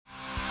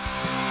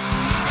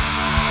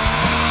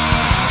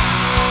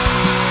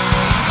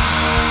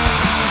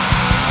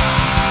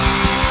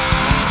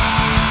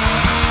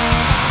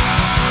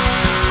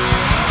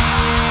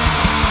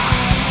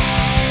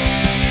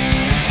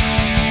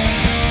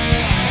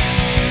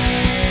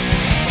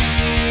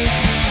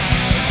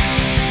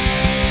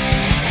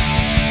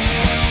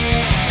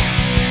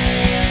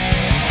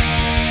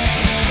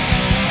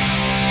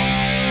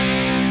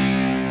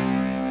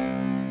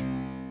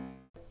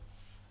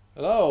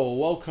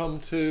welcome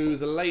to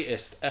the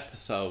latest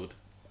episode.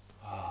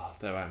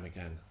 There I am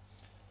again.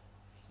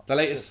 The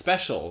latest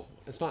special.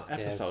 It's not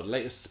episode.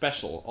 Latest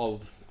special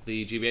of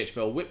the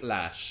GBHBL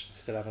Whiplash.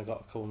 Still haven't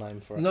got a cool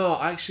name for it. No,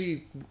 I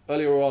actually,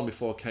 earlier on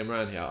before I came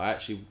around here, I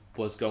actually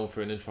was going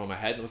through an intro in my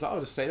head and I was like, I'll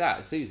just say that.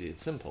 It's easy.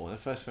 It's simple. And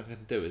the first thing I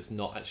can do is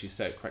not actually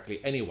say it correctly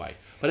anyway.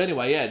 But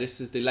anyway, yeah,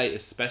 this is the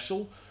latest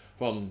special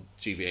from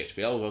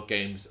GBHBL. We've got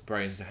Games,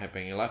 Brains and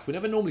Headbanging Life. We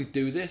never normally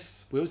do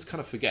this. We always kind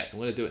of forget. So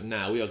I'm going to do it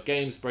now. We are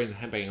Games, Brains and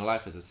Headbanging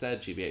Life, as I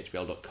said,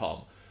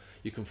 gbhbl.com.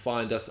 You can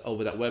find us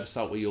over that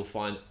website where you'll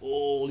find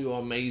all your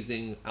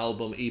amazing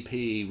album, EP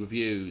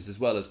reviews, as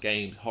well as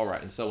games, horror,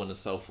 and so on and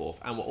so forth.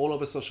 And we're all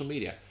over social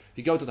media. If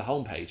you go to the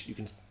homepage, you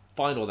can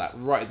find all that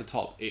right at the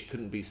top. It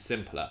couldn't be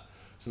simpler.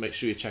 So make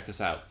sure you check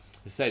us out.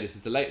 As I say, this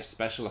is the latest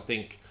special. I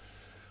think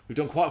we've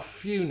done quite a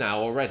few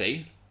now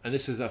already. And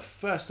this is a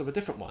first of a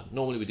different one.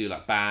 Normally we do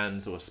like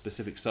bands or a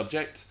specific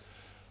subject.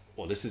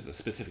 Well, this is a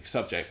specific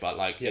subject, but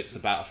it's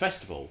about a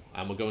festival.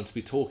 And we're going to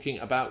be talking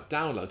about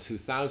Download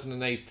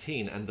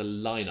 2018 and the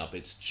lineup.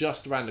 It's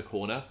just around the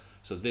corner.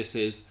 So this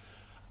is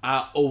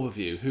our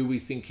overview, who we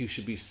think you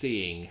should be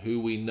seeing, who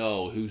we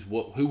know,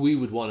 who we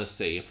would want to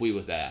see if we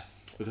were there.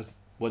 Because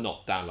we're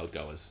not Download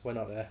goers. We're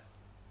not there.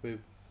 We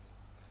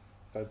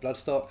go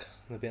Bloodstock.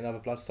 There'll be another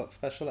Bloodstock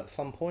special at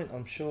some point,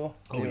 I'm sure.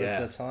 Oh,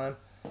 yeah. For the time.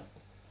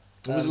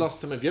 When was the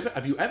last time?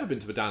 Have you ever been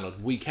to a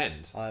Download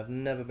weekend? I've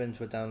never been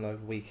to a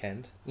Download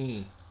weekend.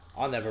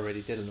 I never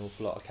really did an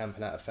awful lot of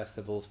camping out at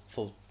festivals.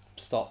 Full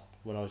stop.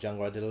 When I was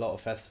younger, I did a lot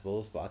of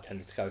festivals, but I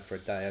tended to go for a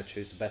day. I'd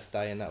choose the best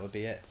day, and that would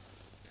be it.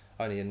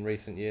 Only in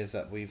recent years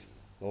that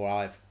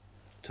I've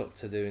took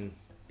to doing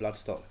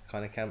Bloodstock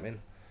kind of camping.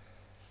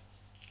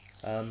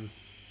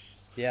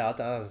 Yeah, I don't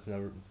have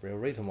no real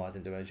reason why I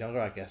didn't do it when I was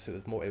younger. I guess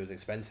it was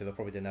expensive. I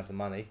probably didn't have the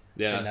money.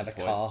 Yeah, didn't have a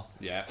car.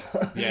 Yeah,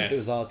 yes. It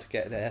was hard to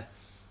get there.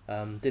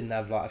 Didn't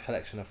have like a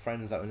collection of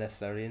friends that were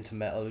necessarily into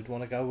metal who'd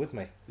want to go with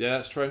me. Yeah,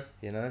 that's true.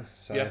 You know,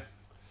 so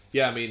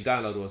yeah. I mean,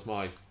 Download was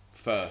my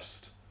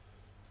first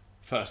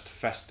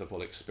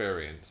festival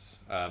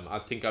experience. I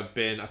think I've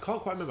been. I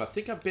can't quite remember. I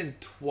think I've been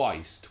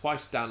twice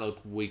Download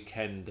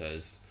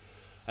weekenders,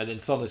 and then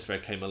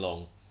Sonosphere came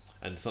along,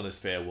 and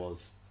Sonosphere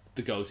was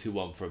the go-to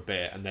one for a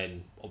bit, and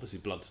then obviously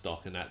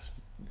Bloodstock, and that's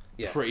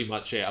pretty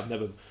much it. I've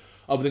never,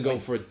 other than going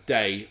for a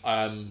day.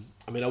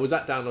 I mean, I was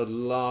at Download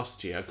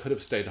last year. I could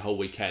have stayed the whole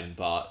weekend,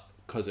 but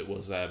because it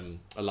was a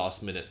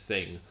last-minute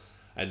thing,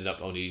 I ended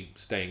up only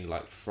staying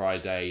like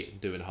Friday,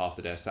 doing half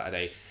the day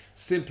Saturday.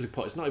 Simply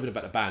put, it's not even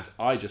about the band.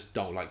 I just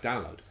don't like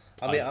Download.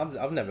 I mean,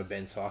 I've never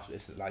been, so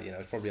it's like,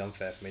 it's probably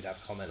unfair for me to have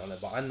a comment on it,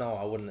 but I know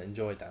I wouldn't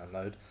enjoy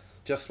Download,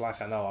 just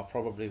like I know I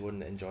probably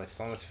wouldn't enjoy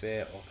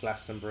Sonosphere or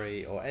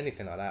Glastonbury or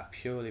anything like that,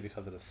 purely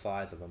because of the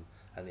size of them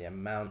and the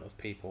amount of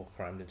people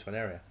crammed into an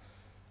area.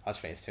 I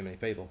just think it's too many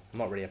people. I'm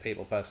not really a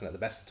people person at the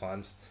best of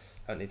times.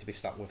 I don't need to be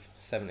stuck with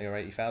 70 or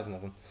 80,000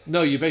 of them.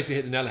 No, you basically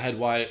hit the nail on the head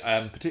why,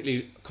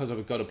 particularly because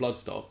I've got a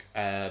Bloodstock,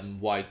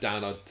 why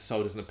Download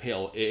so doesn't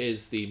appeal. It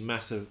is the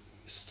massive,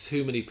 it's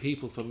too many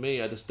people for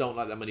me. I just don't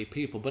like that many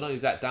people. But not only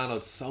that,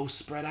 Download's so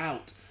spread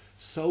out.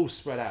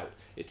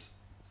 It's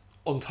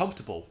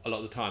uncomfortable a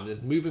lot of the time.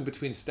 And moving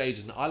between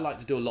stages, and I like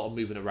to do a lot of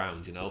moving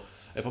around,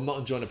 If I'm not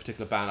enjoying a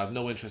particular band, I have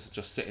no interest in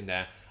just sitting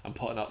there and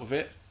putting up with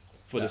it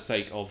for the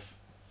sake of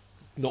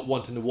not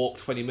wanting to walk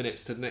 20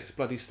 minutes to the next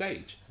bloody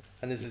stage.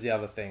 And this is the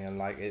other thing, and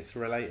it's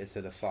related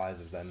to the size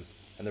of them.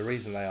 And the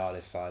reason they are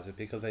this size is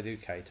because they do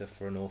cater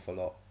for an awful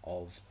lot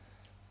of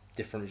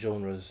different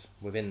genres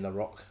within the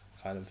rock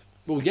kind of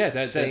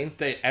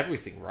they're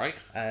everything, right?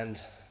 And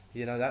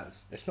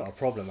it's not a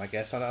problem, I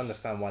guess. I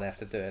understand why they have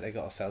to do it. They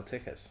got to sell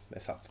tickets.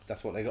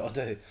 That's what they got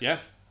to do. Yeah.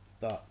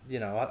 But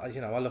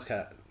I look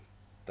at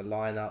the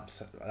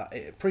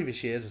lineups.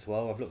 Previous years as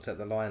well, I've looked at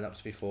the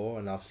lineups before,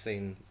 and I've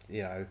seen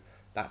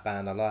that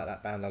band I like,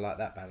 that band I like,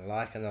 that band I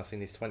like, and I've seen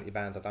these 20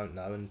 bands I don't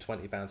know and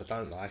 20 bands I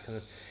don't like,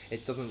 and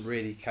it doesn't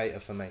really cater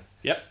for me.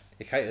 Yep.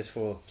 It caters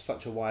for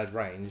such a wide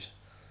range.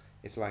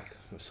 It's like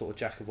a sort of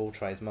jack of all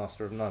trades,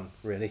 master of none,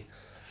 really.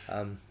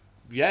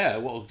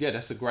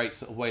 That's a great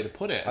sort of way to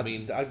put it.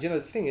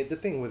 The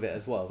thing with it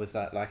as well was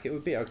that it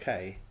would be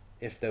okay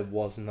if there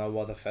was no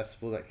other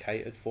festival that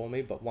catered for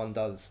me, but one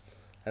does,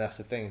 and that's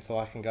the thing. So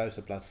I can go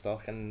to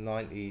Bloodstock, and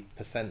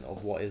 90%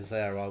 of what is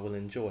there I will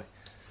enjoy,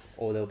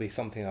 or there'll be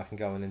something I can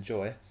go and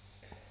enjoy.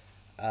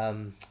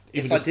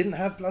 If I didn't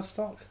have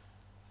Bloodstock,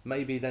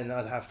 maybe then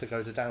I'd have to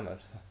go to Download.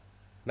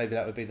 Maybe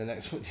that would be the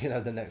next,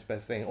 the next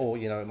best thing, or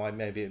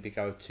maybe it'd be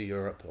go to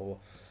Europe or.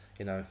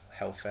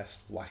 Hellfest,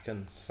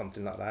 Wacken,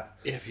 something like that.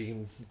 If you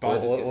can buy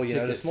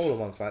the smaller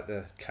ones like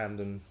the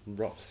Camden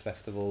Rocks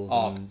festivals.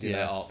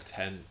 Arc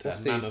Tent,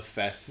 Mammoth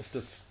Fest. What's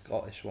the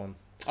Scottish one?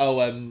 Oh,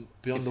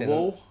 Beyond the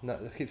Wall. I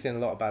keep seeing a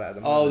lot about it at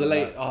the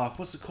moment. Oh,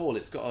 what's it called?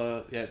 It's got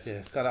a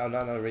it's got. I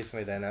know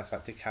recently they announced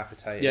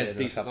Decapitated. Yeah, it's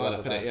decent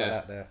lineup, isn't it? Yeah.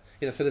 Like that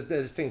there. So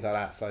there's things like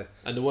that. So.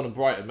 And the one in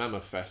Brighton,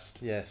 Mammoth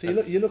Fest. Yeah. So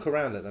you look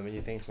around at them and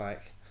you think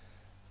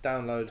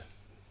Download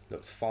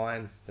looks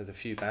fine. There's a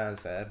few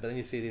bands there, but then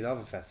you see these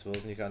other festivals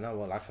and you go, no,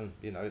 well, I can,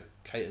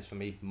 caters for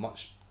me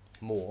much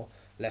more,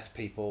 less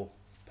people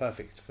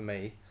perfect for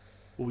me.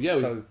 Well, yeah.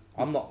 So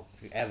I'm not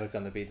ever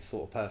going to be the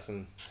sort of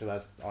person who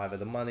has either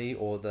the money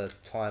or the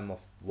time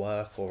off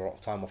work or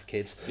time off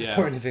kids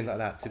or anything like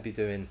that to be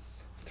doing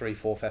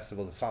 3-4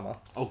 festivals a summer.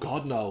 Oh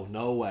God,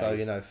 no way. So,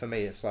 you know, for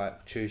me, it's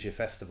like choose your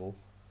festival,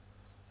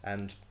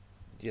 and,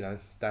 you know,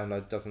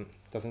 download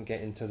doesn't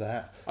get into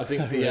that. I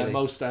think the really.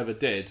 most I ever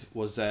did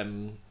was I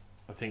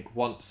think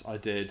once I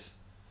did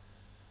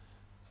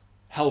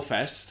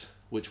Hellfest,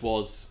 which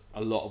was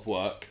a lot of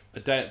work,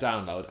 a day at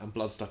Download, and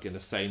Bloodstock in the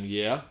same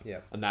year. Yeah.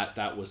 And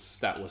that was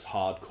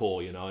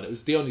hardcore, you know. And it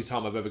was the only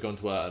time I've ever gone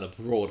to an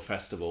abroad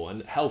festival.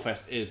 And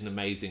Hellfest is an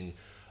amazing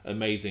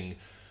event.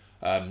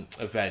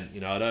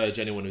 You know, I'd urge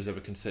anyone who's ever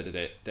considered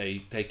it. They're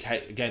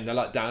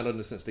like Download in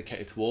the sense they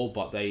cater to all,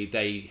 but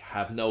they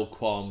have no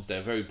qualms.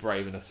 They're very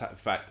brave in the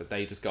fact that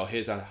they just go,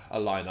 here's a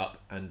lineup,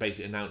 and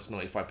basically announce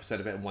 95%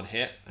 of it in one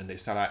hit, and they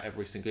sell out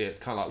every single year. It's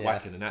kind of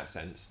like Wacken in that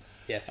sense.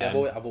 Yes,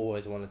 I've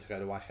always wanted to go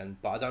to Wacken,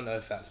 but I don't know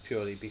if that's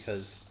purely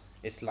because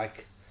it's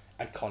like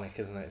iconic,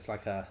 isn't it? It's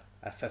like a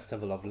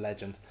festival of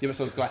legend. Yeah, but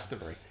so is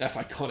Glastonbury. That's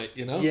iconic,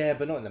 you know? Yeah,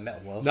 but not in the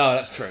metal world. No,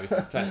 that's true.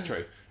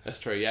 That's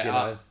true, yeah. You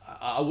know?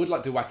 I would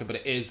like to Wacken, but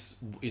it is,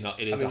 you know,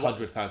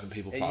 100,000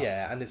 people plus.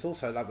 Yeah, and it's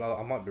also, like, well,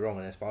 I might be wrong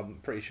on this, but I'm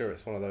pretty sure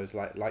it's one of those,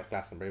 like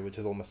Glastonbury, which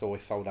is almost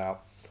always sold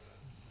out.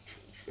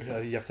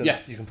 You have to. Yeah.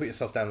 You can put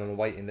yourself down on a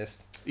waiting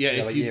list. Yeah,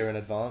 a year in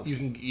advance. You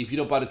can, if you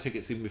don't buy the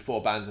tickets even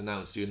before bands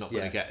announced, you're not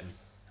going to get them.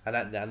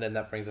 And then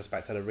that brings us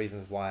back to the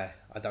reasons why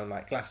I don't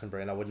like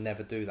Glastonbury, and I would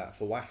never do that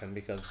for Wacken,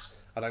 because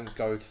I don't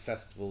go to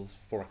festivals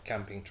for a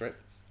camping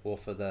trip or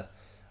for the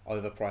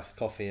overpriced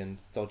coffee and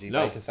dodgy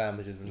bacon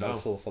sandwiches with no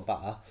sauce or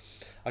butter.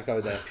 I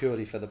go there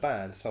purely for the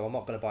band, so I'm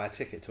not going to buy a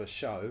ticket to a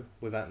show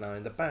without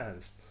knowing the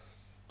bands.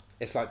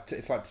 It's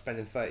like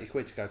spending 30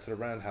 quid to go to the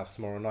Roundhouse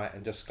tomorrow night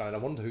and just going, I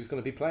wonder who's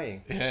going to be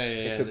playing.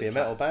 It could be a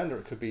metal band, or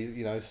it could be,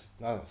 you know,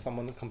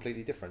 someone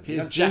completely different.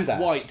 Here's Jack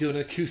White doing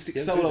an acoustic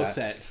solo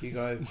set. You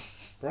go,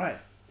 right,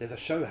 there's a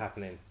show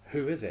happening.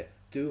 Who is it?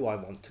 Do I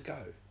want to go?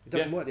 It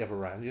doesn't work the other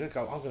way around. You don't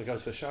go, I'm going to go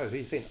to a show. Who do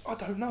you think? I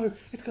don't know.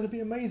 It's going to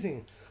be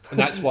amazing. And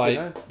that's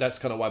why that's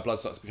kind of why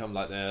Bloodstock's become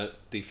like their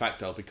de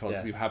facto,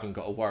 because you haven't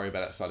got to worry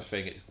about that side of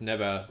thing. It's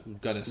never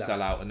going to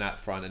sell out on that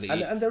front.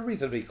 And they're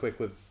reasonably quick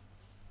with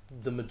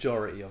the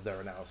majority of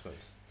their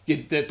announcements. Yeah,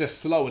 they're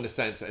slow in the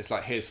sense that it's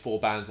like, here's 4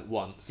 bands at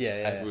once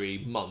every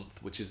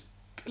month, which is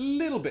a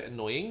little bit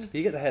annoying.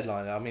 You get the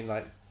headliner. I mean,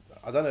 like,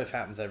 I don't know if it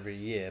happens every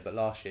year, but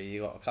last year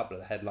you got a couple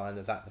of the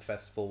headliners at the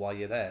festival while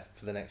you're there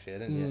for the next year,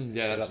 didn't you?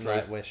 Yeah, that's true.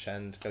 Nightwish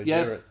and Gojira.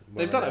 Yeah,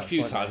 they've done it a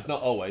few times,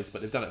 not always,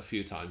 but they've done it a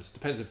few times.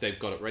 Depends if they've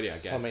got it ready, I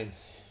guess. So, I mean,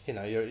 you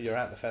know, you're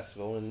at the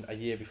festival, and a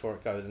year before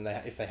it goes, and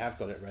if they have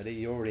got it ready,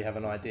 you already have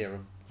an idea of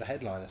the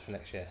headliners for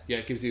next year. Yeah,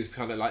 it gives you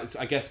kind of like,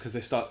 I guess, because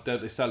they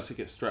sell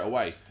tickets straight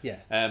away. Yeah.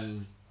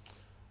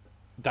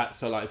 That's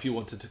so like, if you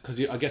wanted to, because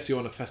I guess you're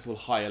on a festival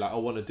high, like, I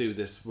want to do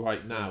this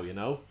right now, you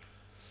know.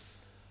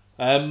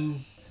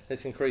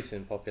 It's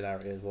increasing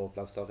popularity as well,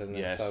 Bloodstock, isn't it?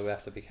 Yes. So we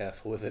have to be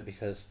careful with it,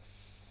 because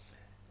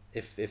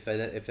if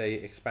they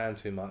expand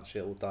too much,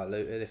 it will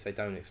dilute it. If they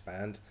don't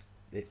expand,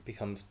 it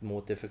becomes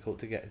more difficult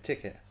to get a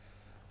ticket.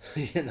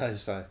 You know,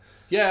 so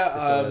yeah, it's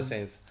one of those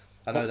things.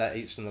 I know that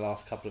each in the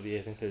last couple of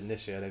years, including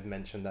this year, they've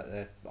mentioned that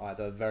they're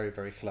either very,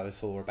 very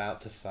close or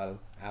about to sell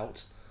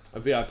out. A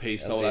VIP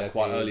sold out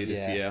quite early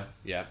this year.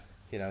 Yeah.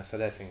 You know, so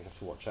they're things you have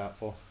to watch out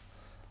for.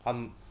 I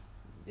don't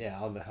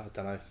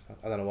know.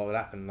 I don't know what would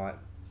happen. Like,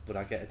 would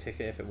I get a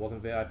ticket if it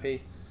wasn't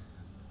VIP?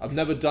 I've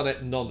never done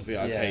it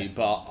non-VIP,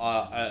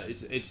 but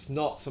it's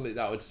not something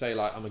that I would say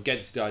like I'm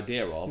against the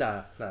idea of.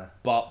 No.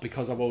 But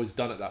because I've always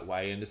done it that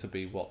way, and this would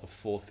be the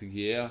 5th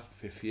year,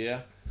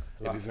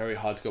 it'd be very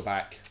hard to go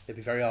back. It'd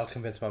be very hard to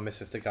convince my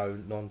missus to go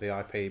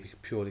non-VIP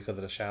purely because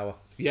of the shower.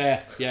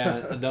 Yeah,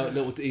 and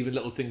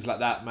little things like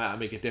that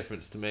make a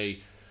difference to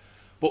me.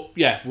 But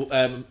yeah,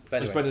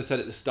 as Brendan said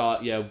at the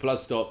start,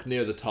 Bloodstock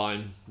near the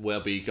time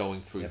we'll be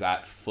going through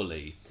that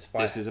fully.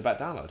 This is about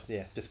Download.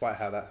 Yeah, despite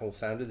how that all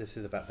sounded, this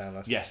is about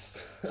Download.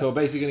 Yes. So we're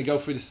basically going to go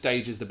through the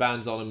stages, the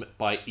bands on them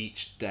by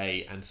each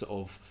day, and sort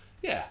of,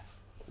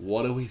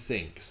 what do we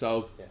think?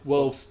 So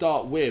we'll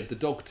start with the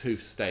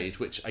Dogtooth stage,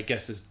 which I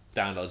guess is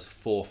Download's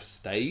 4th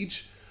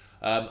stage.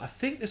 I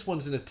think this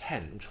one's in a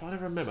tent. I'm trying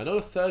to remember. I know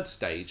the 3rd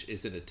stage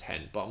is in a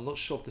tent, but I'm not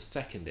sure if the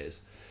 2nd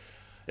is.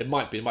 It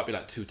might be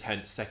like 2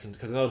 tents, second,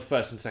 because I know the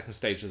 1st and 2nd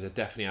stages are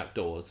definitely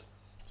outdoors.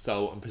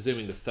 So I'm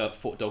presuming the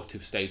 4th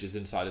Dogtooth stage is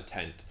inside a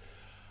tent.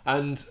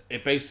 And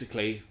it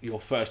basically, your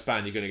first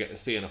band you're going to get to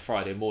see on a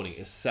Friday morning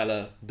is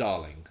Cellar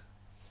Darling.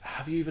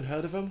 Have you even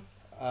heard of them?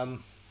 No,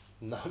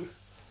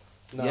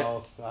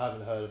 I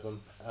haven't heard of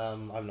them.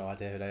 I have no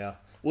idea who they are.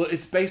 Well,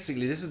 it's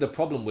basically, this is the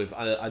problem with,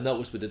 I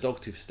noticed with the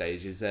Dogtooth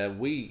stage, is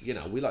we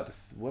like to,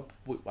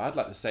 I'd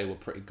like to say we're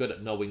pretty good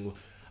at knowing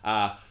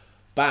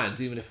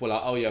bands, even if we're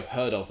like, oh yeah, I've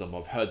heard of them,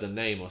 I've heard the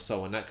name or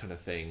so on, that kind of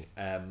thing.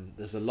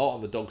 There's a lot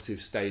on the Dogtooth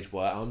stage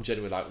where I'm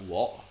generally like,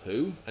 what,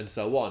 who, and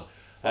so on.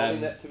 I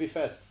mean, to be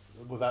fair,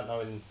 without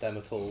knowing them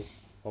at all,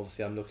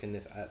 obviously I'm looking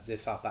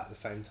this up at the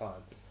same time.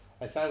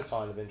 They sound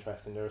kind of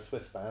interesting. They're a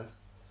Swiss band.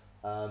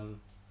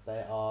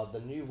 They are the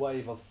new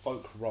wave of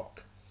folk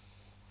rock.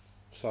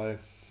 So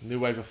New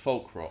wave of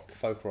folk rock.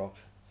 folk rock.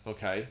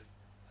 Okay.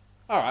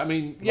 All right. I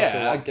mean, I'm not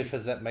sure yeah. what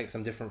differs that makes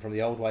them different from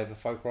the old wave of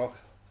folk rock,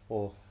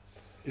 or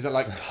Is that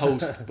like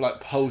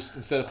post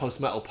instead of post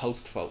metal,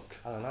 post folk?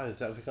 I don't know. Is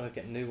that we're gonna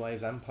get new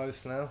waves and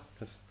post now?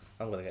 Because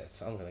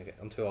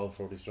I'm too old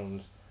for all these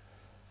genres.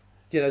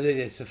 You know,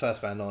 it's the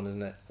first band on,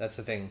 isn't it? That's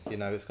the thing. You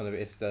know, it's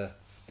the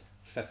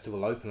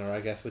festival opener, I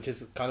guess, which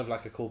is kind of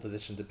like a cool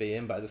position to be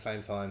in, but at the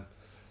same time,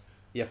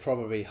 yeah,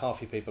 probably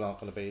half your people aren't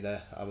going to be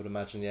there, I would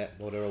imagine, yet,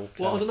 or they're all.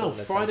 Well, I don't know.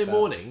 Friday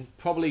morning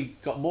probably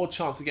got more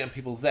chance of getting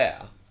people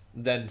there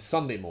than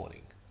Sunday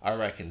morning, I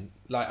reckon.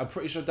 Like, I'm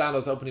pretty sure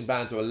Download's opening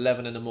bands are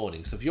 11 in the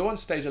morning, so if you're on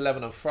stage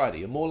 11 on Friday,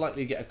 you're more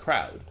likely to get a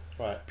crowd.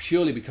 Right.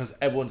 Purely because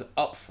everyone's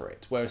up for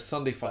it, whereas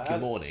Sunday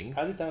morning.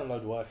 How did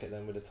Download work it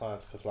then with the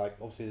times? Because like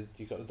obviously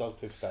you've got the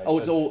Dogtooth stage. Oh,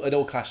 it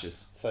all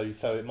clashes. So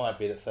it might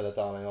be that Stella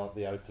Darling aren't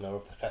the opener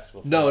of the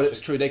festival. No,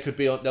 that's true. They could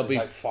be on. There'll be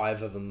like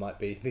 5 of them might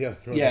be the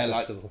opener. Yeah, of the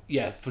like festival.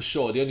 yeah, for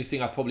sure. The only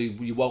thing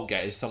you won't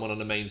get is someone on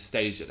the main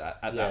stage at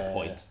that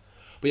point. Yeah.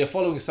 But yeah,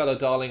 following Stella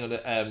Darling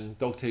on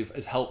Dogtooth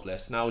is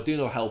Helpless. Now I do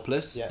know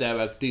Helpless. Yeah. They're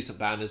a decent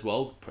band as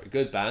well. Pretty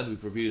good band.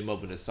 We've reviewed them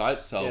over the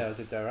site. So Yeah, I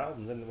did their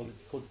album. Then was it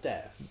called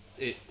Death?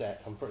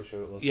 Death. I'm pretty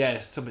sure it was.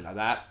 Yeah, something like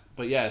that.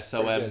 But yeah,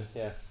 so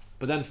yeah.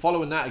 But then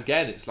following that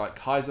again, it's like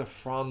Kaiser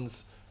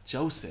Franz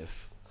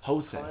Joseph.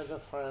 Kaiser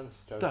Franz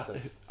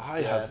Joseph.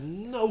 I have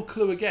no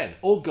clue again.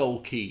 Or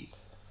Gold Key.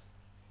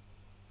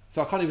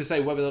 So I can't even say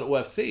whether or not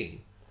worth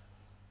seeing.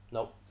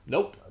 Nope.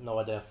 No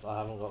idea. I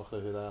haven't got a clue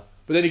who they are.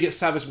 But then you get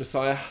Savage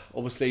Messiah,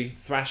 obviously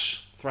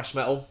thrash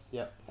metal.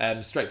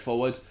 Yep.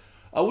 Straightforward.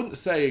 I wouldn't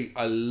say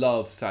I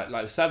love that.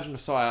 Like Savage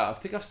Messiah, I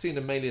think I've seen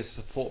them mainly as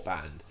a support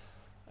band.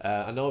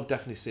 I know I've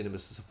definitely seen them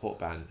as a support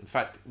band. In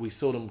fact, we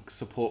saw them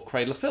support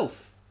Cradle of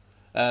Filth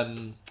at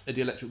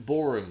the Electric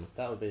Ballroom.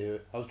 That would be.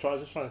 I was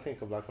just trying to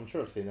think of, like, I'm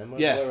sure I've seen them.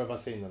 Yeah. Where have I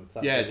seen them?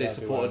 They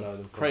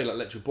supported Cradle at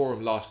Electric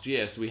Ballroom last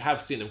year, so we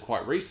have seen them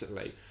quite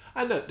recently.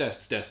 And they're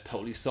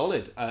totally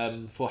solid.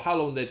 For how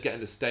long they'd get on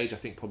the stage, I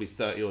think probably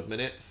 30 odd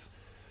minutes.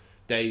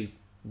 They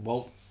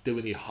won't do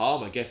any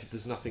harm, I guess, if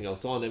there's nothing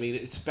else on. I mean,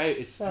 it's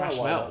thrash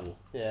metal.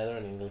 Yeah, they're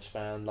an English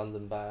band,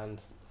 London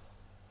band.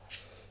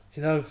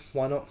 You know,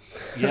 why not?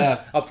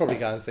 Yeah. I'll probably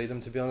go and see them,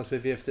 to be honest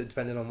with you,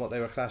 depending on what they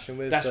were clashing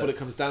with. That's what it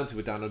comes down to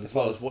with Download as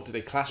well, is what do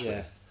they clash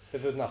with?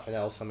 If there's nothing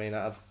else, I mean,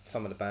 out of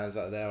some of the bands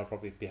out there, I'll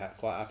probably be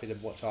quite happy to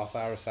watch half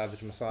hour of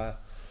Savage Messiah.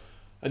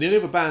 And the only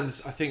other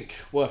bands, I think,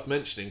 worth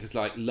mentioning, because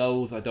like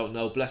Loathe, I don't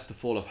know, Blessed to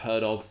Fall, I've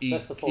heard of.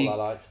 Blessed to Fall, I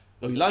like.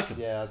 Oh, you like them?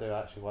 Yeah, I do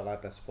actually quite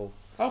like Blessed to Fall.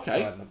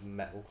 Okay. I like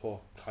metalcore,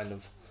 kind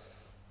of.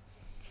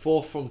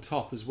 4 from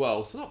top as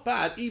well, so not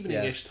bad.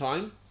 Evening-ish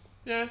time.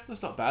 Yeah,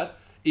 that's not bad.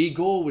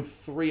 Igor with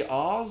 3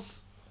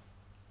 R's.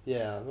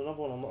 Yeah, another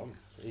one I'm not.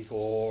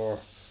 Igor.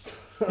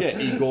 Yeah,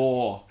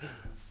 Igor.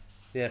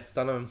 Yeah,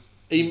 don't know.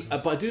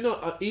 But I do know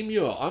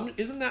Emure.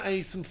 Isn't that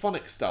a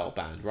symphonic style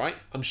band, right?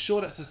 I'm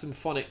sure that's a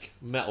symphonic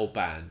metal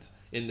band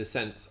in the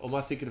sense. Or am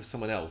I thinking of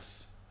someone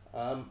else?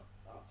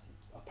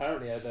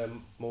 Apparently they're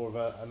more of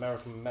an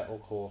American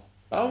metalcore.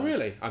 Oh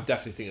really? I'm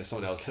definitely thinking of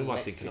someone else. Who am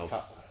I thinking of?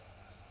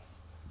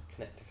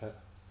 Connecticut.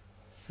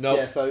 No.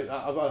 Yeah, so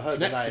I've heard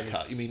the name.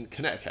 Connecticut. You mean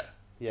Connecticut?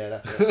 Yeah,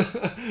 that's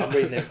it. I'm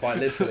reading it quite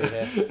literally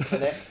here.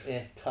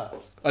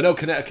 Connecticut. I know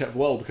Connecticut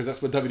well because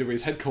that's where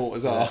WWE's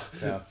headquarters are.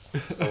 Yeah,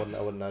 I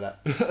wouldn't know that.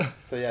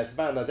 So yeah, it's a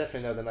band I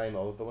definitely know the name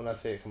of, but when I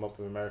see it come up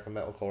with American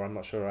metalcore, I'm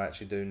not sure I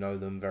actually do know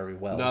them very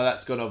well. No,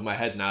 that's gone over my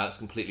head now. That's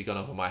completely gone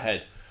over my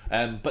head.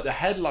 But the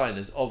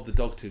headliners of the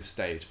Dogtooth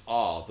stage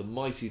are the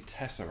mighty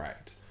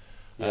Tesseract.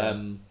 Yeah.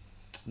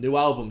 New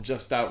album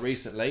just out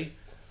recently,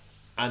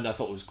 and I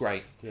thought it was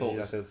great. Yeah, Thought it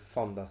was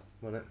Sonder,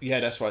 wasn't it?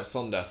 Yeah, that's right,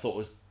 Sonder. I thought it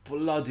was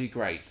bloody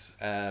great.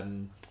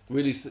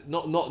 Really,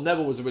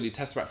 never was a really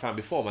Tesseract fan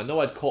before. I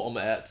know I'd caught him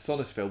at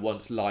Sonisfield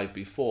once live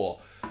before,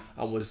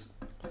 and was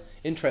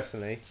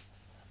interestingly,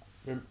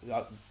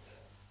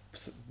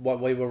 what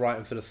we were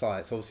writing for the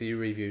site. So obviously you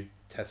reviewed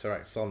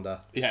Tesseract Sonder.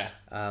 Yeah.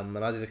 And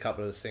I did a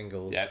couple of the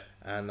singles. Yeah.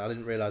 And I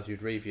didn't realise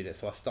you'd reviewed it,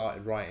 so I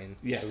started writing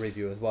Yes. the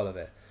review as well of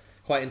it.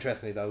 Quite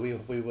interestingly though,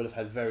 we would have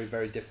had very,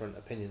 very different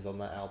opinions on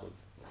that album.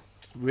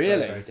 Really?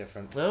 Very, very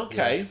different.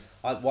 Okay.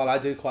 Yeah. While I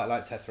do quite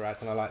like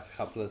Tesseract and I liked a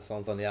couple of the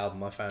songs on the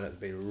album, I found it to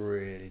be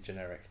really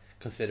generic,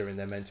 considering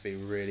they're meant to be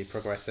really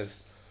progressive.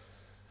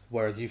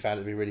 Whereas you found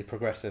it to be really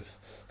progressive.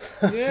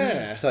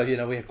 Yeah. So, you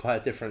know, we had quite a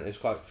different... It's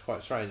quite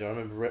strange. I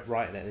remember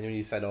writing it and when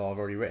you said, oh, I've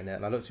already written it.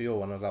 And I looked at your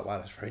one and I was like, wow,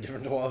 that's very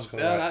different to what I was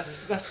going to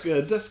write. That's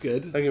good. That's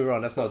good. Don't get me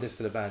wrong, that's not a diss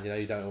to the band. You know,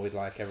 you don't always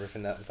like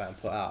everything that the band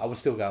put out. I would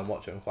still go and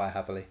watch them quite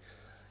happily,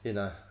 you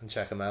know, and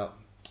check them out.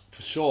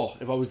 For sure.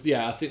 If I was,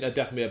 I think they're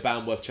definitely a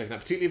band worth checking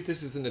out. Particularly if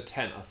this is in a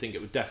tent, I think it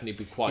would definitely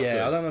be quite good.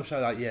 Yeah, I don't know if I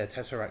like,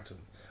 Tesseract.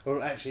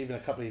 Or actually even a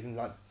couple, even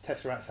like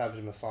Tesseract,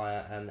 Savage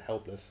Messiah and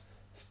Helpless,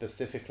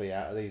 specifically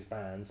out of these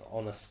bands,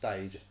 on a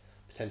stage,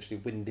 potentially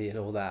windy and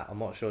all that. I'm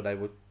not sure they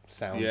would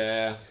sound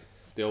the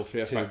old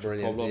Fear too Factory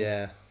brilliant. problem.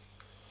 Yeah.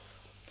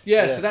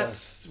 Yeah, so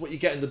that's what you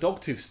get in the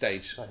Dogtooth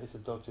stage. That is a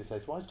Dogtooth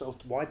stage. Why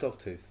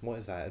Dogtooth? What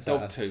is that? Is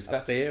Dogtooth, that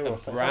that's beer a or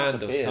something?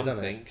 brand Like or beer,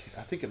 something.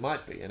 I think it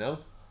might be, you know?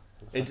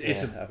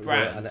 It's a a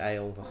brand. An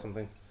ale or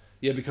something.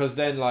 Yeah, because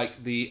then,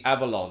 like, the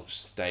Avalanche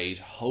stage,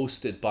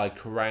 hosted by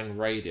Kerrang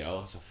Radio,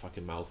 that's a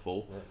fucking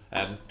mouthful.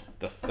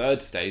 The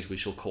third stage, we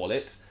shall call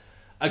it.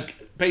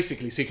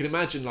 Basically, so you can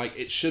imagine, like,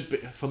 it should be,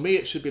 for me,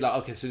 it should be like,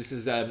 okay, so this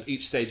is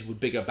each stage with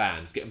bigger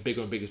bands, getting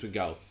bigger and bigger as we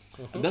go.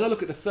 And then I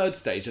look at the third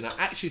stage, and I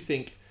actually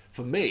think,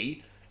 for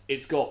me,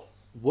 it's got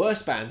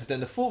worse bands than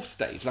the fourth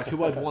stage, like,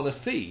 who I'd want to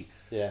see.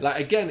 Yeah. Like,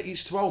 again,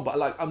 each to own, but,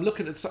 like, I'm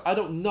looking at, I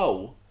don't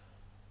know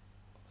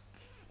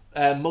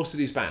most of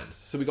these bands.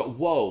 So we got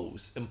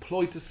Woes,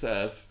 Employed to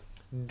Serve,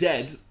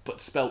 Dead, but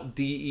spelt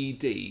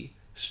D-E-D,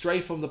 Stray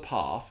from the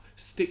Path,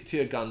 Stick to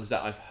Your Guns,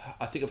 that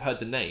I think I've heard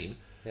the name.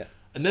 Yeah.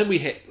 And then we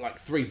hit like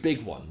three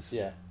big ones.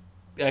 Yeah.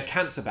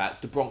 Cancer Bats,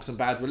 The Bronx and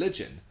Bad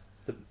Religion.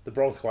 The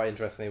Bronx, quite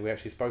interestingly, we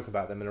actually spoke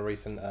about them in a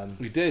recent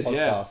we did,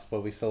 podcast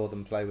where we saw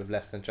them play with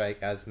Less Than Jake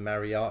as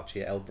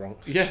Mariachi at El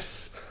Bronx.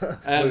 Yes. We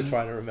were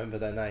trying to remember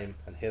their name,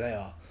 and here they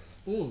are.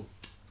 Mm.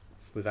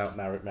 Without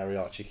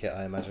Mariachi kit,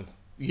 I imagine.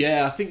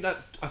 Yeah, I think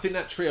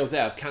that trio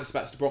there of Cancer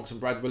Bats, The Bronx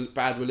and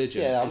Bad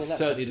Religion is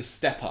certainly the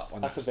step up on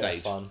that stage. That's a bit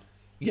of fun.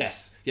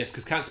 Yes,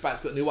 because Cancer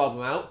Bats got a new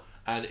album out,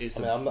 and it's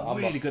a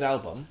really good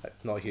album.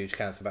 Not a huge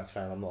Cancer Bats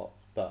fan, I'm not.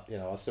 But, you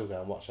know, I'll still go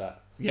and watch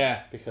that.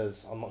 Yeah.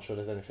 Because I'm not sure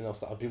there's anything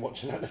else that I'd be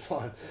watching at the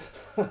time.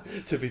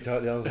 To be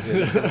totally honest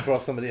with you.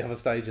 Across some of the other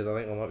stages, I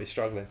think I might be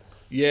struggling.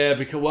 Yeah,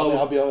 because,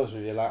 I'll be honest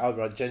with you. Like, I'll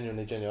be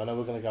genuinely. I know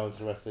we're going to go into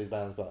the rest of these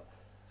bands, but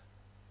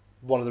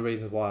one of the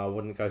reasons why I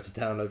wouldn't go to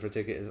download for a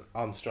ticket is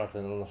I'm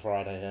struggling on a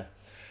Friday here.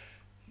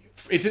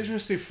 It's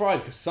interesting Friday,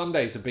 because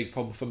Sunday's a big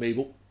problem for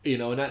me, you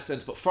know, in that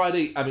sense. But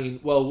Friday, I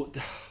mean, we'll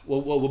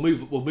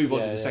move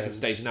on to the second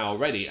stage now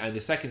already, and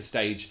the second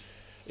stage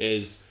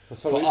is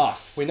for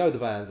us. We know the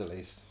bands at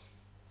least.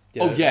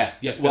 You know, yeah.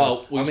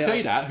 Well,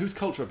 say that. Who's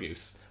Culture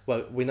Abuse?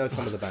 Well, we know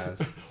some of the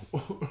bands.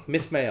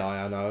 Miss May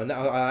I know, and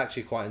I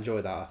actually quite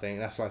enjoy that. I think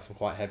that's like some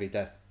quite heavy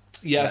death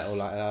metal.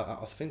 Like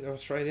I think they're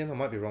Australian. I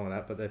might be wrong on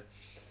that, but they're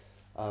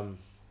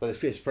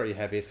it's pretty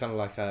heavy. It's kind of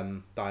like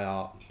die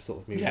art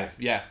sort of music.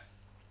 Yeah.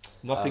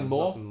 Nothing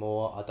more. Nothing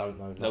more. I don't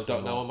know.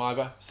 Don't know them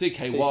either.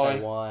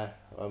 CKY.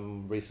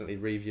 Recently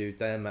reviewed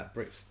them at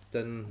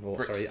Brixton,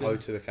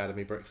 O2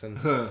 Academy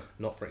Brixton,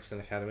 not Brixton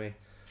Academy,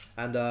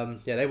 and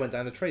they went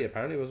down a tree.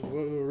 Apparently, it was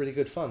really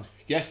good fun.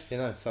 Yes, you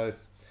know, so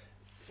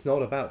it's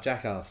not about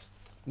Jackass.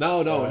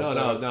 No.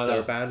 They're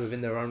a band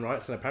within their own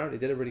rights, and apparently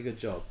did a really good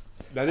job.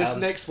 Now this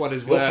next one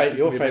is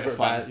your favourite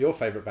band. Your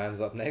favourite band's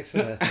up next.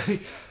 Isn't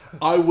it?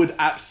 I would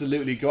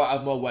absolutely go out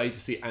of my way to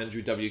see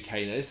Andrew WK.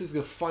 Now this is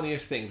the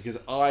funniest thing, because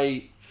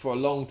I, for a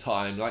long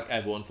time, like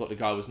everyone, thought the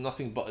guy was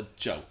nothing but a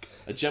joke.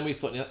 I generally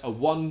thought a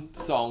one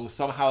song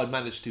somehow had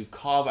managed to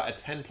carve out a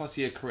 10+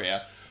 year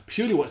career,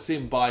 purely what's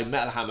seen by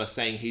Metal Hammer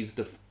saying he's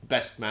the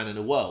best man in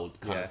the world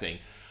kind of thing.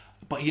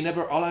 But he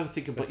never. All I'm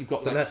thinking, but you've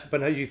got.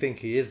 But now you think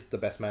he is the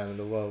best man in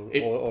the world,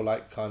 or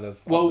like kind of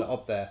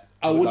up there.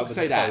 I wouldn't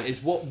say that.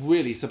 It's what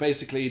really. So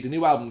basically, the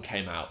new album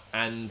came out,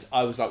 and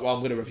I was like, well, I'm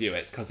going to review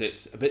it because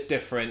it's a bit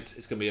different.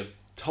 It's going to be a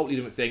totally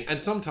different thing.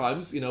 And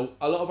sometimes, you know,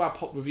 a lot of our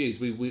pop reviews,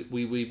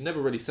 we've never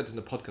really said this in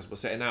the podcast, but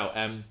say it now.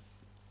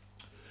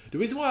 The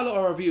reason why a lot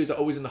of our reviews are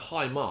always in the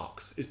high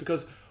marks is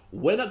because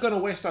we're not going to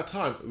waste our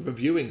time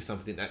reviewing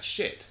something that's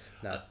shit.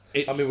 No,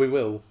 I mean we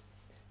will,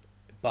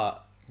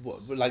 but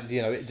like,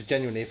 you know,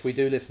 genuinely, if we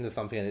do listen to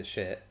something and it's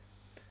shit,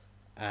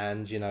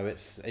 and you know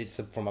it's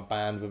from a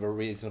band with a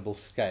reasonable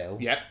scale,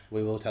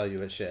 we will tell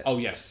you it's shit. Oh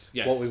yes.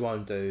 What we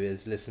won't do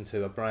is listen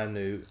to a brand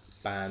new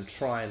band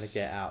trying to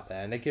get out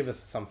there, and they give us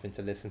something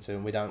to listen to,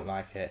 and we don't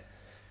like it.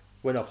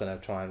 We're not going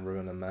to try and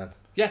ruin them, man.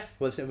 Yeah.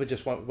 We're not going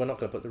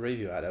to put the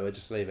review out there. We'll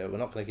just leave it. We're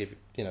not going to give,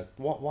 you know,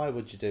 why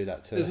would you do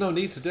that to? There's no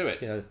need to do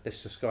it. You know,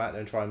 let's just go out there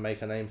and try and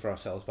make a name for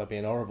ourselves by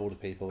being horrible to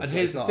people. And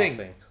here's the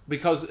thing,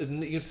 because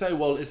you can say,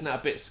 well, isn't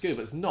that a bit skewed?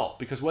 But it's not,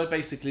 because we're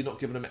basically not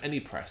giving them any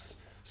press.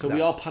 So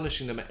we are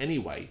punishing them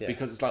anyway,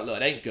 because it's like, look,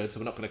 it ain't good,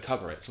 so we're not going to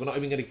cover it. So we're not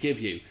even going to give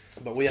you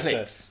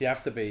clicks. You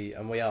have to be,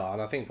 and we are,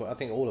 and I think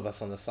all of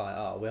us on the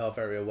site we are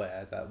very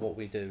aware that what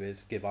we do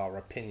is give our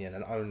opinion,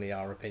 and only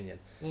our opinion.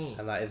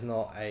 And that is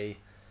not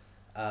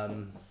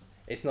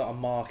it's not a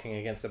marking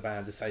against a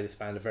band to say this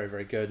band are very,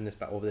 very good and this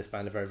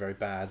band are very, very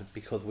bad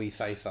because we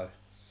say so.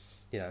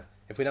 You know,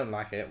 if we don't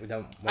like it, we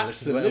don't want to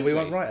listen to it, and we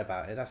won't write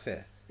about it. That's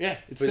it. Yeah,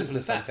 it's simple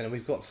as that. And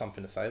we've got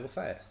something to say, we'll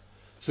say it.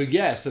 So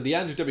the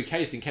Andrew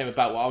WK thing came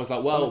about where I was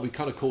like, well, it'd be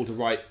kind of cool to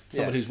write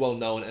someone who's well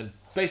known, and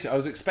basically I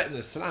was expecting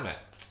to slam it,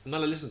 and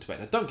then I listened to it,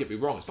 and don't get me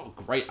wrong, it's not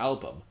a great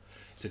album,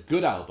 it's a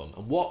good album,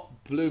 and what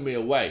blew me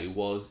away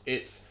was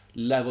its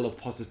level of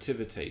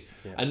positivity,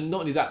 and not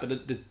only that,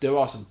 but there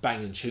are some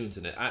banging tunes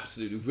in it,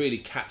 absolutely really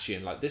catchy,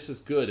 and like, this is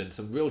good, and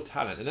some real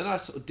talent. And then I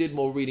sort of did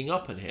more reading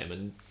up on him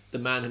and the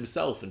man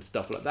himself and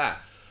stuff like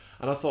that,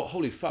 and I thought,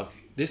 holy fuck,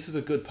 this is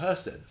a good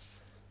person.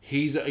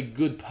 He's a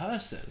good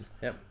person.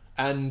 Yep.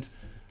 And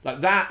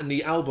like that, and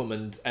the album,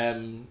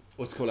 and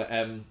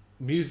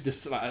music.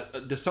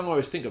 The song I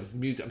always think of is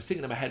music. I'm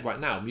singing in my head right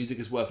now. Music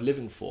is worth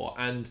living for,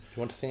 and Do you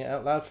want to sing it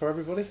out loud for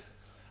everybody?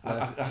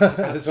 I'm trying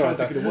to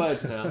think of the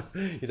words now.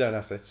 You don't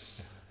have to.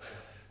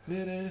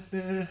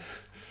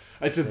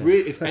 It's a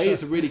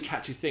really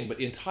catchy thing, but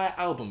the entire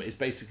album is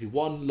basically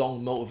one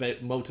long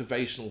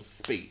motivational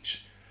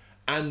speech,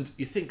 and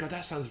you think, God,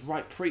 that sounds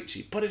right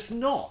preachy, but it's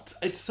not.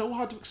 It's so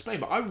hard to explain,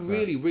 but I'm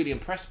really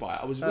impressed by it.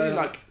 I was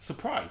really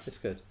surprised. It's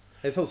good.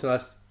 It's also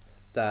nice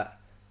that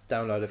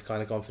Download have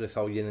kind of gone for this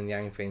whole yin and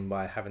yang thing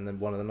by having them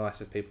one of the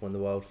nicest people in the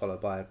world followed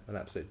by an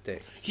absolute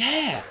dick.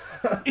 Yeah,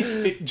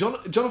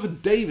 Jonathan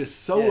Davis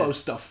solo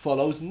stuff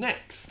follows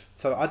next.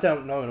 So I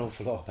don't know an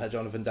awful lot about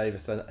Jonathan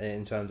Davis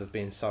in terms of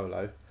being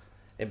solo.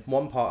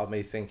 One part of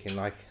me thinking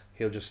like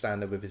he'll just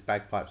stand there with his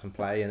bagpipes and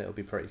play and it'll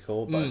be pretty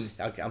cool, but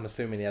I'm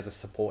assuming he has a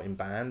supporting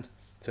band,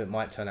 so it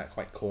might turn out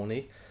quite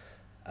corny.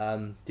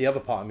 The other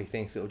part of me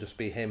thinks it'll just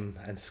be him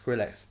and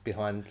Skrillex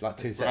behind like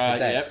two sets of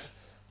decks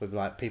with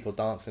like people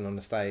dancing on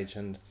the stage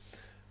and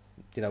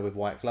with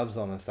white gloves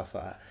on and stuff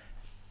like that.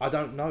 I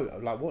don't know.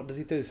 Like, what does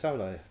he do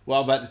solo?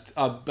 Well,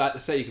 I'm about to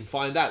say you can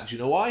find out. Do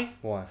you know why?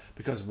 Why?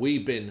 Because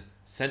we've been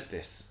sent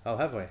this. Oh,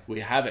 have we?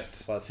 We have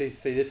it. Well, see,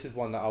 this is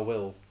one that I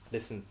will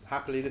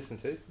happily listen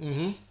to.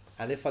 Mm-hmm.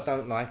 And if I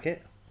don't like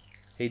it,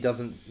 he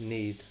doesn't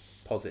need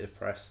positive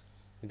press.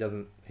 He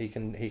doesn't. He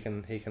can.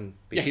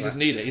 Be he doesn't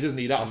need it. He doesn't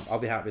need us. I'll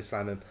be happy to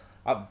slam him.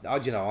 I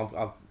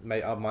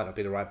might not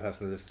be the right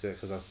person to listen to it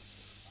because I'm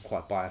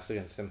quite biased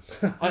against him.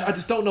 I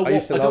just don't know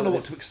what. I don't know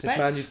what to expect.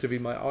 This man used to be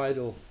my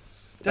idol.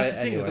 That's the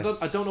thing, is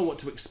I don't know what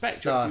to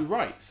expect. You're absolutely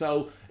right.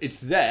 So it's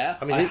there.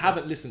 I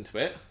haven't listened to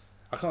it.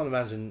 I can't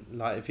imagine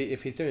like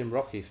if he's doing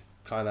rocky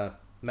kind of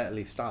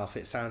metally stuff,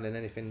 it's sounding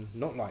anything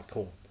not like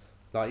Korn.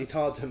 Like, it's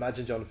hard to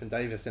imagine Jonathan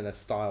Davis in a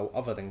style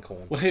other than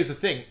Korn. Well, here's the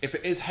thing: if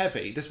it is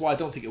heavy, this is why I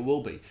don't think it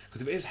will be.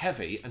 Because if it is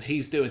heavy and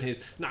he's doing his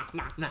nah,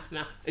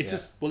 it's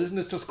just isn't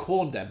this just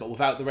Korn then, but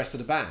without the rest of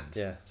the band?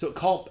 Yeah. So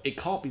it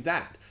can't be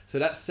that. So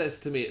that says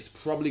to me it's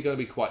probably going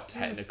to be quite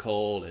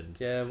technical and...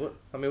 Yeah,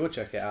 we'll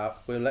check it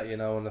out. We'll let you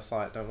know on the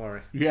site, don't worry.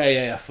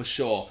 Yeah, for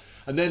sure.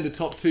 And then the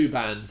top two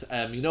bands,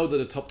 you know that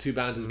the top two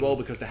bands as well,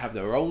 because they have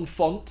their own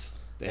font.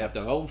 They have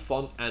their own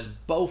font, and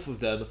both of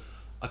them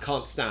I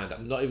can't stand.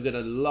 I'm not even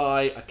going to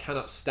lie. I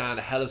cannot stand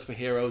Hell is for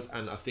Heroes,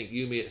 and I think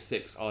You Me at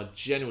 6 are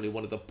genuinely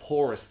one of the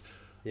poorest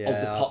of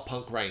the pop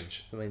punk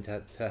range. I mean,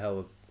 to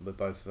hell with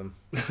both of them,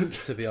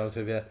 to be honest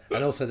with you.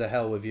 And also to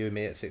hell with You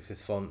Me at 6's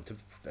font.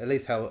 At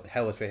least Hell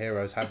is for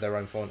Heroes have their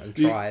own font and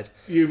tried.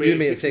 You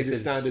Me at 6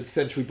 is standard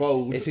Century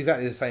Bold. It's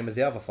exactly the same as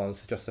the other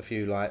fonts, just a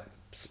few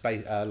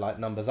space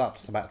numbers up.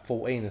 It's about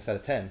 14 instead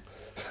of 10.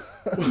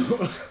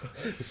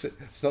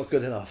 It's not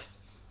good enough.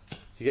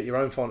 You get your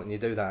own font and you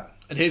do that.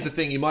 And here's the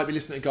thing, you might be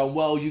listening and going,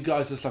 well, you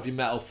guys just love your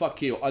metal.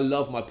 Fuck you. I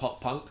love my pop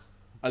punk.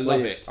 I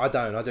love it. I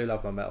don't. I do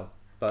love my metal.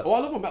 But I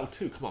love my metal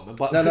too. Come on, man.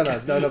 But no.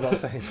 But I'm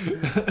saying,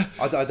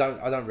 I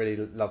don't really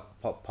love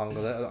pop punk.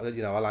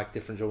 I like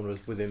different genres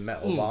within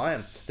metal. But I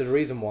am. There's a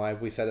reason why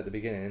we said at the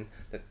beginning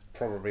that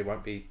probably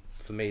won't be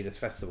for me this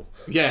festival.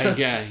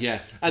 Yeah.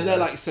 And they're,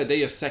 like you said, they're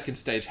your second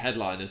stage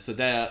headliners. So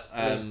they're.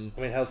 I mean,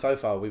 hell, so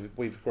far we've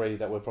agreed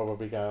that we'll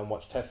probably go and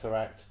watch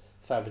Tesseract,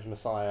 Savage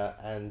Messiah,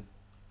 and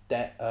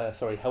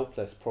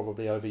Helpless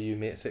probably over You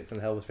Me at 6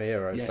 and Hell is for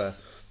Heroes. Yes.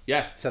 So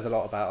yeah. It says a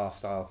lot about our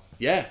style.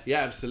 Yeah,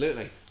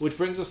 absolutely. Which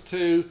brings us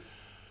to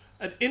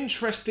an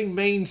interesting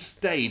main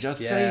stage. I'd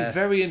say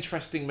very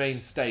interesting main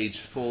stage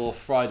for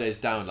Friday's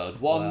download.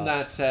 One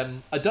that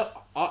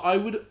I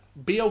would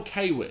be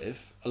okay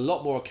with, a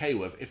lot more okay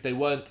with, if they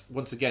weren't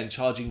once again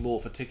charging more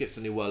for tickets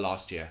than they were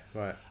last year.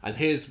 Right. And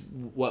here's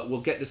what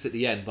we'll get this at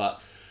the end,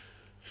 but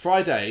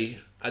Friday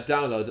at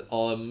download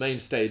on main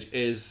stage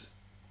is,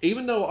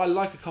 even though I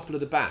like a couple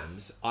of the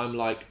bands, I'm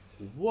like,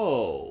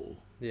 whoa.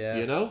 Yeah.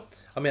 You know?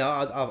 I mean,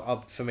 I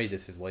for me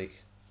this is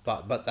weak,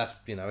 but that's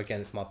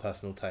again it's my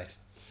personal taste.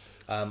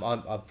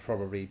 I'm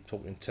probably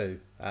talking two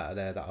out of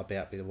there that I'd be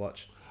happy to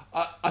watch.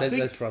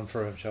 Let's run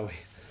through them, shall we?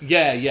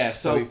 Yeah.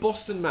 So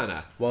Boston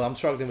Manor. Well, I'm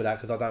struggling with that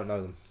because I don't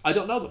know them. I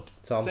don't know them.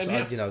 So Same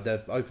here.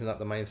 they're opening up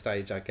the main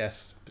stage. I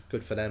guess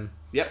good for them.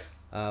 Yep.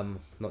 Don't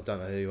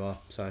know who you are,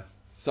 so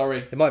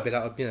sorry. It might be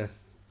that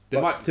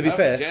to be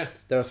fair,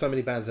 there are so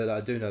many bands that I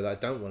do know that I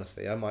don't want to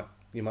see.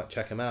 You might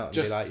check them out and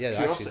just be like,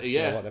 curiosity,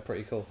 actually, they're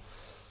pretty cool.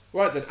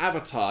 Right then,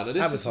 Avatar. Now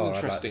this is an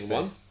interesting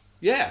one.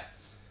 Yeah,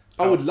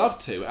 I would love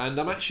to, and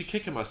I'm actually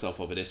kicking myself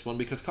over this one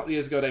because a couple of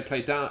years ago they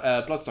played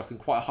Bloodstock in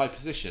quite a high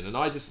position, and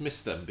I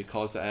dismissed them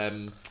because I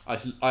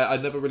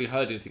never really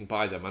heard anything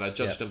by them, and I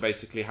judged them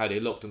basically how they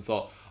looked and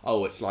thought,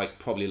 oh, it's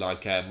probably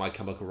like My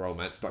Chemical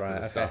Romance, that kind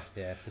of stuff.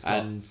 Yeah,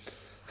 and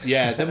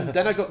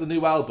then I got the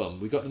new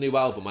album. We got the new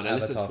album, and I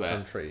listened to it.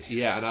 Country.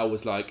 Yeah, and I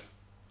was like,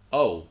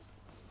 oh.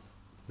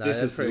 This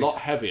is a lot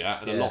heavier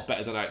and a lot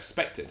better than I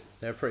expected.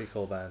 They're a pretty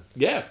cool band.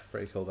 Yeah.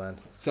 Pretty cool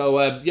band. So,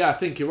 I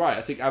think you're right.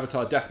 I think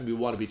Avatar definitely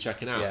want to be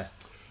checking out. Yeah.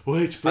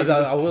 Which brings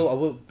us I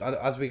will,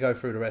 as we go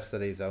through the rest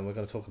of these, we're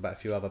going to talk about a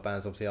few other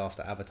bands, obviously,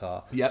 after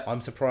Avatar. Yep.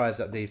 I'm surprised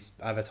that these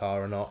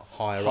Avatar are not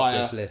higher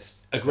up this list.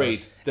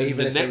 Agreed. Even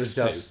the if next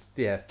it was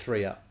just,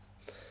 3 up.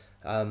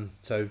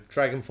 So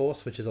Dragon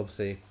Force, which is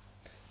obviously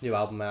new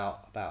album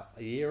out about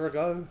a year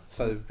ago,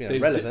 so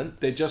relevant.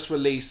 They just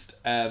released,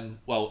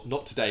 well,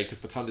 not today because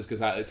by the time this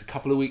goes out, it's a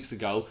couple of weeks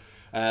ago.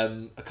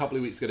 A couple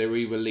of weeks ago, they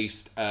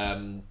re-released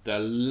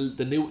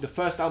the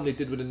first album they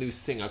did with a new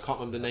singer. I can't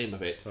remember the name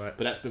of it, right.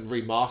 but that's been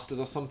remastered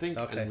or something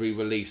and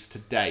re-released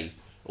today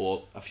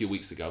or a few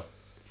weeks ago.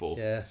 For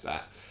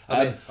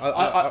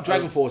that,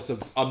 Dragon Force, they're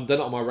not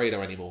on my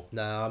radar anymore.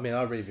 No, I mean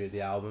I reviewed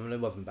the album and it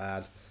wasn't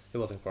bad. It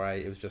wasn't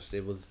great. It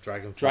was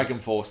Dragon Force. Dragon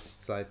Force.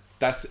 So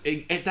that's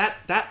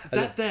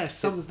that there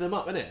sums them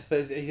up, isn't it?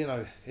 But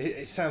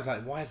it sounds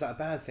like, why is that a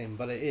bad thing?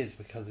 But it is,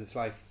 because it's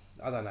like,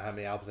 I don't know how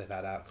many albums they've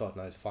had out. God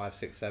knows, 5,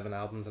 6, 7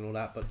 albums and all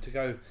that. But to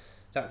go,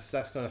 that's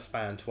going to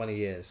span 20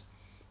 years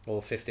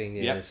or 15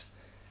 years,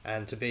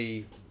 and to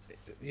be,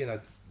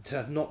 to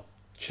have not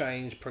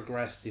changed,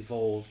 progressed,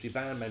 evolved. Your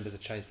band members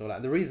have changed and all that.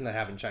 And the reason they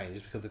haven't changed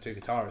is because the two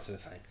guitarists are the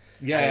same.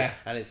 Yeah,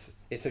 and it's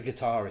a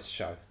guitarist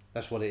show.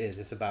 That's what it is.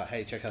 It's about,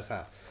 hey, check us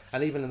out.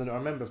 And even I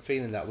remember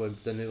feeling that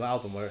with the new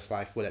album, where it's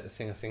like, we'll let the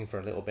singer sing for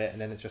a little bit, and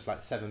then it's just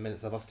like 7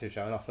 minutes of us two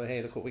showing off. Like,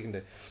 hey, look what we can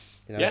do.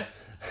 Yeah.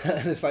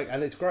 And it's like,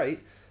 and it's great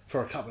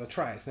for a couple of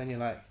tracks. And then you're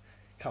like,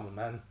 come on,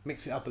 man,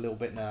 mix it up a little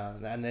bit now.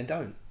 And they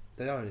don't.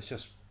 It's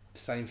just the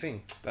same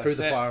thing. Through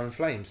the fire and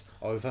flames,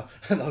 over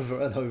and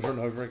over and over and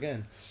over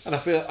again. And I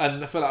feel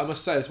like I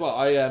must say as well,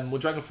 when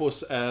Dragon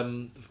Force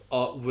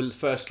will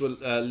first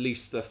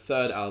release the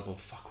third album,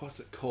 what's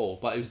it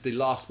called? But it was the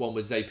last one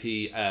with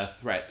ZP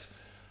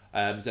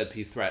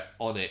Threat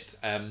on it.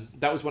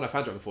 That was when I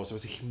found Dragon Force. I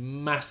was a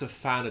massive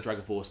fan of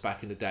Dragon Force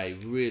back in the day,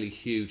 really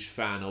huge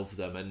fan of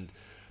them, and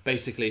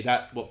basically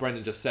what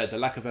Brendan just said, the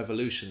lack of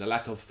evolution, the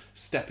lack of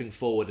stepping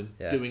forward and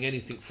doing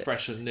anything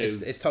fresh and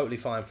new. It's totally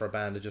fine for a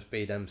band to just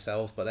be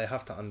themselves, but they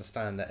have to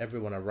understand that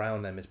everyone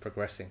around them is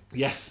progressing.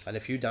 Yes. And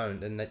if you don't,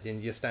 then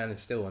you're standing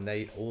still and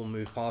they all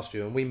move past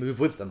you and we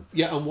move with them.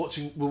 Yeah, and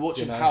we're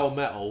watching power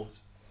metal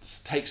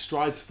take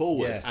strides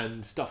forward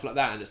and stuff like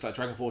that, and it's like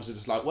Dragon Force is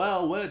just like,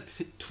 well, we're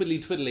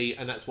twiddly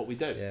and that's what we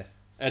do. Yeah.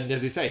 And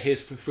as you say,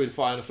 here's Through the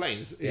Fire and the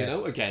Flames,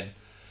 again.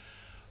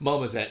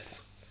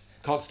 Marmozets.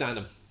 Can't stand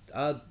them.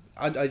 I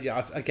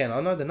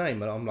know the name,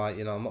 but I'm like,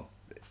 I'm not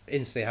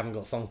instantly haven't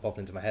got songs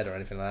popping into my head or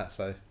anything like that,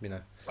 so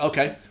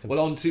Okay, well,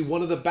 on to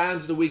one of the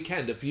bands of the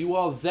weekend. If you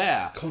are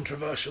there,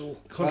 controversy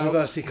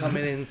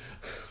coming in.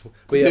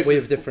 we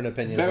have different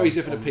opinions. Very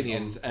different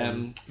opinions.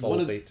 One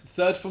of the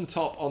third from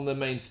top on the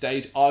main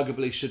stage,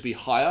 arguably should be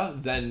higher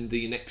than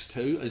the next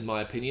two, in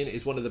my opinion.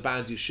 Is one of the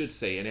bands you should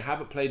see, and they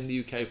haven't played in the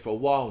UK for a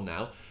while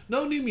now.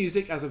 No new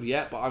music as of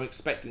yet, but I'm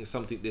expecting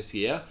something this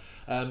year.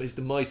 Is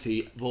the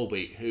mighty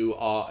Volbeat, who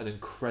are an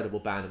incredible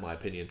band in my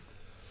opinion.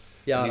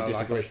 Yeah, I don't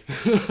disagree.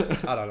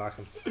 Like I don't like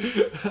them.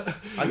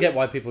 I get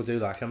why people do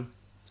like them,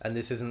 and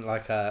this isn't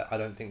like I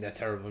don't think they're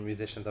terrible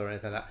musicians or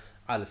anything like that.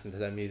 I listen to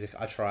their music.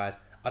 I tried.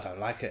 I don't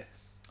like it.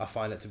 I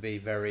find it to be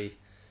very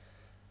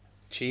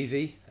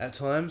cheesy at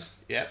times.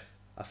 Yep.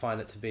 I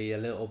find it to be a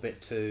little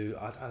bit too.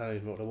 I don't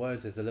even know what the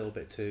words is. A little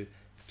bit too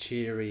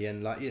cheery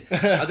and like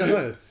I don't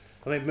know.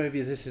 I mean,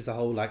 maybe this is the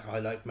whole like I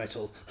like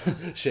metal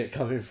shit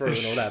coming through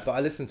and all that, but I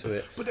listen to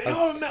it. But they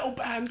are a metal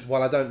band.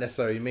 Well, I don't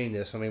necessarily mean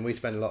this. I mean, we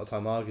spend a lot of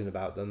time arguing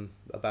about them,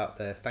 about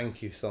their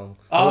thank you song,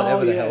 or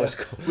whatever the hell it's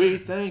called. We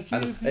thank you.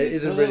 It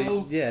isn't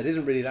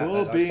really that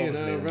for bad. Being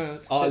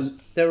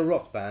around. They're a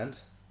rock band,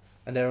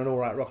 and they're an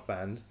alright rock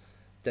band.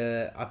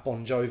 They're a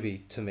Bon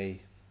Jovi to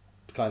me,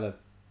 kind of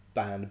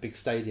band, a big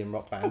stadium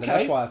rock band, and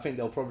that's why I think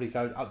they'll probably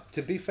go.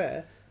 To be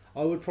fair,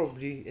 I would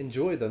probably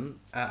enjoy them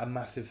at a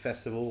massive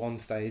festival on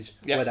stage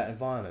with that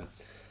environment.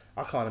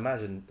 I can't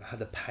imagine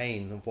the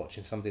pain of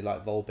watching somebody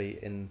like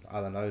Volbeat in,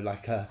 I don't know,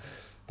 like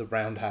the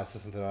Roundhouse or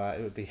something like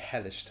that. It would be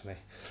hellish to me.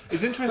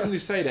 It's interesting you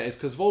say that, is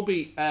because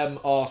Volbeat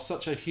are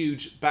such a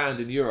huge band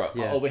in Europe.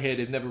 Yeah. Over here,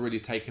 they've never really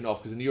taken off,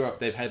 because in Europe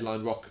they've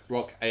headlined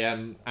Rock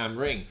AM Am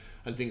Ring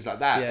and things like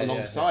that,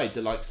 alongside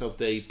the likes of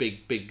the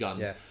big guns.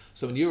 Yeah.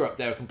 So in Europe,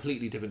 they're a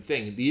completely different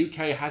thing. The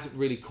UK hasn't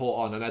really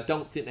caught on, and I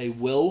don't think they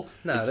will.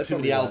 No, it's too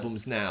many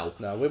albums now.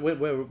 No,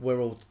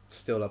 we're all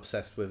still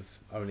obsessed with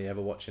only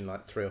ever watching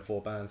like 3 or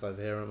 4 bands over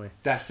here, aren't we?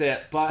 That's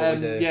it. But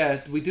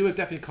we do have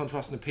definitely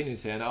contrasting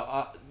opinions here, and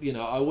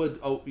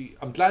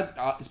I'm glad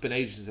it's been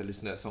ages since I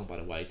listened to that song. By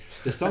the way,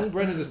 the song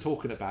Brendan is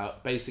talking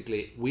about,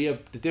 basically,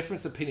 the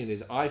difference of opinion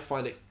is I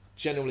find it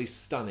generally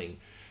stunning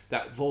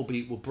that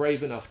Volbeat were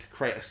brave enough to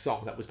create a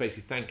song that was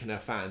basically thanking their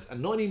fans,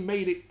 and not only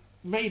made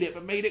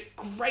it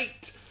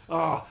great.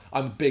 I'm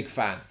a big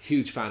fan,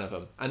 huge fan of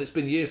them, and it's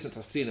been years since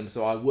I've seen them,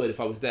 so I would, if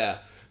I was there,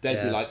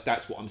 they'd be like,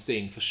 that's what I'm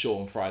seeing for sure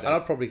on Friday. And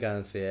I'd probably go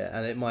and see it,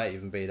 and it might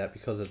even be that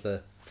because of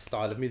the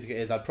style of music it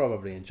is, I'd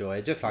probably enjoy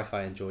it, just like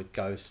I enjoyed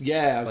Ghost.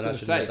 Yeah, I was going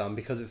to say. Done,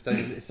 because it's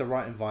the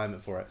right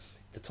environment for it.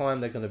 The time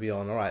they're going to be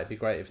on, alright, it'd be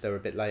great if they were a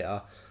bit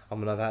later.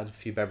 I'm going to have had a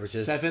few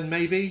beverages. 7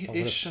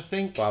 maybe-ish, I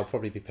think. Well, I'll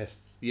probably be pissed.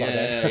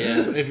 Yeah.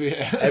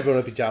 Everyone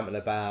will be jumping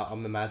about.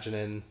 I'm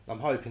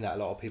hoping that a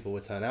lot of people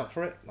would turn out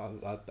for it.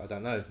 I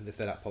don't know if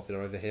they're that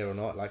popular over here or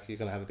not. Like, you're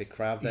going to have a big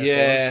crowd there.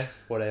 Yeah.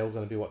 Or they're all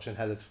going to be watching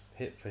Hella's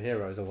Hit for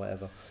Heroes or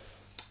whatever.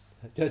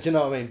 Do you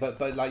know what I mean? But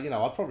like,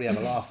 I'd probably have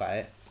a laugh at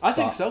it. I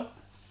think but so.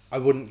 I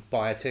wouldn't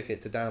buy a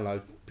ticket to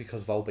download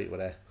because Volbeat were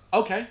there.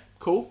 Okay,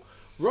 cool.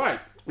 Right,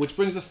 which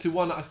brings us to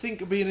one I think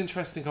would be an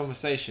interesting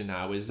conversation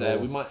now, is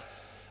we might...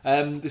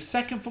 the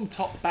second from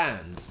top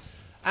band,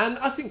 and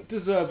I think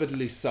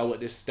deservedly so at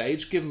this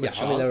stage, give them a chance.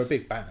 I mean, they're a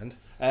big band.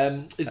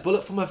 Is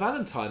Bullet for My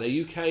Valentine,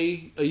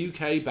 a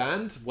UK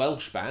band,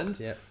 Welsh band.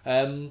 Yeah.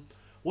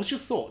 What's your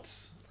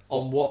thoughts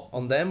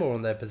on them or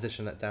on their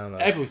position at download?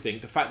 Everything.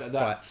 The fact that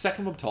Right.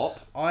 second from top.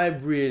 I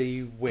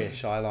really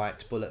wish I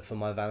liked Bullet for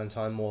My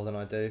Valentine more than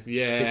I do.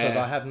 Yeah. Because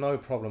I have no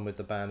problem with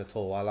the band at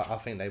all. I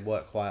think they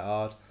work quite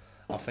hard.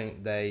 I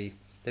think they've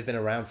been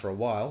around for a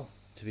while,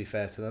 to be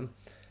fair to them.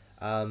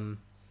 I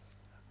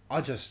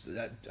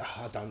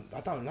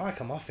don't like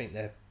them. I think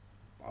they're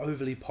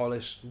overly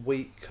polished,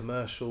 weak,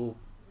 commercial,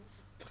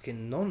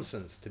 fucking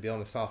nonsense, to be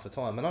honest, half the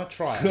time. And I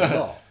try it a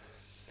lot.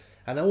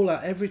 And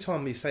every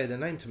time you say their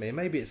name to me, and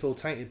maybe it's all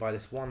tainted by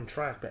this one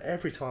track, but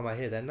every time I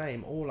hear their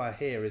name, all I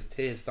hear is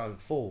Tears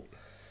Don't Fall.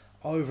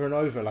 Over and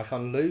over, like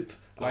on loop.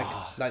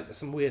 Like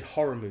some weird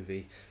horror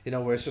movie,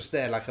 where it's just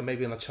there, like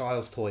maybe on a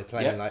child's toy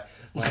playing, like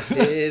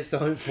Tears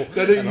Don't Fall.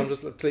 And I'm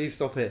just like, please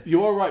stop it.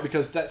 You are right,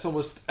 because that's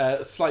almost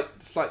slight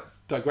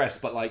digress,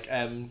 but like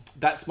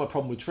that's my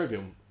problem with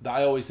Trivium. That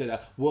I always say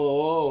that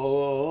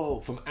whoa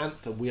from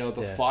Anthem, We Are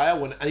the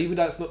Fire, and even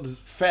though it's not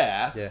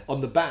fair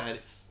on the band,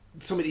 it's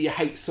something that you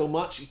hate so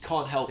much you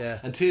can't help.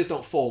 And Tears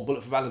Don't Fall,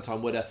 Bullet for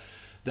Valentine, where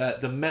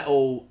the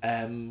metal,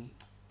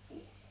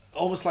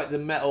 almost like the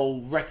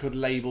metal record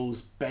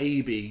labels,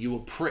 baby, you were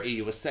pretty,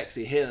 you were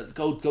sexy, here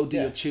go do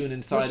your tune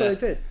inside. That's what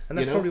they did, and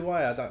that's probably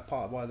why I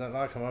don't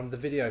like them. The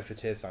video for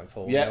Tears Don't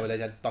Fall, where they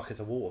had buckets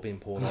of water being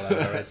poured all over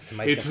their heads to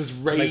make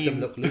them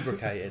look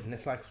lubricated, and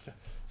it's like,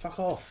 fuck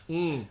off.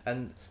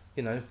 And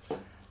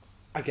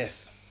I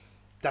guess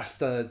that's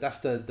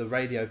the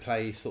radio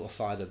play sort of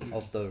side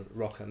of the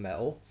rock and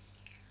metal.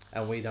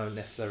 And we don't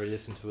necessarily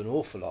listen to an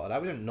awful lot of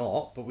that. We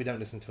don't we don't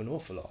listen to an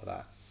awful lot of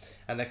that.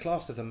 And they're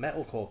classed as a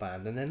metalcore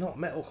band, and they're not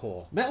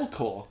metalcore.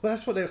 Metalcore? Well,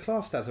 that's what they're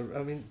classed as.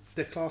 I mean,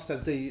 they're classed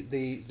as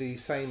the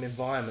same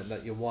environment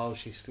that you're While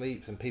She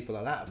Sleeps and people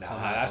like that.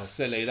 That's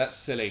silly. That's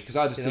silly. Because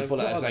I just see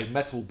Bullet as a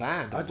metal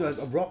band. I do a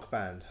rock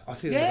band. I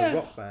see them as a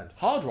rock band.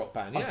 Hard rock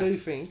band, yeah. I do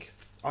think...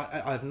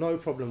 I have no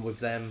problem with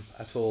them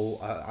at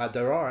all.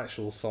 There are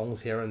actual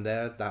songs here and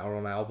there that are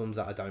on albums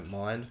that I don't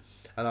mind.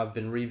 And I've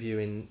been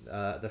reviewing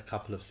the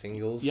couple of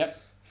singles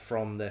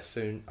from their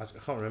soon... I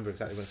can't remember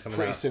exactly when it's coming out.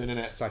 Pretty soon, isn't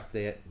it? It's like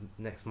the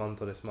next month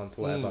or this month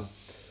or whatever.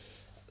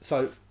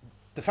 So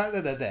the fact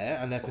that they're there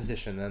and their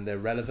position and they're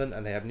relevant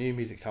and they have new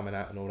music coming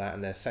out and all that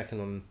and they're second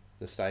on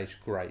the stage,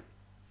 great.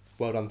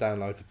 Well done,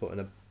 Download, for putting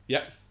a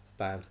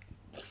band,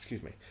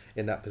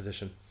 in that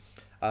position.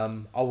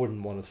 I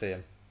wouldn't want to see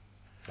them.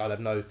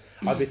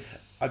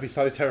 I'd be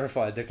so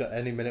terrified that at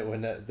any minute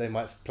when they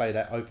might play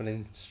that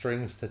opening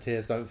strings to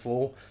Tears Don't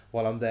Fall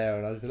while I'm there,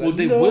 and I'd be like, well,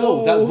 they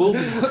will. That will be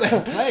what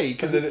they play,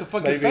 because it's the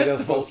fucking maybe festival.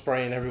 They'll start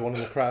spraying everyone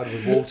in the crowd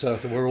with water,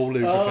 so we're all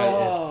lubricated.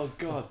 Oh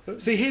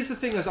god! See, here's the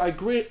thing: is I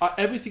agree.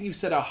 Everything you've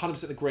said, I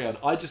 100% agree on.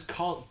 I just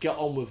can't get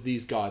on with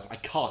these guys. I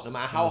can't, no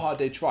matter how hard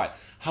they try.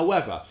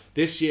 However,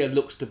 this year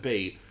looks to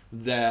be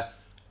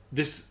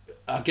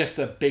I guess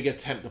their big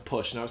attempt to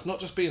push. Now, it's not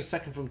just being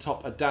second from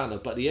top at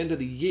Download, but at the end of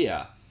the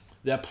year,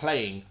 they're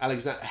playing,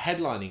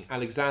 headlining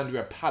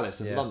Alexandria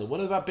Palace in London, one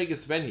of our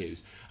biggest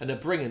venues, and they're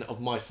bringing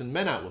Of Mice and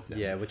Men out with them.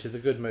 Yeah, which is a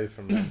good move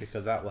from them,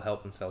 because that will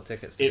help them sell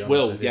tickets. It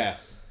will, yeah.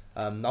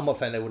 I'm not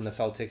saying they wouldn't have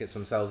sold tickets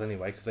themselves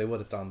anyway, because they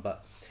would have done,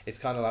 but it's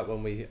kind of like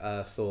when we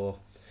saw,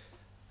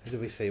 who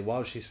did we see?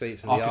 While She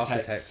Sleeps and the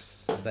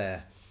Architects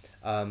there.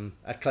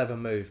 A clever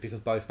move,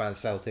 because both bands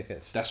sell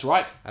tickets. That's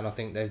right. And I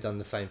think they've done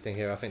the same thing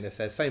here. I think they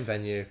said same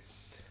venue,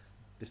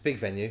 this big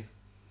venue.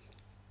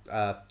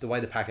 The way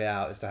to pack it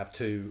out is to have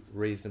two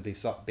reasonably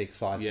big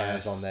size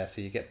bands on there, so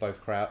you get both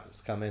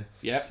crowds coming.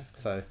 Yep.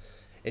 So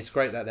it's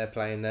great that they're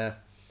playing there.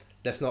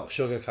 Let's not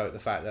sugarcoat the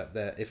fact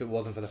that if it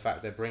wasn't for the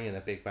fact they're bringing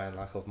a big band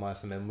like Of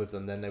Mice and Men with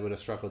them, then they would have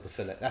struggled to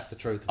fill it. That's the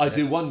truth. I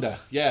do wonder.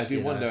 Yeah, I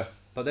do wonder.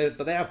 But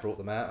they have brought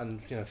them out, and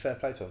fair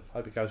play to them.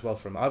 Hope it goes well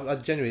for them. I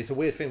genuinely, it's a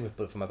weird thing with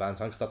Bullet for My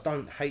Valentine, because I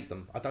don't hate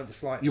them. I don't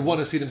dislike them. You want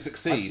to see them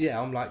succeed.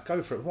 I'm like,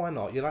 go for it. Why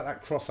not? You're like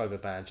that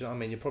crossover band. Do you know what I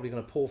mean? You're probably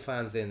going to pull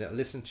fans in that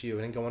listen to you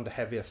and then go on to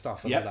heavier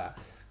stuff and all that.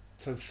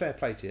 So fair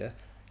play to you.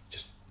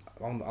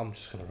 I'm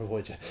just going to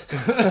avoid you.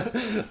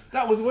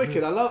 That was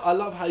wicked. I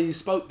love how you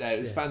spoke there. It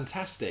was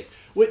fantastic.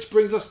 Which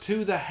brings us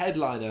to the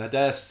headliner,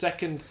 their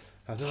second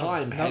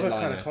time another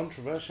headliner. Kind of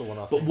controversial one,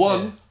 I but think.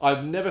 One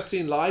I've never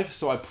seen live,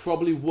 so I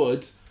probably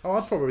would. Oh,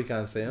 I'd probably go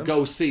and see them.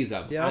 Go see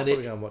them. Yeah, I'd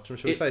probably go and watch them.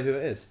 Shall we say who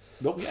it is?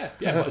 Well, yeah,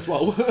 might as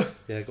well.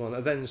 Yeah, go on.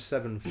 Avenged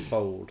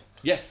Sevenfold.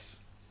 Yes,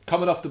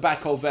 coming off the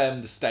back of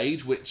the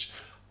stage, which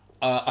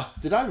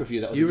did I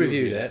review that? Or You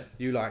reviewed it.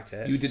 You liked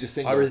it. You did a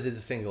single. I really did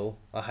the single.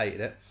 I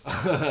hated it.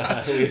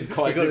 We had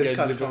quite got good this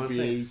kind of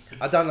reviews.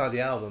 I don't like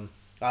the album.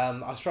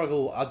 I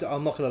struggle.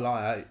 I'm not gonna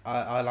lie.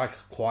 I like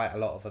quite a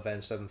lot of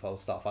Avenged Sevenfold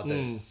stuff. I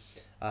do.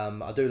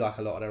 I do like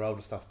a lot of their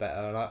older stuff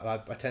better, and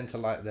I tend to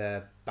like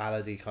their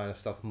ballady kind of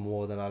stuff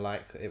more than I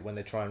like it when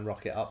they try and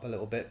rock it up a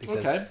little bit,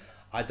 because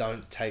I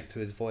don't take to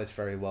his voice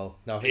very well.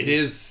 No, It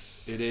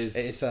is.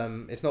 It's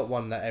not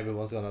one that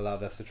everyone's gonna love.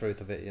 That's the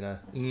truth of it, you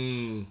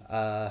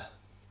know.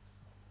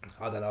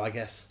 I don't know. I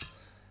guess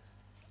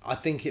I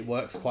think it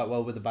works quite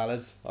well with the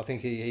ballads. I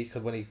think he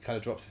could, when he kind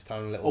of drops his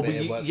tone a little bit,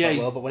 it works quite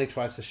well. But when he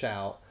tries to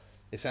shout,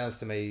 it sounds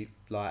to me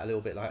like a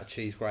little bit like a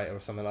cheese grater or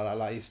something like that.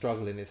 Like he's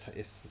struggling.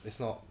 It's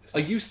not. Are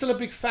you still a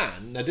big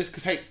fan? Now this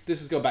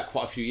is going back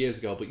quite a few years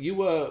ago, but you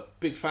were a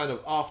big fan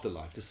of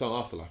Afterlife, the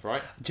song Afterlife,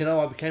 right? Do you know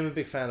I became a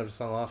big fan of the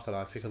song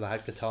Afterlife because I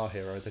had Guitar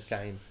Hero, the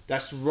game.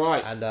 That's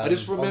right. And I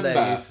just remember on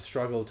there you used to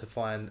struggle to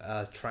find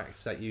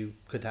tracks that you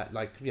could have,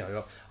 like, you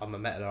know, I'm a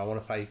metaler, I want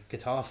to play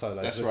guitar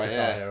solos. That's with right.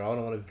 Guitar Hero. I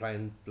don't want to be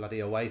playing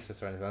bloody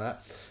Oasis or anything like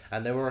that.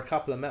 And there were a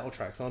couple of metal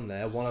tracks on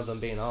there. One of them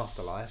being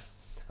Afterlife.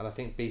 And I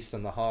think Beast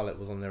and the Harlot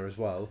was on there as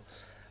well.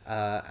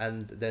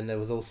 And then there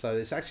was also,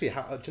 it's actually, do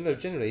you know,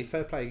 generally,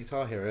 Fair Play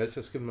Guitar Hero, let's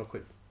just give them a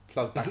quick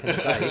plug back in the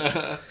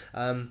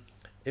day.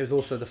 It was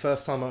also the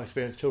first time I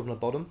experienced Children of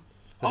Bodom.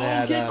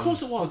 Of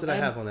course it was. What did they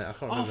have on it? I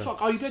can't remember. Oh,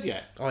 fuck, Are You Dead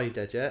Yet? Are You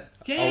Dead Yet?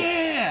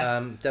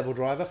 Yeah! Devil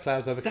Driver,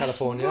 Clouds Over That's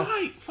California.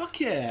 right, fuck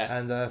yeah.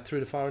 And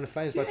Through the Fire and the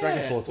Flames by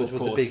Dragon Force, which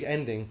was the big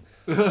ending.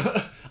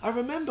 I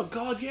remember,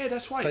 God, yeah,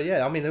 that's right. So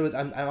yeah, I mean, there was,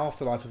 and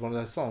Afterlife was one of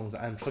those songs,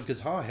 and for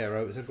Guitar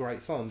Hero, it was a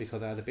great song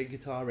because it had a big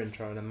guitar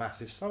intro and a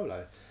massive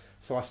solo.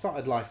 So I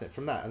started liking it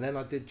from that, and then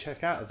I did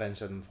check out Avenged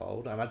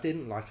Sevenfold, and I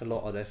didn't like a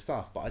lot of their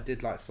stuff, but I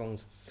did like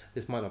songs.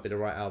 This might not be the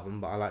right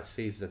album, but I like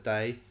Seize the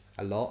Day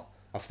a lot.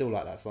 I still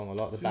like that song a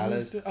lot, the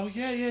ballad. Oh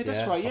yeah,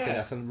 that's right, yeah. I think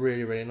that's a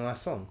really, really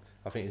nice song.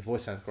 I think his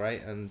voice sounds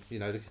great, and, you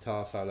know, the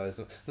guitar solos.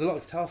 There's a lot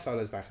of guitar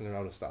solos back in their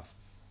older stuff.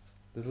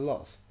 There's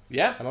lots.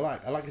 Yeah. And I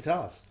like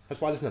guitars.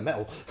 That's why I listen to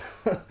metal.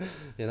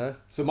 You know?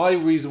 So my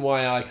reason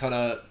why I kind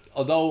of,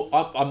 although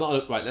I'm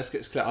not, right, let's get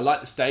this clear. I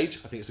like The Stage.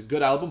 I think it's a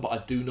good album, but I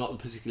do not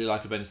particularly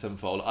like Avenged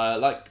Sevenfold.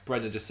 Like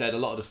Brendan just said, a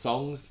lot of the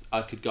songs,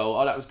 I could go,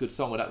 oh, that was a good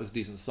song, or that was a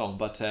decent song.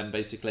 But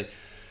basically,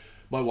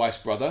 my wife's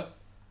brother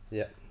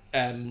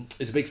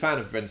is a big fan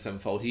of Avenged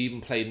Sevenfold. He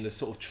even played in a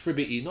sort of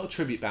tribute, not a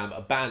tribute band, but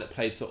a band that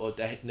played sort of,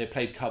 they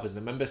played covers. And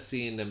I remember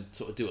seeing them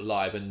sort of do it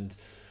live, and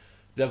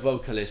their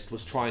vocalist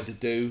was trying to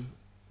do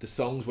the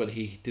songs when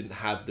he didn't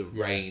have the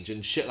range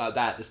and shit like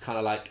that. It's kind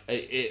of like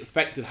it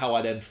affected how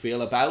I then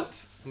feel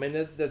about. I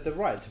mean, they're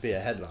right to be a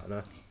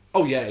headliner.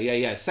 Oh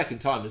yeah. Second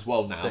time as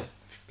well now. They're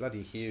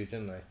bloody huge,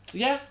 aren't they?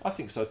 Yeah, I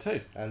think so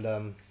too.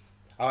 And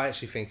I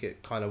actually think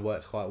it kind of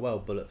works quite well.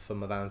 Bullet for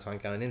My Valentine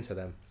going into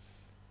them.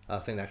 I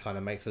think that kind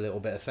of makes a little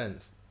bit of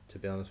sense, to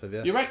be honest with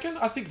you. You reckon?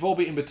 I think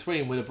Volbeat in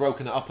Between would have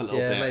broken it up a little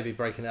bit. Yeah, maybe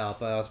breaking it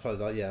up. But I suppose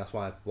that's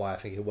why I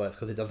think it works,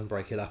 because it doesn't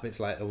break it up. It's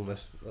like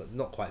almost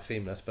not quite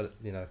seamless, but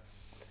you know.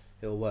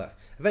 It'll work.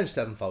 Avenged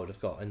Sevenfold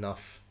have got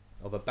enough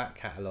of a back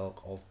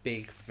catalogue of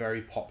big,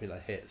 very popular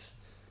hits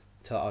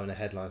to own a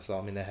headline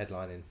slot. I mean, they're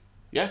headlining.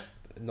 Yeah.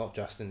 Not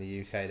just in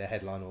the UK, they're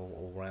headline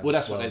all around. Well,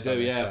 that's what they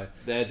do, yeah.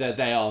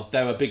 So.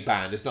 They're a big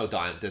band. There's no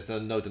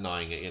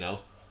denying it, you know.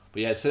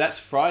 But yeah, so that's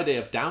Friday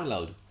of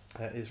download.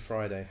 That is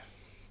Friday.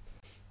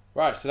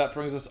 Right, so that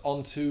brings us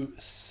on to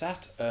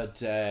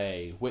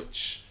Saturday,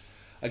 which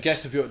I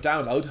guess if you're at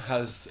download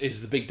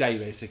is the big day,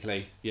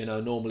 basically. You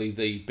know, normally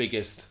the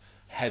biggest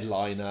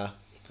headliner.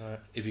 Right.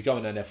 If you're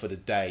going down there for the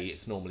day,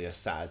 it's normally a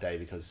Saturday,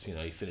 because you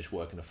know you finish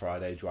work on a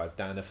Friday, drive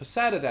down there for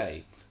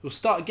Saturday. We'll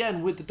start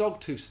again with the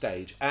Dogtooth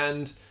stage,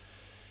 and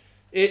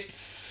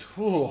it's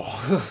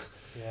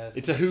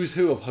it's a who's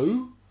who of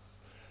who.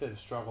 Bit of a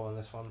struggle on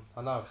this one.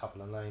 I know a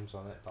couple of names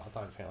on it, but I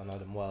don't think I know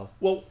them well.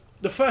 Well,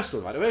 the first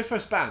one, right, the very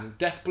first band,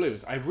 Deaf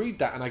Blues. I read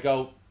that and I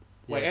go,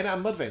 wait, ain't that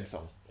a Mudvayne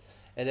song?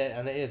 It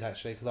is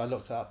actually, because I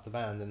looked up the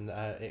band and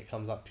it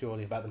comes up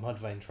purely about the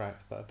Mudvayne track,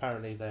 but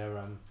apparently they're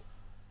an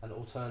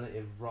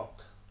alternative metal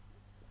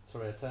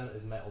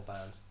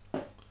band.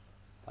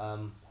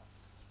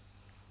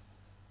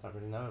 Don't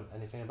really know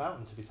anything about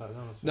them, to be totally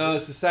honest. No,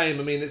 it's the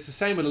same. I mean, it's the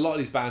same with a lot of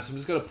these bands. I'm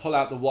just going to pull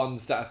out the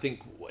ones that I think,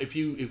 if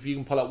you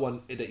can pull out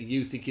one that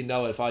you think you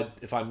know, if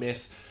I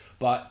miss.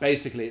 But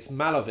basically, it's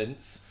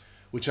Malevolence,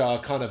 which are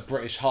kind of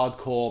British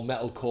hardcore,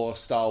 metalcore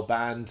style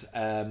band.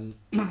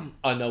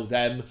 I know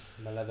them.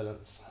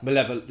 Malevolence,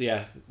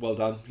 yeah, well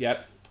done,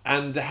 yep.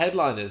 And the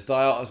headliners,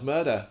 Thy Art Is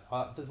Murder.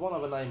 There's one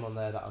other name on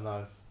there that I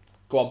know.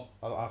 Go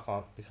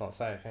on. You can't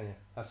say it, can you?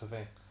 That's the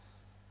thing.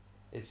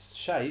 It's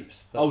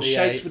Shapes. But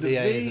Shapes with a V.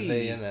 Is a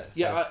V, isn't it? So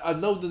yeah, I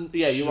know them.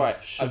 Yeah, you're right.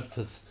 I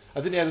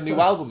think they had a new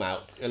album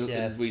out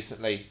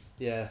recently.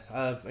 Yeah.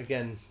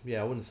 Again,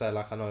 I wouldn't say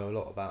like I know a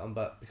lot about them,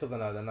 but because I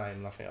know their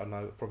name, I think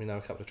probably know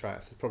a couple of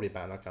tracks. It's probably a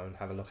band I'd go and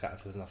have a look at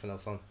if there's nothing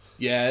else on.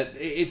 Yeah,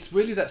 it's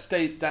really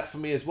that for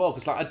me as well,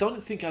 because like I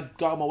don't think I'd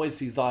go on my way to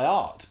see Thy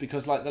Art,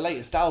 because like the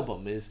latest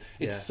album it's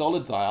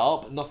solid Thy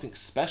Art, but nothing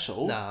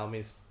special. Nah, I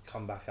mean it's a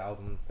comeback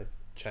album. They've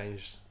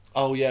changed.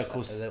 Oh yeah, of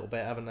course. A little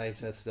bit, haven't they?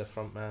 To the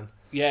front man.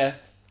 Yeah.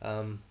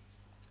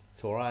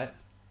 It's all right.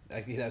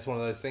 You know, it's one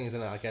of those things,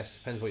 isn't it? I guess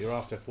depends what you're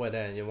after. If we're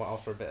there and you're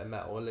after a bit of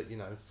metal, you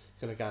know, you're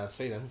gonna go and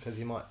see them because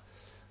you might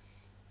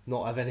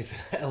not have anything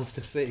else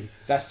to see.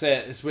 That's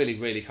it. It's really,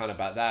 really kind of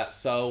about that.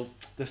 So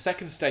the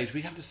second stage,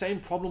 we have the same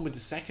problem with the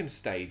second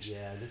stage.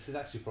 Yeah, this is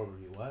actually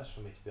probably worse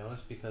for me, to be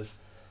honest, because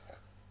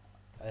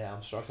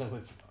I'm struggling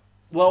with.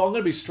 Well, I'm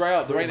going to be straight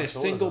up. There Pretty ain't a much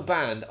all of single them.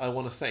 band I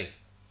want to see,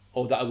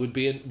 or that I would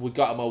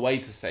go out of my way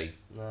to see.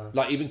 No.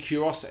 Like even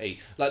Curiosity.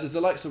 Like there's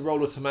the likes of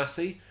Roller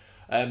Tomasi,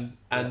 and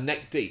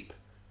Neck Deep,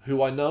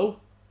 who I know,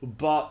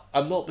 but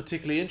I'm not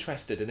particularly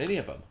interested in any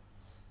of them.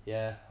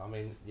 Yeah, I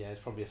mean,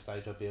 it's probably a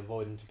stage I'd be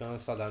avoiding, to be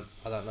honest. I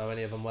don't know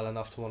any of them well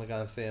enough to want to go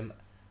and see them.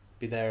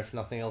 Be there if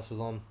nothing else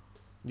was on.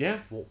 Yeah,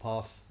 Walk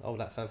past. Oh,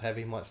 that sounds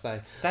heavy. Might stay.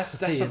 that's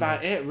You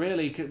about know. it.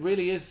 Really, it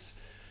really is.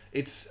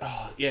 It's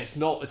it's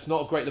not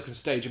a great looking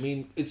stage. I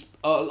mean, it's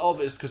a lot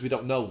of it is because we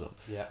don't know them.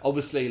 Yeah.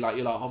 Obviously, like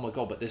you're like, oh my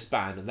god, but this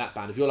band and that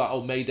band. If you're like,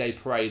 oh, Mayday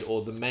Parade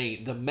or the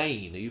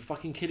Main, are you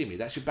fucking kidding me?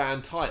 That's your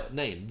band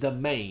name, the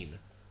Main.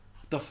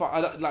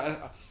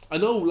 I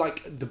know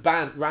like the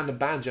band random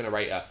band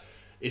generator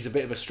is a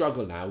bit of a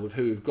struggle now with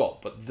who we've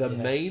got, but the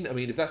Main. I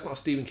mean, if that's not a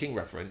Stephen King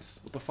reference,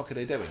 what the fuck are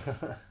they doing?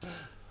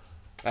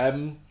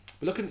 We're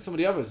looking at some of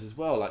the others as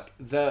well, like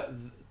the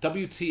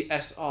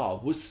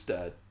WTSR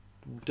Worcester.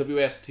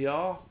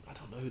 WSTR? I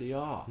don't know who they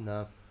are.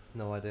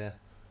 No idea.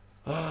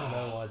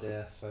 No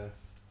idea. So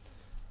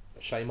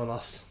shame on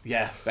us.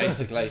 Yeah,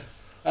 basically.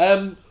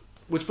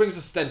 Which brings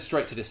us then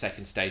straight to the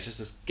second stage. Let's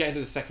just get into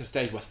the second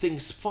stage where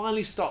things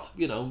finally start.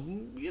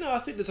 I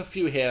think there's a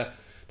few here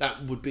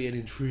that would be an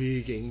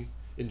intriguing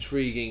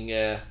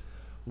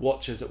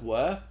watch, as it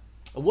were.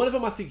 And one of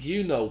them I think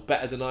you know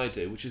better than I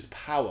do, which is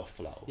Power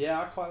Flow. Yeah,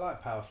 I quite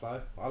like Power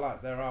Flow. I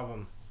like their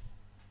album.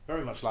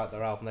 Very much like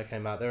their album they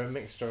came out. They're a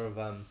mixture of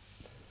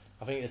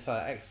I think it's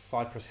an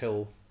ex-Cypress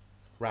Hill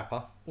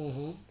rapper.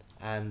 Mm-hmm.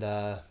 And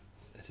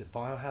is it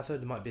Biohazard?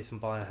 There might be some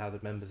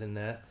Biohazard members in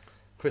there.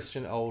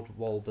 Christian Old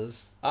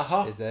Walbers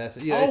is there.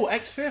 So,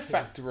 X Fear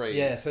Factory.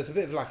 Yeah, so it's a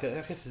bit of like I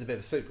guess it's a bit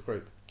of a super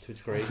group to a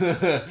degree.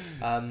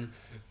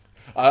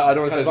 I don't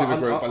want to say super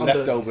group, but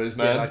Leftovers,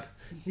 man.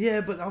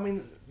 But I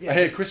mean, I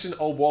hear Christian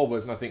Old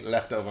Walbers and I think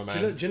Leftover,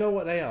 man. Do you know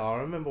what they are?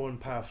 I remember when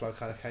Power Flow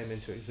kind of came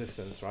into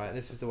existence, right? And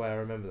this is the way I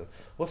remember them.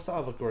 What's the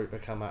other group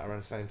that came out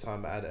around the same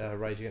time that had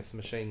Rage Against the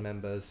Machine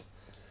members?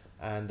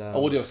 And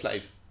Audio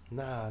Slave.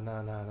 No.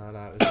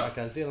 It was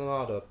like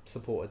Zealand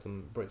supported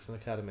them, Brixton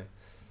Academy.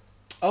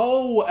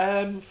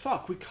 Oh,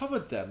 fuck, we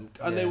covered them.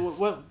 And they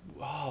were,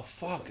 oh,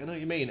 fuck, I know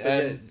what you mean.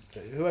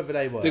 Whoever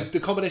they were. The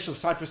combination of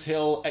Cypress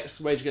Hill,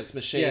 Rage Against the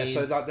Machine. Yeah,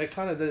 so like they're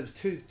kind of the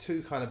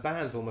two kind of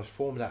bands almost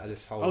formed out of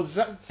this whole. Oh, is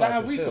that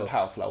how recent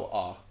Power Flow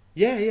are?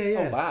 Yeah.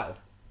 Oh, wow.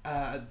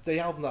 The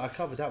album that I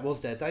covered, that was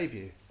their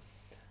debut.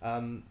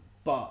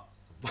 But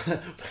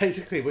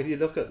basically, when you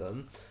look at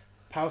them,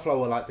 Power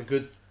Flow were like the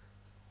good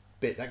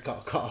bit that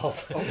got cut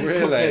off. Oh,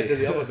 really? Compared to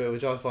the other bit,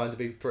 which I find to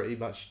be pretty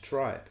much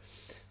tripe.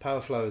 Power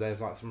Flow,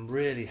 there's like some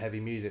really heavy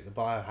music, the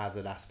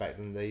Biohazard aspect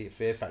and the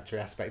Fear Factory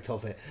aspect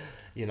of it.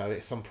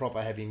 It's some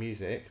proper heavy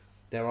music.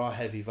 There are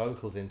heavy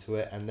vocals into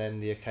it, and then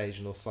the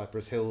occasional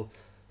Cypress Hill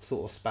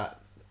sort of spat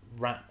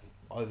rap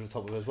over the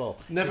top of it as well.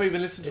 Never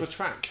even listened to a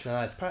track.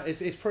 No, it's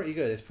pretty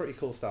good. It's pretty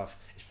cool stuff.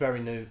 It's very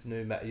new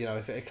metal.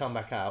 If it had come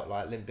back out,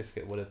 like Limp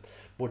Bizkit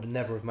would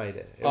never have made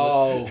it.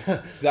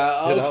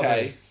 That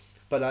okay.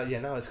 But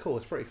it's cool.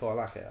 It's pretty cool. I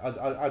like it.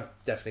 I'd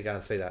definitely go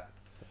and see that.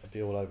 I'd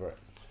be all over it.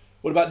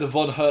 What about the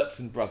Von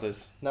Herzen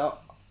brothers? Now,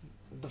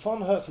 the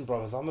Von Herzen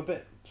brothers, I'm a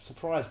bit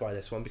surprised by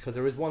this one because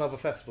there is one other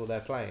festival they're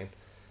playing,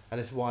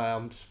 and it's why I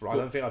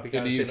don't think I'd be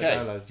going to see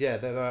them download. Yeah,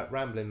 they're at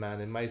Rambling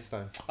Man in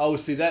Maidstone. Oh,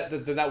 see, that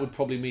would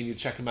probably mean you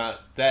check them out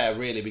there,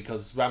 really,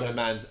 because Rambling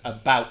Man's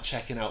about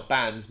checking out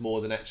bands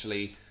more than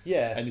actually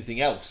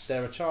anything else.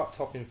 They're a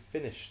chart-topping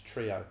Finnish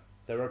trio.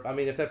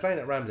 If they're playing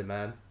at Rambling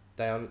Man,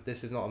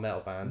 this is not a metal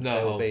band. No.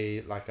 They'll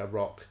be like a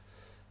rock,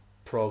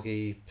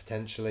 proggy,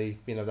 potentially,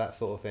 that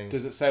sort of thing.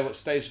 Does it say what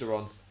stage they're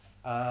on?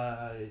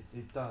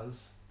 It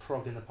does.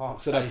 Prog in the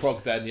Park. So they're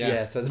prog then, yeah.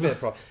 Yeah, so there's a bit of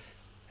prog.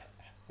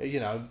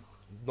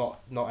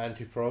 Not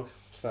anti-prog.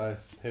 So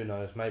who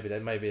knows? Maybe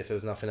if there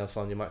was nothing else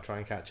on, you might try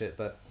and catch it.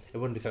 But it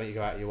wouldn't be something you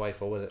go out of your way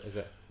for, would it? Is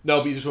it?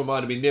 No, but you just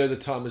reminded me, near the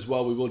time as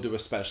well, we will do a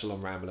special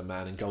on Rambler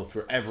Man and go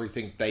through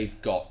everything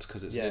they've got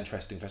because it's an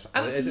interesting festival.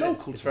 And it's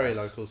local to us. It's very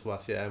local to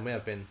us, yeah. And we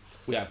have been.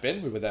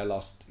 We were there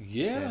last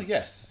year.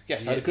 Yeah. Yes. I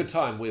had a good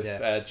time with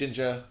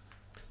Ginger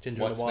and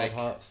the Wild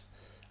Hearts,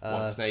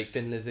 White Snake,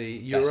 Thin Lizzy,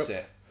 Europe. That's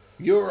it.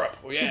 Europe,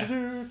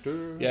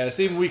 yeah.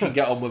 See, even we can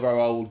get on with our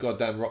old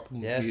goddamn rock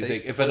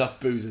music if enough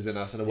booze is in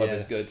us and the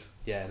weather's good.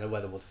 Yeah, and the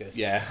weather was good.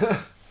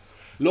 Yeah.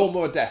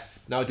 Lawnmower Death.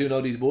 Now I do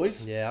know these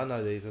boys. Yeah, I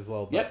know these as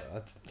well.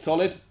 But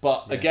solid.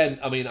 But again,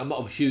 I'm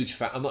not a huge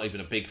fan. I'm not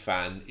even a big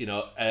fan.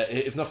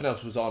 If nothing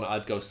else was on,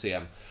 I'd go see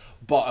them.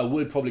 But I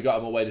would probably go out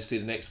of my way to see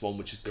the next one,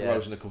 which is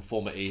Corrosion of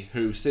Conformity,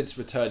 who, since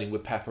returning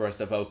with Pepper as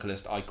their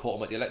vocalist, I caught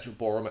them at the Electric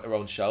Ballroom at their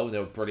own show, and they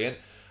were brilliant.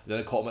 And then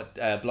I caught them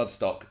at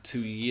Bloodstock 2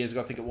 years ago,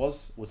 I think it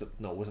was. Was it?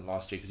 No, it wasn't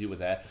last year, because you wwere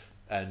there,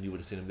 and you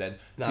would have seen them then.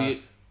 No.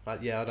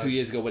 2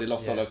 years ago, when they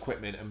lost all their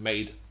equipment and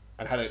made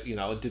and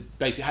had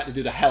basically had to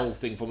do the Hell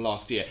thing from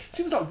last year. It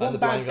seems like one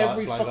band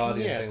every Blind fucking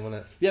Guardian year. thing,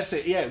 wasn't it? Yes,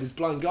 it was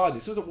Blind Guardian.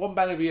 It seems like one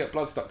band every year at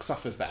Bloodstock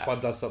suffers that.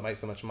 That's why Bloodstock makes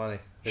so much money.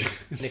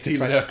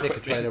 Stealing Nick a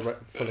trailer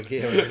full of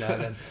gear every now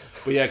and then.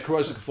 But yeah,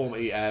 Corrosion of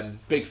Conformity,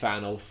 big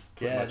fan of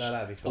pretty much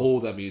that'd be cool. all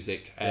their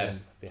music.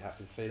 Be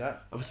happy to see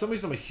that. And for some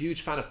reason, I'm a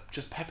huge fan of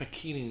just Pepper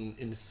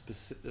Keenan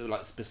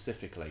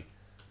specifically.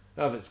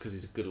 I don't know if it's because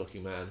he's a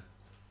good-looking man.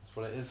 That's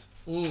what it is.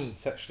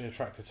 Sexually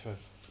attracted to him.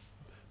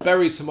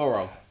 Bury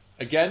Tomorrow.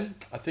 Again,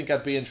 I think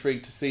I'd be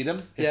intrigued to see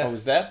them if I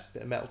was there.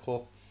 Bit of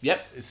metalcore.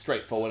 Yep, it's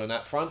straightforward on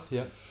that front.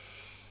 Yep.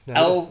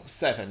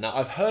 L7. Now,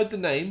 I've heard the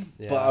name,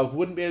 Yeah. but I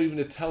wouldn't be able even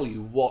to tell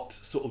you what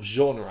sort of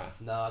genre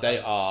they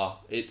are.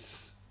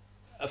 It's...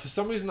 For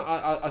some reason,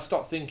 I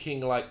start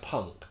thinking like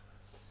punk.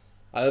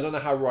 I don't know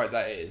how right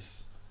that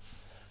is.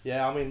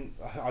 Yeah, I mean,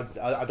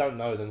 I don't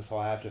know them, so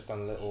I have just done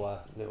a little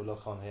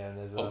look on here, and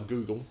there's On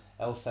Google.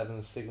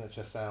 L7's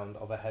signature sound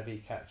of a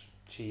heavy,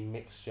 catchy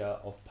mixture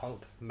of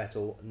punk,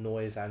 metal,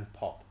 noise, and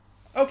pop.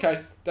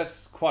 Okay,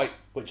 that's quite...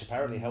 Which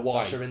apparently helped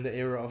wide. usher in the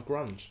era of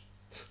grunge.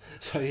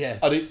 So yeah.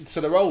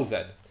 So they're old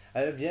then?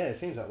 Yeah, it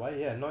seems that way.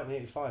 Yeah,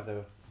 1985 they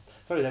were.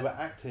 Sorry, they were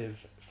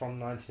active from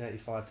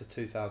 1985 to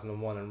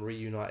 2001 and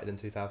reunited in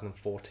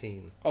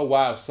 2014. Oh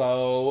wow!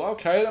 So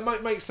okay, that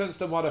might make sense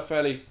then. Why they're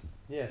fairly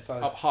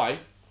up high.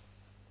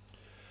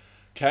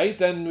 Okay,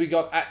 then we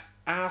got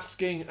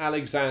Asking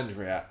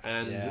Alexandria,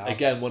 and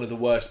again one of the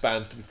worst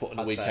bands to be put on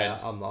the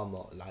weekend. I'm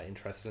not like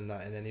interested in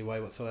that in any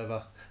way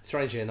whatsoever.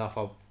 Strangely enough,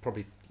 I'll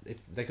probably, if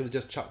they could have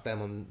just chucked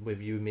them on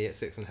with You, Me at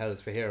Six and Hell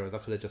is for Heroes, I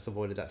could have just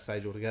avoided that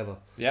stage altogether.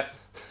 Yep.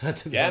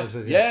 To be honest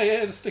with you.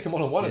 Yeah, just stick them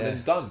on one and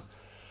then done.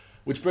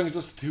 Which brings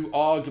us to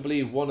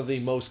arguably one of the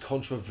most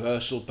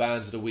controversial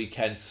bands of the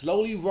weekend,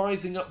 slowly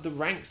rising up the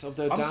ranks of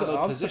their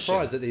download position. I'm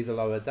surprised that these are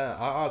lower down.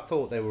 I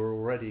thought they were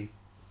already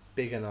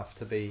big enough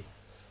to be,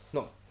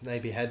 not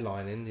maybe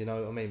headlining, you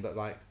know what I mean, but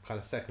like kind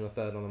of second or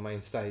third on the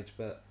main stage.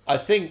 But I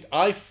think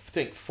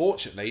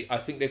fortunately,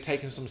 they've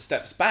taken some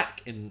steps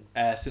back in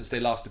since they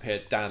last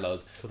appeared at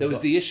Download. There was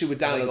the issue with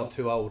Download. They got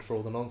too old for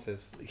all the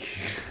nonsense.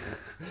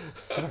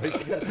 Sorry,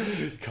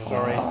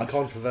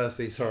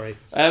 controversy. Sorry.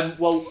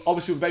 Well,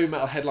 obviously with Baby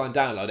Metal headline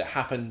Download, it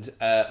happened.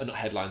 Not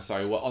headline.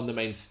 Sorry, we're on the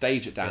main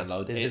stage at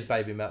Download. This is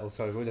Baby Metal.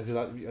 Sorry,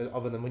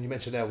 other than when you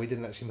mentioned L, we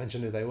didn't actually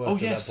mention who they were. Oh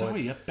yeah,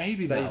 sorry, yeah,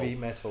 Baby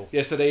Metal.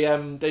 Yeah, so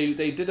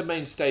they did a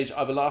main stage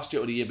either last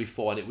year or the year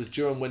before, and it was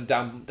during when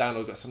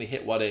Download got suddenly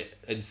hit what it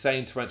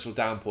insane torrential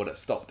downpour that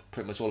stopped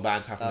pretty much all the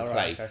bands having to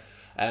play.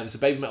 Okay. So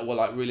Baby Metal were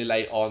like really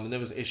late on, and there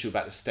was an issue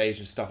about the stage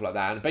and stuff like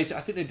that. And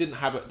basically, I think they didn't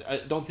have it. I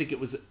don't think it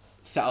was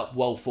set up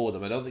well for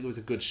them. I don't think it was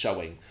a good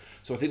showing.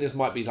 So I think this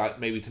might be like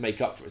maybe to make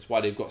up for it. It's why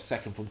they've got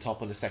second from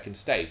top on the second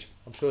stage.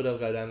 I'm sure they'll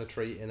go down the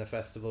treat in a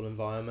festival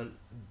environment.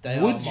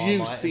 Would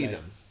you see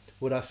them?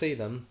 Would I see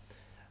them?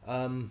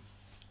 I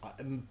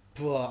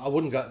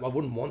wouldn't go. I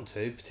wouldn't want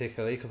to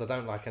particularly because I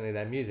don't like any of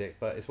their music.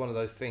 But it's one of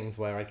those things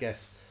where I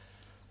guess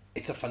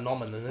it's a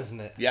phenomenon,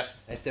 isn't it? Yep.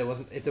 If there was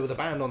a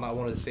band on that I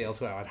wanted to see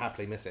elsewhere, I'd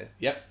happily miss it.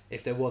 Yep.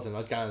 If there wasn't,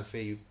 I'd go and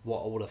see what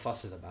all the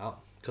fuss is about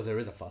because there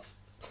is a fuss.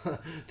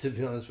 To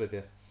be honest with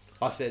you,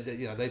 I said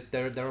that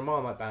they're a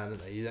Marmite band,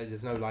 aren't they?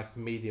 There's no like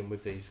medium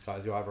with these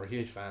guys. You're either a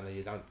huge fan or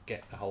you don't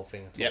get the whole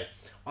thing at all.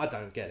 I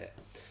don't get it.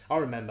 I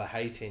remember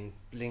hating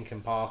Linkin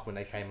Park when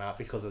they came out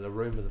because of the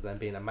rumours of them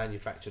being a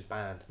manufactured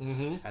band.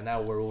 Mm-hmm. And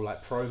now we're all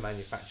like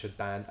pro-manufactured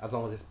band as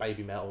long as it's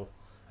Baby Metal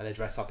and they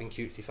dress up in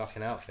cutesy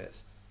fucking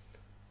outfits.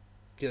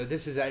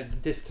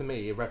 This to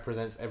me, it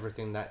represents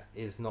everything that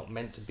is not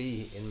meant to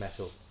be in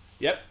metal.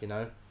 Yep.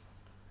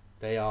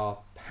 They are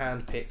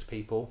hand-picked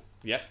people.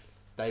 Yep.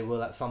 They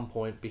will at some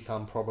point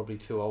become probably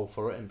too old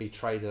for it and be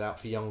traded out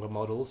for younger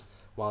models,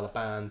 while the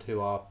band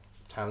who are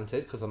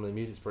talented, because some of the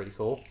music's pretty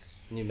cool,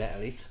 new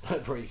metal-y,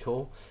 but pretty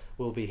cool,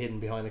 will be hidden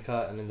behind a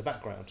curtain in the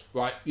background.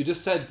 Right, you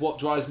just said what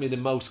drives me the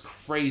most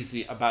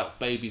crazy about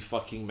Baby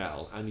fucking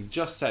Metal, and you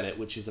just said it,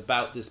 which is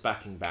about this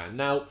backing band.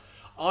 Now,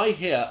 I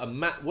hear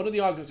one of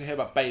the arguments I hear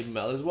about Baby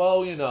Metal is,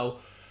 well,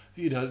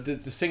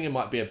 the singing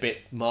might be a bit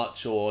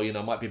much or,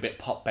 might be a bit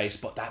pop-based,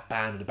 but that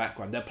band in the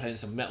background, they're playing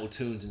some metal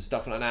tunes and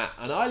stuff like that.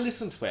 And I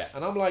listen to it,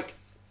 and I'm like,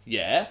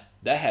 yeah,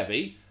 they're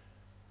heavy,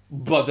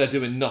 but they're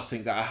doing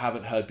nothing that I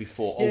haven't heard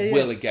before or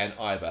will again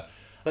either.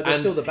 But they're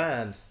still the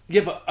band.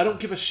 Yeah, but I don't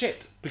give a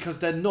shit because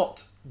they're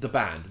not the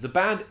band. The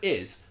band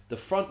is the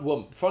front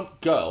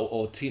girl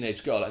or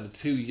teenage girl and the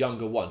two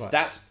younger ones. Right.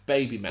 That's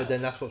Baby Metal. But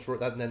then that's what's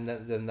then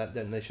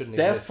they shouldn't.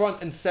 They're exist.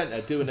 front and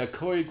center doing their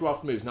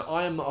choreographed moves. Now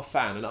I am not a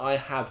fan, and I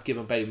have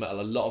given Baby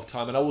Metal a lot of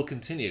time, and I will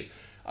continue.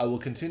 I will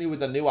continue with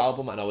the new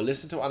album, and I will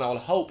listen to it, and I will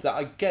hope that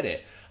I get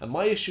it. And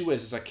my issue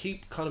is I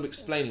keep kind of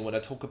explaining when I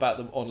talk about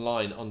them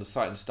online on the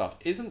site and stuff,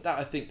 isn't that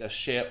I think they're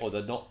shit or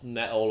they're not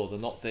metal or they're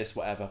not this,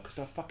 whatever, because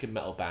they're a fucking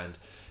metal band.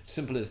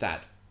 Simple as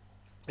that.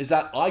 Is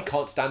that I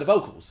can't stand the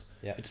vocals.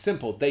 Yeah. It's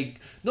simple. They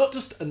not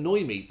just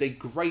annoy me, they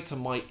grate on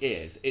my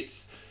ears.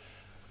 It's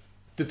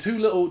the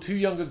two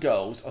younger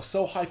girls are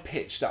so high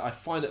pitched that I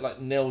find it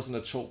like nails on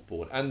a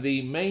chalkboard. And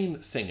the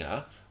main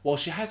singer, while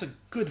she has a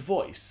good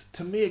voice,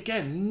 to me,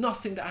 again,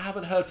 nothing that I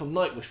haven't heard from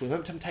Nightwish with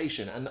No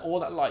Temptation and all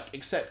that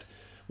except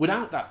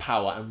without that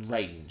power and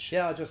range.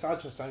 Yeah, I just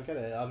don't get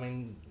it. I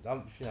mean,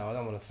 I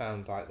don't want to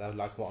sound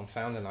like what I'm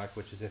sounding like,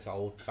 which is this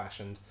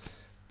old-fashioned,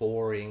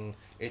 boring,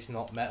 it's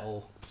not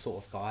metal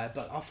sort of guy.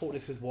 But I thought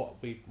this is what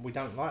we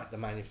don't like, the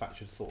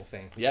manufactured sort of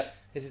thing. Yep.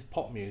 This is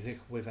pop music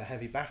with a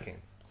heavy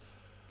backing.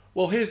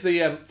 Well, here's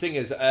the thing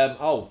is, I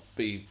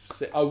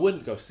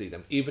wouldn't go see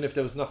them, even if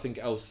there was nothing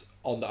else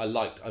on that I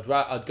liked.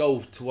 I'd go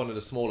to one of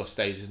the smaller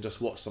stages and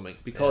just watch something,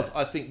 because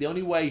I think the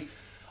only way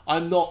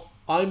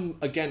I'm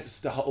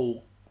against the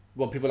whole,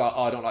 when people are like,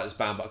 oh, I don't like this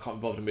band, but I can't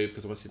be bothered to move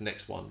because I want to see the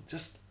next one.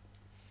 Just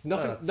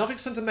nothing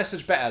sends a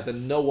message better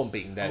than no one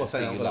being there I'm not to see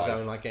saying you I'm gonna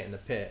live. go and get in the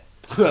pit.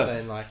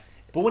 Saying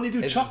But when you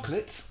do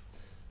chocolate,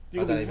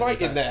 you're gonna be right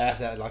in there. Is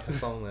that like a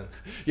song then?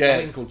 Yeah,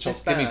 it's called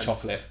Give Me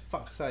Chocolate. For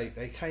fuck's sake,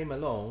 they came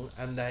along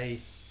and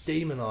they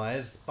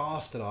demonised,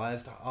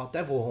 bastardised our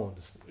devil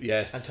horns.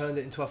 Yes. And turned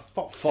it into a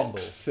fox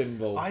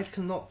symbol. I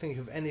cannot think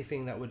of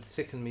anything that would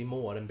sicken me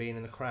more than being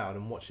in the crowd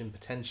and watching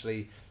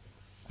potentially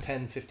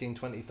 10, 15,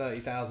 20,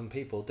 30,000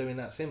 people doing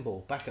that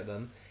symbol back at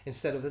them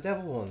instead of the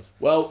devil horns.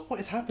 Well, what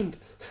has happened?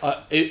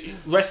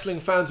 Wrestling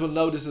fans will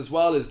know this as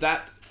well, is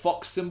that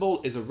fox symbol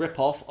is a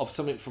rip-off of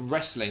something from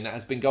wrestling that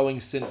has been going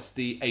since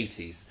the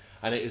 80s.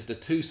 And it is the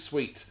Too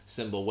Sweet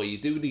symbol, where you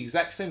do the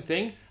exact same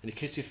thing and you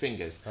kiss your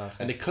fingers. Okay.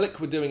 And the Click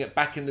were doing it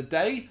back in the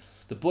day.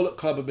 The Bullet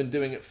Club have been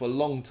doing it for a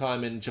long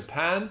time in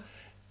Japan.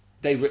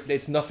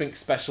 It's nothing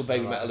special,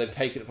 baby metal. They've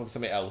taken it from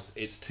something else.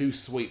 It's Too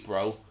Sweet,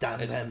 bro.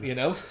 Damn them. You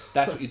know,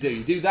 that's what you do.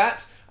 You do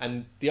that,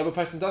 and the other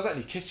person does that,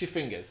 and you kiss your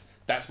fingers.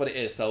 That's what it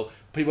is. So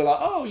people are like,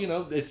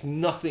 oh, it's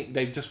nothing.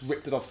 They've just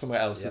ripped it off somewhere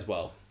else as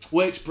well.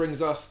 Which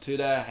brings us to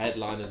the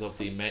headliners of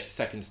the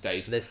second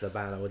stage. This is a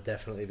band I would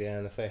definitely be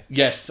going to see.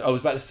 Yes, I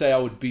was about to say I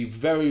would be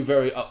very,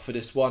 very up for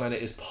this one, and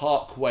it is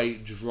Parkway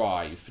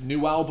Drive.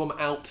 New album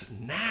out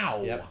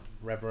now. Yep,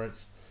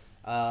 Reverence.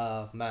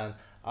 Man,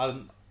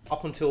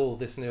 up until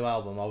this new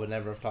album, I would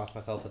never have classed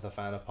myself as a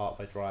fan of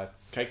Parkway Drive.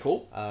 Okay,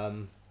 cool.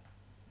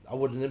 I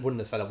wouldn't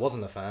have said I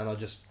wasn't a fan. I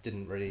just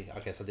didn't really. I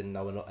guess I didn't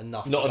know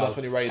enough. Not enough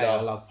on your radar. Hey,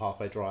 I love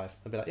Parkway Drive.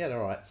 I'd be like, yeah, they're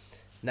alright.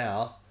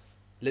 Now,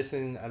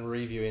 listening and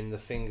reviewing the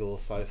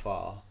singles so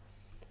far,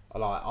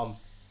 I'm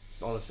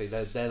honestly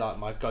they're like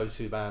my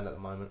go-to band at the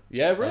moment.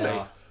 Yeah,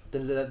 really.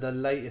 The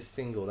latest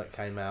single that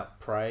came out,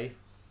 Prey,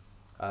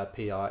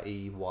 Prey.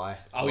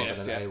 Oh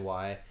yes, yeah.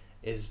 AY,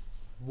 is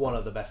one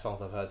of the best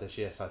songs I've heard this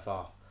year so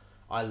far.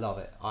 I love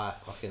it. I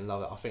fucking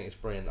love it. I think it's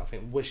brilliant. I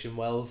think Wishing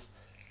Wells,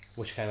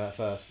 which came out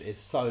first, is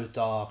so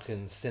dark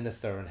and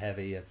sinister and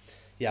heavy. And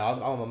yeah,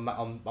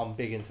 I'm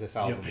big into this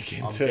album. You're big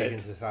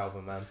into this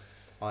album, man.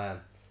 I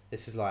am.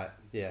 This is like,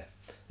 yeah,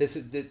 this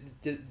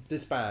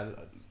band.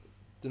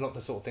 They're not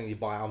the sort of thing you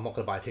buy. I'm not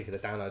gonna buy a ticket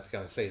to download to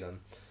go and see them,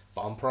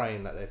 but I'm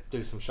praying that they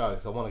do some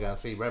shows. I want to go and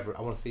see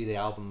I want to see the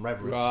album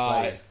Reverence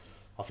played.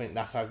 I think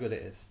that's how good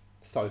it is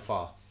so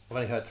far. I've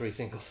only heard 3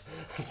 singles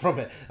from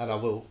it, and I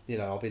will,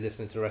 I'll be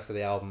listening to the rest of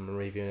the album and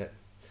reviewing it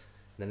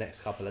in the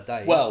next couple of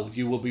days. Well,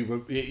 you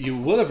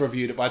will have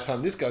reviewed it by the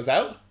time this goes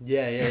out.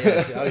 Yeah.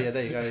 Oh yeah,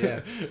 there you go.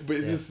 Yeah. But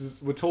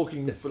we're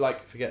talking in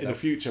the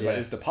future, but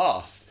it's the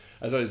past.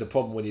 As always, the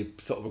problem when you're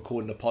sort of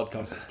recording a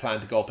podcast, it's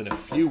planned to go up in a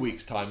few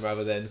weeks' time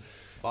rather than.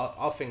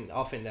 I think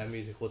their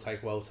music will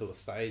take well to a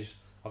stage.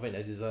 I think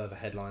they deserve a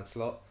headline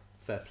slot.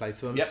 Fair play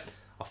to them. Yep.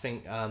 I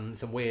think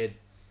it's weird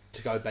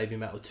to go baby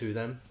metal to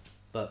them,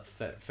 but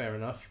fair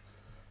enough.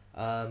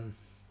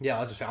 Yeah,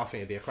 I think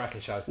it'd be a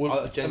cracking show.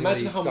 Well,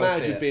 imagine how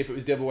mad you'd be if it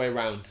was the other way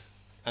around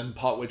and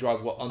Parkway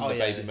Drive were under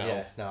baby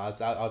metal. Yeah,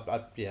 no,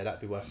 that'd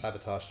be worth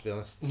sabotage, to be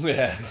honest.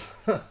 Yeah.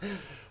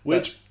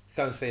 Which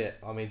go and see it.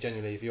 I mean,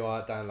 genuinely, if you are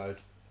at download,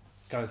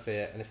 go and see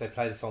it. And if they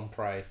play the song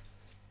Prey,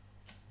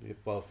 you're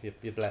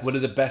blessed. One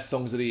of the best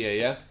songs of the year,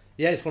 yeah?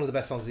 Yeah, it's one of the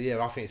best songs of the year.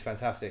 I think it's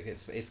fantastic.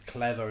 It's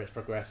clever, it's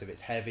progressive,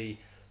 it's heavy,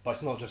 but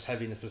it's not just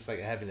heaviness for the sake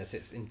of heaviness.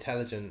 It's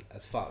intelligent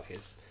as fuck.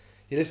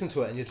 You listen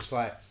to it and you're just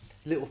like,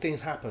 little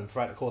things happen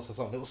throughout the course of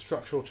the song, little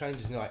structural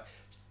changes, and you're like,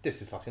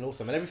 this is fucking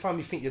awesome. And every time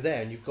you think you're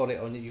there and you've got it,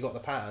 or you've got the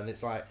pattern,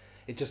 it's like,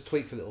 it just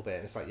tweaks a little bit,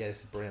 and it's like, yeah, this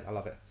is brilliant. I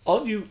love it.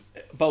 Aren't you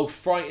both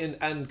frightened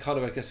and kind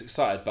of, I guess,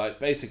 excited? But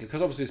basically,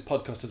 because obviously this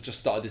podcast has just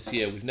started this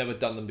year, we've never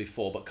done them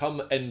before. But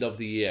come end of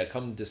the year,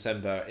 come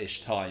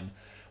December-ish time,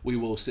 we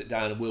will sit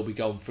down and we'll be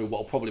going through what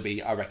will probably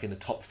be, I reckon, the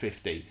top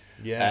 50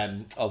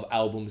 of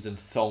albums and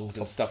songs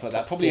and stuff like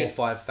that. Probably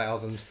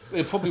 4,000 or 5,000.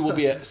 It probably will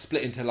be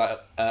split into like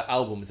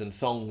albums and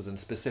songs and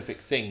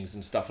specific things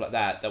and stuff like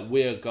that. That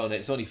we're gonna.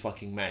 It's only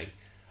fucking May,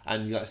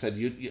 and like I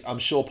said, I'm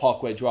sure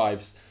Parkway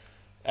Drive's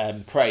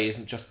Prey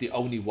isn't just the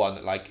only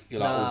one that you're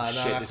like,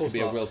 shit, this could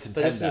be a real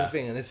contender. But this is the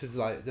thing, and this is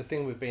like the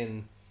thing with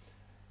being,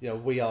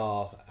 we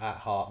are at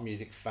heart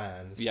music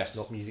fans, yes,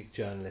 not music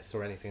journalists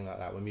or anything like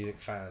that. We're music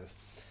fans,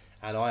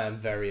 and I am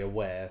very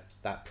aware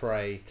that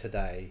Prey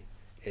today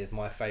is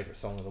my favourite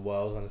song in the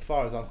world. And as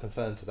far as I'm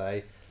concerned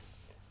today,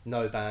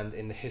 no band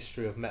in the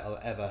history of metal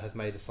ever has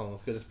made a song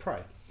as good as Prey.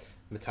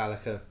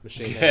 Metallica,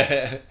 Machine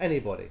Head,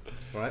 anybody,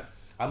 right?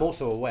 I'm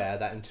also aware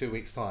that in 2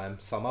 weeks' time,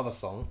 some other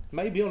song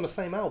may be on the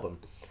same album.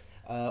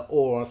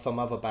 Or some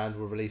other band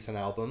will release an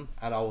album,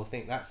 and I will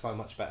think that's so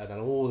much better than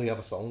all the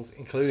other songs,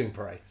 including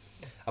Prey.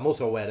 I'm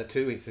also aware that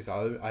 2 weeks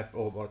ago,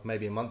 or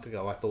maybe a month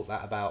ago, I thought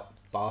that about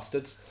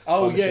Bastards.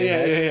 Oh,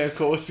 yeah, of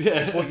course,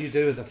 yeah. It's what you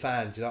do as a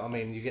fan, do you know what I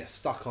mean? You get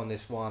stuck on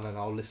this one, and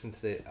I'll listen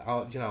to it.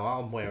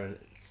 I'm wearing...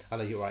 I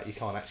know you're right, you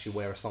can't actually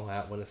wear a song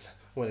out when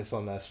it's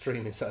on a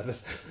streaming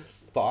service.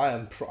 But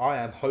I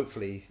am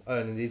hopefully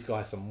earning these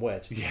guys some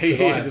wedge.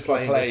 Yeah, just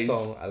playing this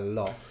song a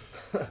lot.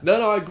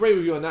 No, I agree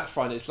with you on that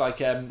front. It's like,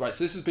 right,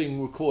 so this is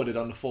being recorded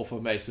on the 4th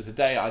of May. So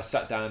today I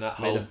sat down at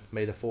home.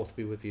 May the 4th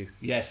be with you.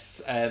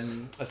 Yes. I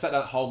sat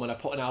down at home and I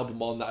put an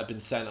album on that I'd been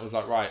sent. I was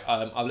like, right,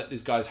 I've let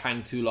these guys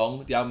hang too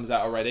long. The album's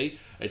out already.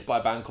 It's by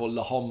a band called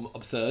Le Homme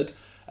Absurde.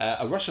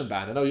 A Russian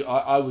band. I know.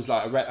 I was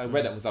like, I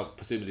read it and was like,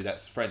 presumably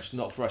that's French,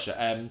 not for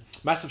Russia.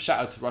 Massive shout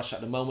out to Russia.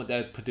 At the moment,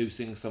 they're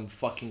producing some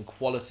fucking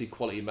quality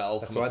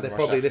metal. That's right. They're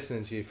probably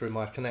listening to you through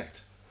my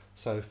Connect.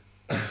 So,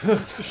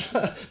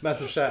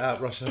 massive shout out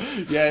Russia.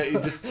 Yeah,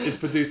 it's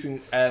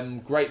producing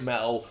great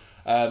metal.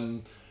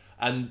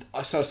 And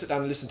so I sit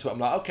down and listen to it. I'm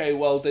like, okay,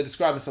 well, they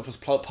describe themselves as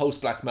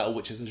post-black metal,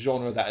 which is a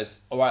genre that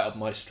is right up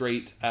my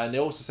street. And they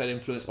also say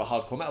influenced by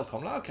hardcore metalcore.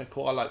 I'm like, okay,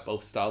 cool, I like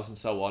both styles and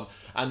so on.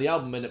 And the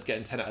album ended up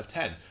getting 10 out of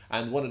 10.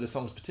 And one of the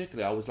songs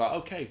particularly, I was like,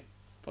 okay,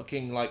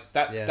 fucking like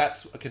that. Yeah.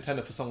 That's a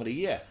contender for Song of the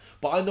Year.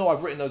 But I know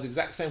I've written those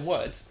exact same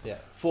words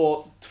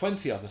for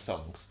 20 other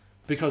songs.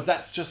 Because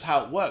that's just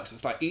how it works.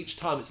 It's like each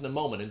time it's in a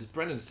moment. And as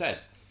Brennan said,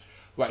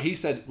 right, he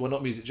said, we're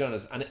not music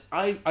journalists. And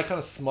I kind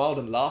of smiled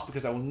and laughed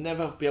because I will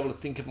never be able to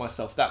think of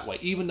myself that way.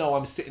 Even though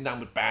I'm sitting down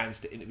with bands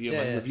to interview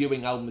them and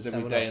reviewing albums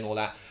every day and all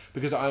that.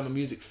 Because I'm a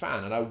music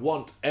fan and I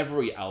want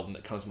every album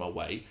that comes my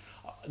way.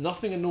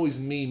 Nothing annoys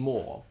me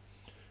more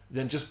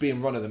than just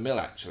being run-of-the-mill,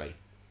 actually.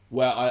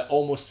 Where I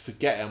almost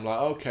forget it. I'm like,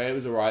 okay, it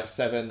was alright,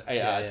 7,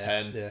 8 out of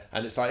 10. Yeah.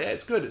 And it's like, yeah,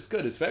 it's good,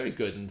 it's very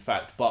good, in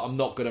fact. But I'm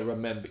not going to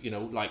remember,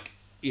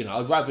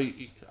 I'd rather,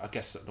 I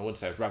guess, I wouldn't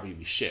say I'd rather you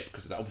be shit,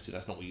 because obviously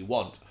that's not what you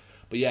want.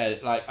 But yeah,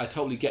 like, I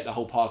totally get the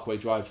whole Parkway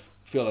Drive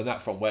feel on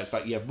that front, where it's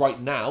like, yeah, right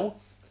now,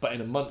 but in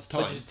a month's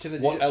time,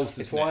 what else is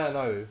next? It's why I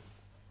know,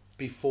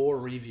 before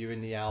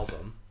reviewing the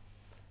album,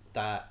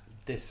 that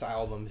this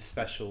album is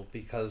special,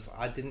 because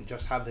I didn't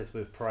just have this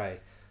with Prey.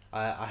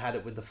 I had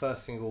it with the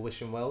first single,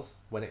 Wishing Wells,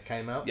 when it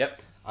came out.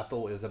 Yep. I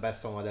thought it was the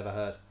best song I'd ever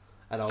heard.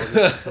 And I was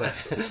listening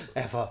to it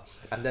ever.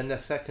 And then the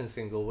second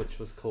single, which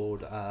was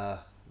called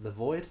The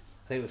Void.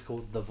 I think it was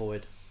called The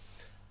Void.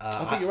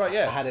 I think you're right,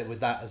 yeah. I had it with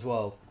that as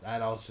well.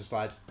 And I was just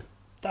like,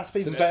 that's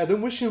even better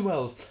than Wishing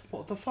Wells.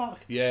 What the fuck?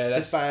 Yeah,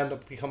 this band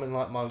becoming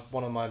like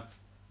one of my...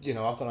 I'm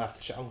gonna have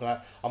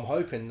to. I'm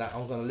hoping that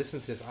I'm gonna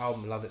listen to this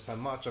album and love it so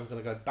much. I'm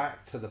gonna go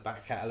back to the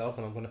back catalogue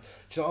and I'm gonna. Do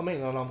you know what I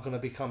mean? And I'm gonna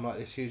become like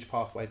this huge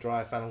Pathway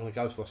Drive fan. I'm gonna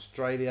go to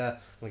Australia.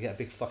 I'm gonna get a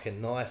big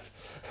fucking knife.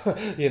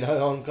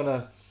 I'm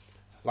gonna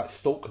like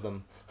stalk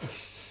them.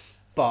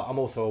 But I'm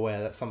also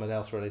aware that someone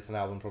else released an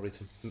album probably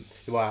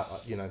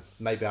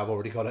maybe I've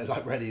already got it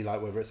like ready,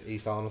 like whether it's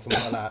East Arm or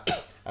something like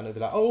that, and it'll be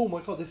like, oh my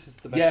god, this is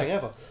the best thing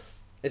ever.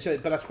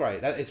 But that's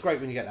great. It's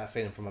great when you get that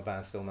feeling from a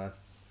band still, man.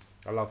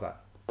 I love that.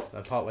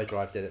 And Parkway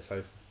Drive did it,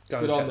 so go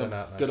and check them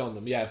out, man. Good on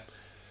them, yeah.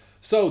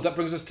 So that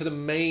brings us to the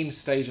main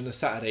stage on the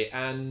Saturday,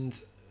 and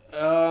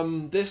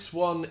this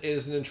one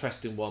is an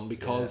interesting one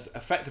because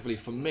effectively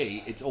for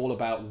me, it's all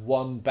about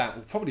one band.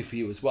 Well, probably for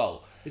you as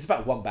well. It's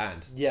about one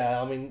band.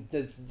 Yeah, I mean,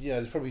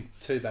 there's probably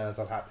two bands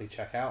I'd happily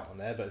check out on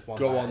there, but it's one.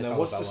 Go band. on then.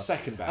 What's the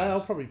second band?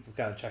 I'll probably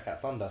go and check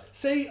out Thunder.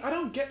 See, I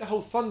don't get the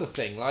whole Thunder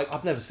thing. Like,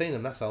 I've never seen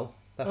them. That's all.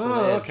 That's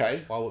all.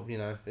 Okay. Why would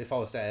if I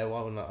was there,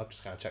 why wouldn't I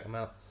just go and check them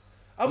out?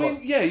 I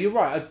mean, yeah, you're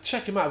right. I'd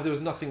check him out if there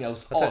was nothing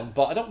else on,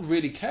 but I don't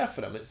really care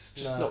for them. It's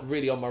just not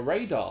really on my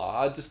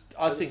radar.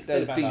 I think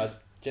they're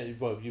decent.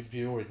 Well,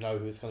 you already know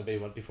who it's going to be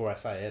before I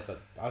say it,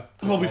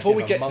 but before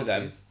we get to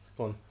them,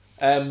 go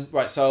on.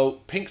 Right,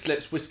 so Pink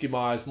Slips, Whiskey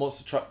Myers,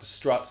 Monster Truck, The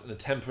Struts, and the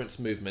Temperance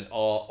Movement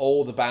are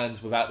all the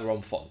bands without their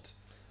own font.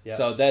 Yep.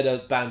 So they're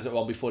the bands that are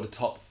on before the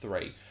top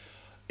three.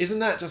 Isn't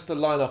that just a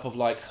lineup of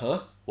like,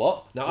 huh?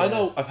 What? Now, I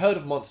know I've heard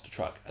of Monster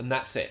Truck, and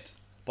that's it.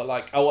 But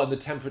like, and the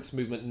Temperance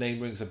Movement name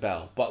rings a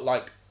bell. But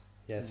like,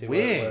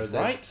 weird,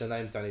 right? The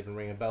names don't even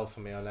ring a bell for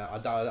me on that.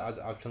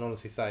 I can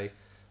honestly say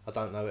I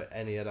don't know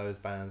any of those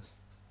bands.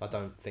 I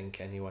don't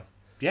think anyway.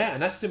 Yeah,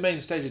 and that's the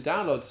main stage of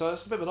Download, so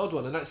that's a bit of an odd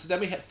one. And then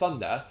we hit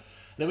Thunder,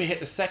 and then we hit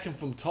the second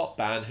from top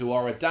band, who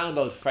are a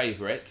Download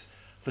favourite.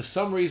 For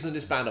some reason,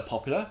 this band are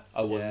popular.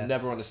 I will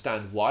never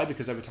understand why,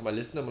 because every time I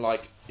listen, I'm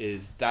like,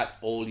 is that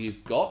all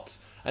you've got?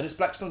 And it's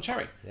Blackstone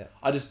Cherry. Yeah.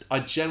 I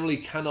generally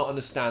cannot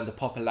understand the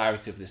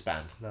popularity of this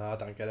band. No, I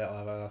don't get it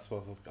either. That's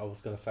what I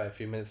was going to say a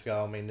few minutes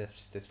ago. I mean,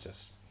 it's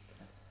just...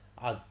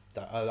 I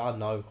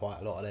know quite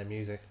a lot of their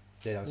music.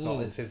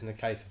 This isn't a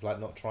case of like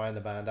not trying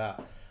the band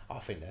out. I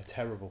think they're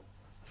terrible.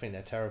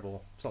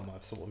 It's not my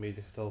sort of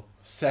music at all.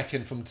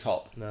 Second from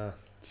top. No.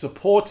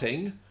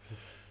 Supporting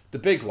the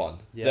big one.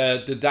 Yeah.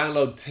 The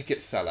Download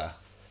ticket seller,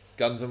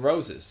 Guns N'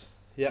 Roses.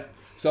 Yeah.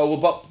 So we'll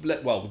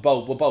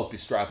both be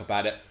straight up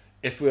about it.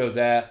 if we were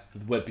there,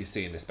 we'd be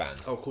seeing this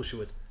band. Oh, of course you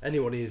would.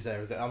 Anyone who's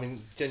there is there. I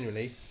mean,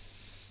 genuinely,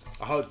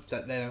 I hope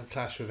that they don't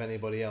clash with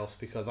anybody else,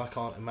 because I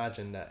can't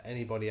imagine that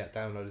anybody at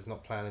Download is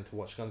not planning to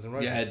watch Guns N'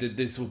 Roses. Yeah,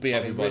 this will be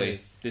everybody.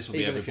 Really, this will be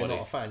even everybody. if you're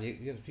not a fan,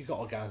 you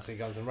got to go and see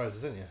Guns N'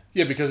 Roses, didn't you?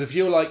 Yeah, because if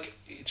you're like,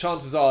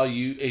 chances are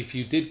if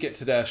you did get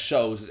to their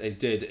shows that they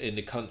did in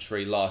the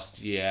country last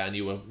year, and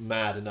you were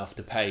mad enough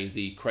to pay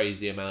the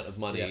crazy amount of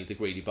money, the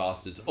greedy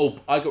bastards. Oh,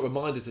 I got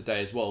reminded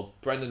today as well.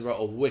 Brendan wrote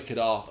a wicked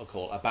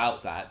article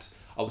about that.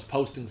 I was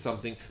posting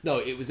something. No,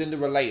 it was in the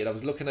related. I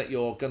was looking at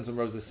your Guns N'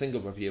 Roses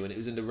single review, and it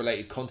was in the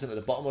related content at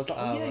the bottom. I was like,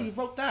 oh yeah, right. you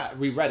wrote that.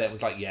 Reread it and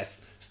was like,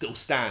 yes, still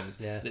stands.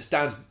 Yeah. And it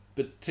stands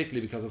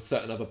particularly because of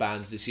certain other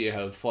bands this year who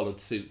have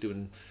followed suit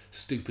doing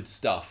stupid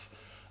stuff.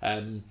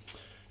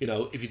 You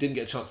know, if you didn't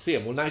get a chance to see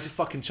them, well, now's your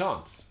fucking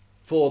chance.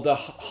 For the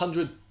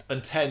 £110,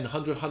 £100,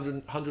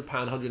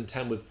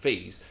 £110 with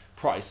fees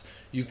price,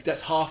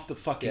 that's half the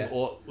fucking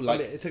or like.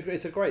 I mean,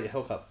 it's a great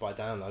hookup by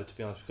Download, to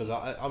be honest, because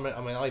I mean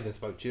I even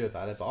spoke to you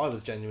about it, but I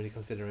was genuinely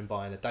considering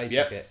buying a day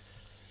ticket,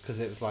 because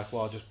it was like,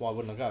 well, just why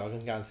wouldn't I go? I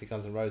can go and see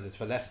Guns N' Roses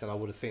for less than I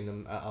would have seen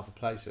them at other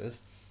places,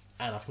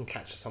 and I can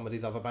catch some of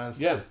these other bands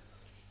too.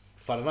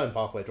 If I'd have known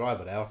Parkway Drive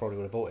were there, I probably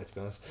would have bought it, to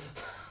be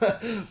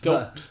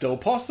honest. Still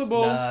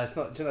possible. No, it's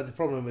not. Do you know, the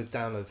problem with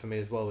Download for me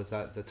as well is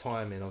that the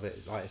timing of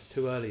it, like, it's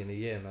too early in the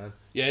year, man.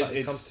 Yeah,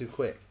 it comes too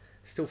quick.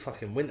 It's still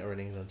fucking winter in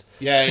England.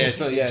 Yeah.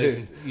 So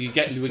June.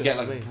 you would get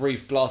like a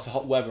brief blast of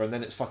hot weather, and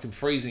then it's fucking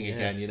freezing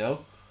again. You know.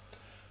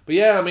 But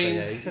yeah, I mean,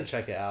 you can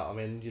check it out. I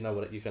mean, you know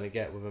what you're going to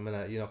get with them.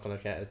 You're not going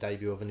to get a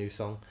debut of a new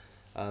song.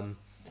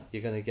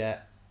 You're going to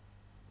get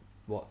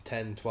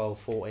 10, 12,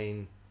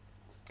 14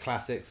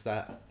 classics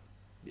that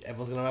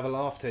everyone's going to have a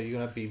laugh to. You're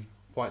going to be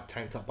quite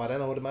tanked up by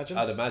then, I would imagine.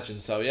 I'd imagine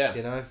so. Yeah.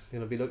 You know, you're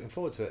going to be looking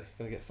forward to it. You're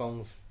going to get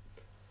songs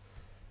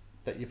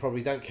that you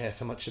probably don't care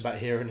so much about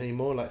hearing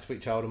anymore, like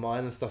Sweet Child of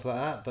Mine and stuff like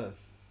that. But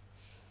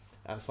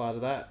outside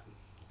of that,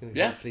 you're going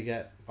to hopefully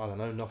get, I don't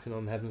know, Knocking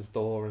on Heaven's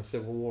Door and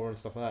Civil War and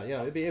stuff like that. You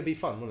know, it'd be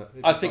fun, wouldn't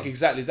it? I think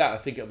exactly that. I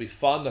think it'll be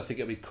fun. I think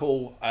it'll be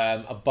cool.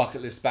 A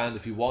bucket list band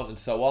if you want, and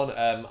so on.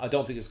 I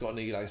don't think it's got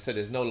any, like I said,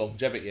 there's no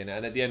longevity in it.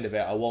 And at the end of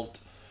it, I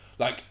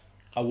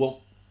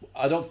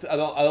don't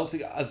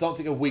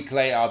think a week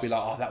later I'll be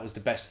like, oh, that was the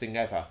best thing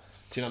ever.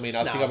 Do you know what I mean?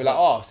 I think I'll be like,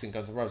 oh, I've seen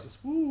Guns N' Roses.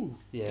 Woo.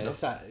 Yeah, you know? it's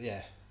that.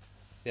 Yeah.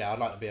 Yeah, I'd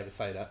like to be able to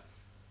say that.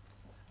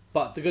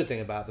 But the good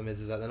thing about them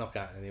is that they're not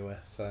going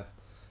anywhere. So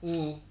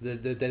they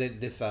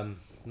did this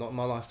Not in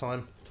My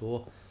Lifetime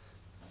tour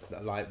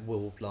that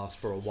will last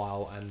for a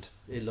while, and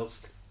it looks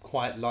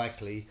quite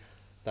likely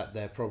that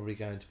they're probably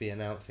going to be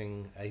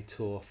announcing a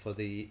tour for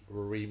the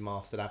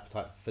remastered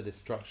Appetite for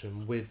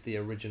Destruction with the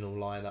original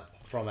lineup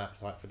from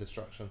Appetite for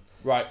Destruction.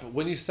 Right, but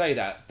when you say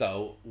that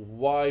though,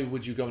 why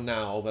would you go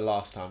now over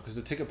last time? Because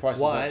the ticket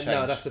prices won't change.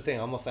 No, that's the thing.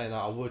 I'm not saying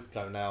that I would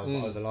go now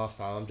over last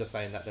time. I'm just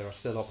saying that there are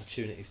still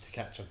opportunities to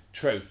catch them.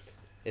 True.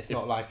 It's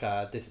not like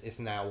it's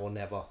now or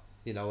never.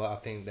 You know, I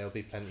think there'll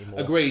be plenty more.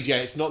 Agreed. Yeah,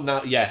 it's not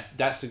now. Yeah,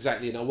 that's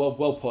exactly.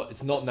 Well put.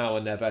 It's not now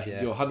or never.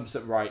 Yeah. You're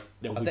 100% right.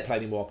 There will be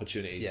plenty more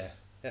opportunities. Yeah.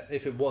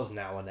 If it was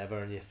now or never,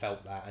 and you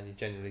felt that, and you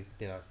genuinely,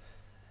 you know,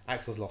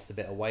 Axel's lost a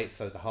bit of weight,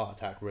 so the heart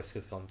attack risk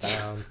has gone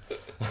down.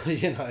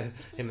 You know,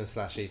 him and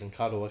Slash even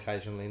cuddle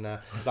occasionally now.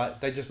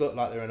 Like, they just look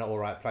like they're in an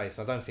alright place.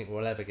 I don't think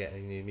we'll ever get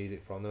any new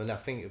music from them, and I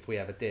think if we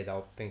ever did,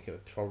 I think it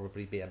would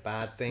probably be a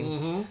bad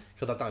thing,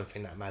 because I don't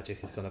think that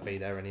magic is going to be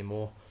there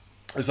anymore.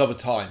 It's over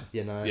time.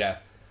 You know. Yeah.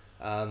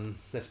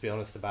 Let's be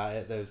honest about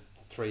it. They're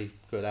 3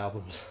 good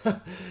albums.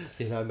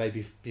 You know,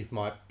 maybe you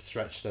might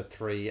stretch to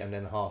 3 and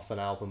then half an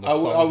album. I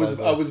was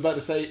about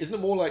to say, isn't it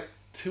more like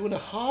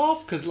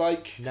 2.5? Because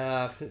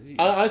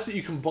I think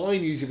you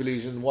combine Use Your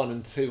Illusion 1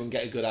 and 2 and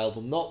get a good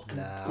album, not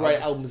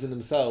great albums in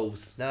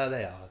themselves. No,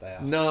 they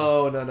are.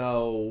 No.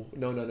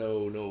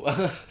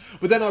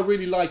 But then I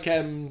really like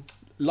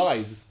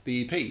Lies,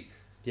 the EP.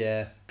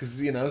 Yeah.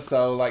 Because, you know,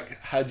 so like,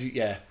 how do you...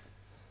 Yeah.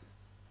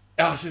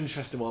 Oh, it's an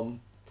interesting one.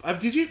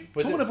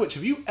 Talking of which,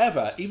 have you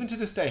ever, even to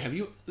this day, have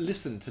you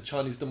listened to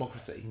Chinese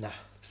Democracy? Nah.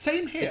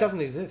 Same here. It doesn't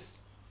exist.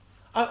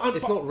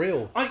 It's not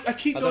real. I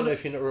keep going... I don't know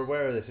if you're not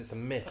aware of this, it's a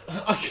myth.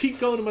 I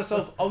keep going to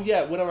myself, oh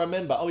yeah, when I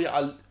remember,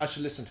 I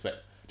should listen to it.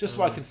 Just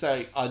so I can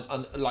say, so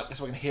I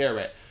can hear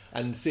it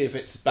and see if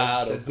it's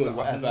bad or good or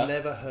whatever. I've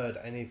never heard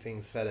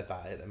anything said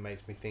about it that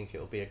makes me think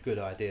it'll be a good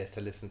idea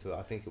to listen to it.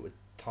 I think it would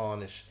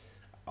tarnish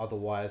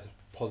otherwise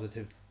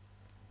positive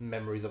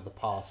memories of the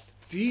past.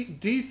 Do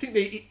you think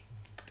they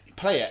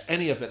play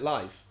any of it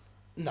live?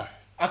 No.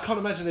 I can't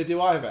imagine they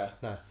do either.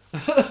 No.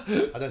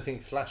 I don't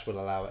think Slash will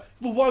allow it.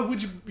 Well, why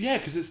would you? Yeah,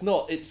 because it's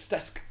not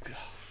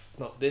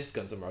not this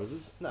Guns N'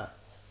 Roses. No.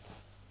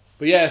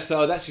 But yeah,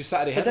 so that's your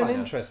Saturday headliner. But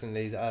then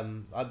interestingly,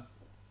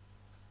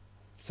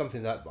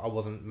 something that I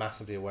wasn't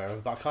massively aware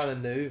of, but I kind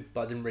of knew,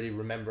 but I didn't really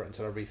remember it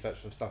until I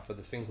researched some stuff for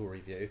the single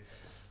review,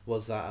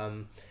 was that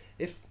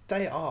if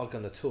they are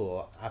going to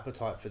tour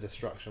Appetite for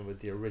Destruction with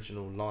the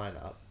original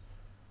lineup,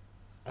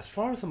 as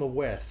far as I'm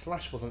aware,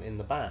 Slash wasn't in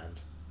the band.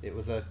 It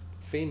was a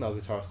female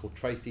guitarist called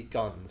Tracy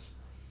Guns,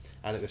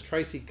 and it was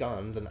Tracy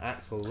Guns and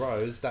Axl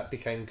Rose that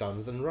became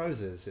Guns N'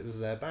 Roses. It was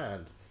their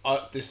band.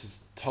 This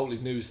is totally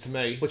news to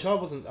me. Which I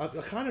wasn't. I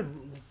kind of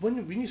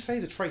when you say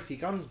the Tracy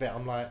Guns bit,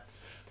 I'm like,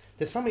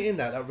 there's something in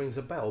that rings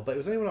a bell. But it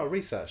was only when I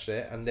researched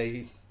it, and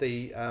the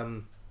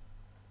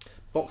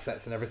box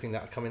sets and everything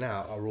that are coming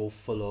out are all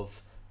full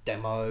of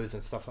demos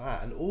and stuff like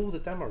that, and all the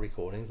demo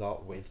recordings are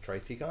with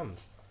Tracy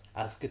Guns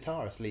as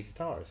lead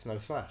guitarist, no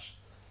Slash.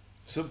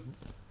 So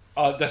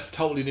that's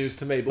totally news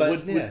to me. But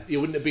wouldn't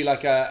it be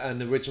like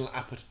an original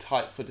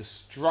Appetite for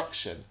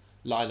Destruction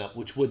lineup,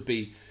 which would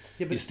be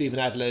your Steven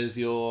Adlers,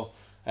 your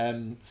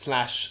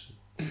Slash?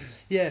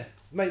 Yeah,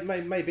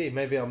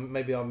 maybe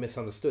I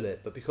misunderstood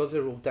it, but because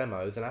they're all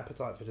demos and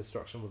Appetite for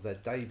Destruction was their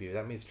debut,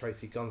 that means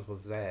Tracy Guns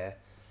was there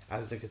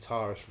as the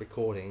guitarist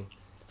recording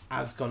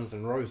as Guns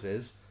N'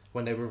 Roses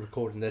when they were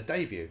recording their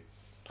debut.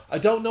 I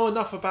don't know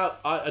enough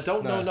about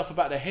know enough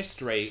about their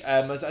history.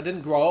 As I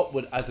didn't grow up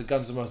as a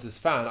Guns N' Roses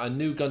fan. I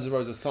knew Guns N'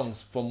 Roses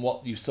songs from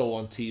what you saw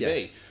on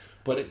TV,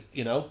 but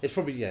it's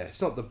probably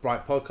it's not the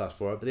right podcast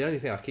for it. But the only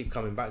thing I keep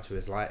coming back to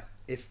is like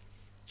if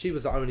she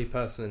was the only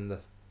person in the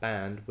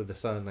band with the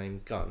surname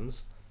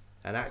Guns,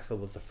 and Axl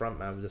was the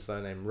frontman with the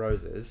surname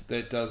Roses.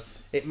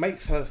 It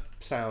makes her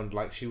sound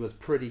like she was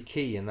pretty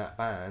key in that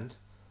band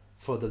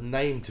for the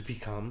name to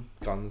become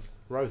Guns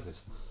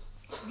Roses.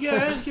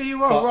 Yeah,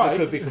 you are right. I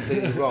could be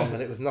completely wrong,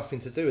 and it was nothing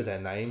to do with their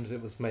names.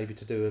 It was maybe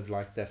to do with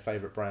like their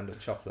favourite brand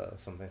of chocolate or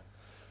something.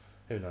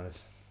 Who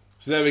knows?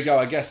 So there we go.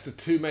 I guess the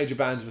two major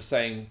bands were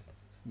saying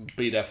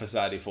be there for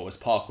Saturday for was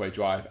Parkway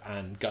Drive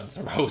and Guns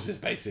N' Roses,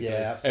 basically.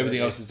 Yeah, absolutely.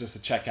 Everything else is just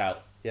a check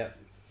out. Yep.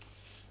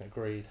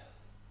 Agreed.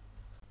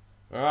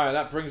 Alright,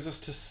 that brings us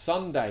to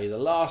Sunday, the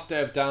last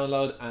day of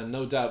download, and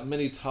no doubt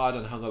many tired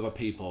and hungover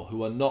people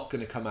who are not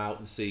going to come out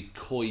and see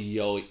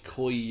Koyo.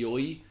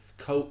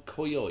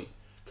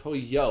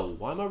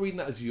 Why am I reading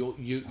that as you?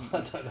 I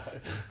don't know.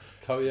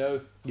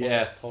 Koyo?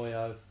 Yeah.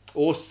 Koyo.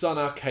 Or Sun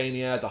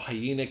Arcania, The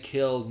Hyena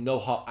Kill, No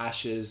Hot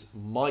Ashes,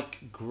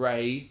 Mike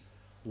Gray,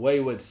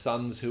 Wayward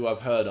Sons, who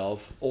I've heard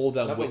of, All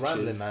Them Another Witches.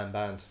 Rambling Man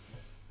band.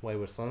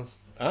 Wayward Sons.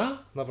 Huh?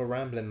 Another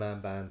Rambling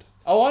Man band.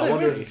 Oh, I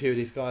wonder really? if a few of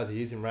these guys are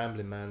using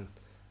Rambling Man.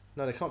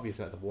 No, they can't be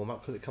using that as a warm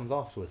up because it comes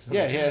afterwards.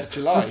 Yeah, it's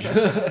July.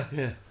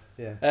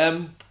 Yeah.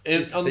 They're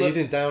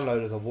using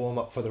Download as a warm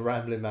up for the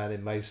Rambling Man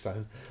in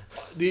Maidstone.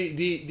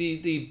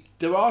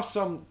 There are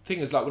some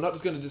things like we're not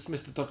just going to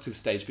dismiss the Dogtooth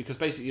stage because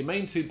basically your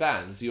main two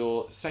bands,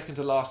 your second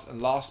to last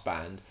and last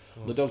band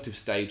on the Dogtooth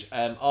stage,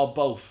 are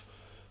both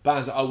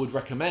bands that I would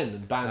recommend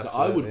and bands that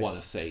I would want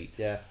to see.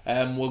 Yeah.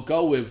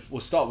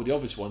 We'll start with the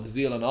obvious one,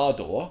 Zeal and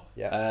Ardor.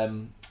 Yeah.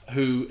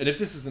 Who, and if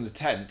this is an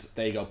attempt,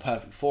 there you go,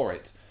 perfect for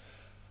it.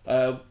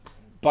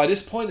 By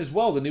this point as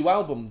well, the new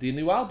album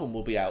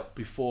will be out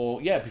before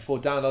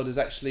download is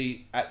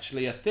actually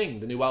a thing.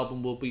 The new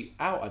album will be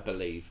out, I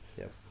believe.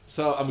 Yeah.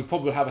 So, and we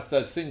probably will have a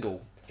third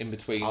single in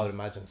between. I would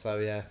imagine so.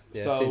 Yeah.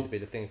 So, it seems to be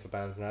the thing for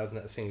bands now, isn't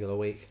it? A single a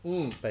week,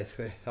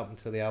 basically, up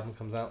until the album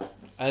comes out.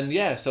 And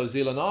so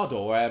Zeal and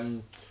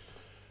Ardor,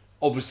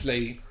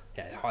 obviously,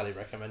 highly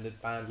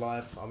recommended band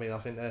live. I mean, I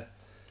think they're.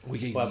 I'm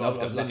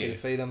lucky to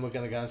see them. We're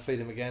going to go and see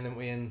them again, aren't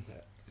we? In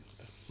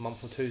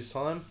month or two's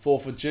time,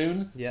 4th of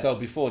June. Yeah. So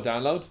before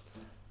download.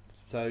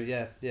 So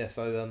it's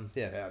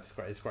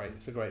great. It's great.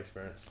 It's a great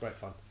experience. Great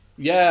fun.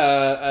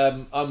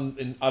 Yeah,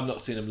 I've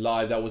not seen them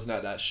live. That wasn't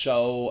at that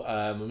show.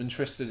 I'm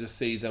interested to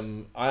see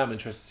them. I am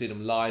interested to see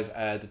them live.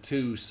 The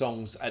two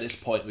songs at this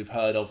point we've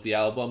heard of the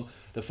album.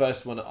 The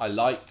first one I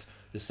liked.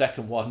 The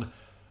second one,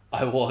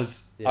 I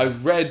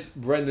read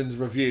Brendan's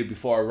review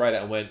before I read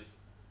it and went,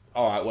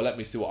 all right, well let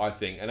me see what I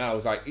think. And I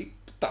was like,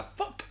 what the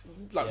fuck?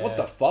 What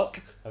the fuck?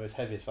 It was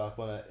heavy as fuck,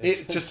 wasn't it?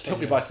 It just took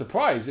me by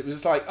surprise. It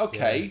was like,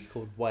 okay. Yeah, it's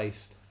called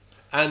Waste.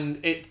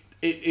 And it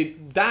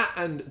that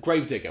and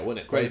Gravedigger,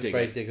 wasn't it?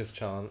 Gravedigger's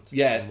Chant.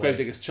 Yeah,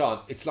 Gravedigger's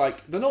Chant. It's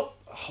like, they're not,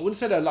 I wouldn't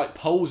say they're like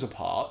poles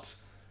apart.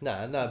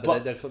 No,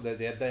 but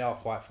they are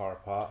quite far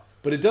apart.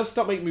 But it does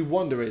start making me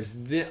wonder,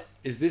 is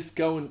this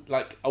going,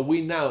 like, are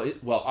we now,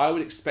 well, I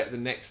would expect the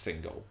next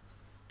single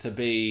to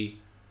be,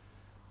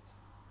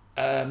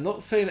 I'm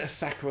not saying a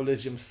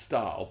sacrilegium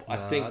style, but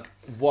I think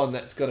one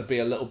that's going to be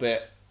a little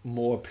bit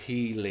more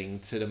appealing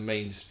to the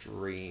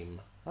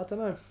mainstream. I don't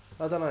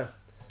know.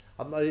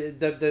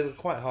 They're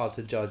quite hard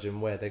to judge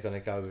and where they're going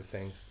to go with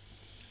things.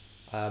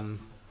 I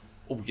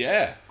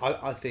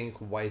think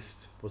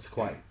Waste was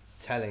quite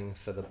telling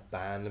for the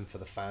band and for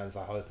the fans,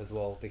 I hope, as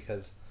well,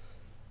 because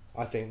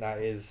I think that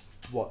is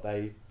what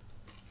they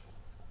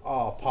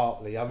are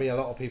partly. I mean, a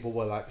lot of people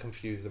were like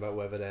confused about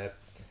whether they're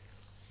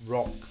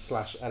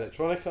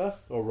rock/electronica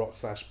or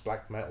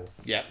rock/black metal.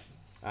 Yeah.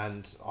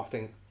 And I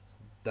think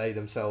they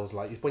themselves,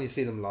 like, when you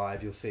see them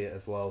live, you'll see it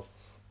as well.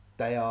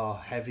 They are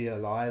heavier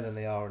live than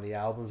they are on the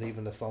albums.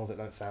 Even the songs that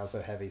don't sound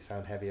so heavy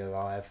sound heavier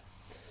live.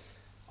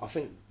 I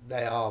think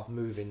they are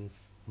moving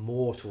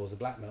more towards the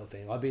black metal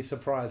thing. I'd be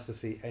surprised to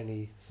see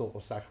any sort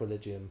of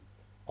sacrilegium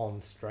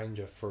on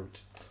Stranger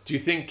Fruit. Do you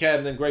think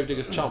then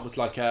Gravedigger's Chant was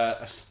like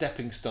a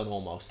stepping stone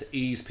almost to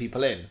ease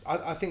people in?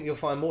 I think you'll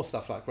find more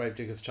stuff like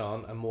Gravedigger's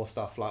Chant and more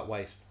stuff like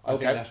Waste. I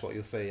think that's what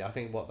you'll see. I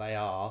think what they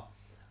are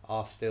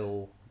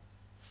still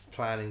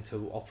planning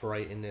to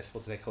operate in this,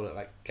 what do they call it,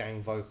 like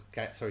chain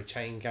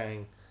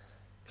gang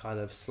kind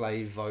of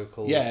slave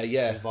vocal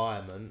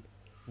environment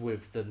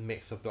with the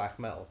mix of black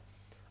metal.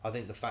 I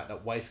think the fact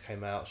that Waste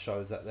came out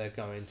shows that they're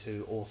going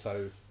to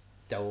also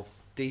delve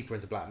deeper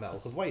into black metal,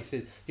 because Waste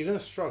is, you're going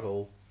to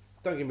struggle.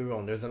 Don't get me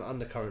wrong, there's an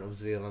undercurrent of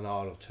zeal and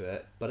ardor to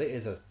it, but it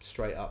is a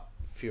straight up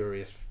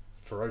furious,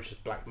 ferocious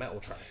black metal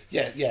track.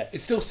 Yeah.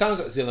 It still sounds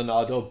like Zeal and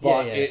Ardor,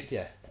 but it's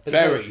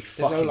very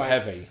fucking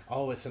heavy.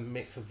 Oh, it's a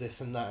mix of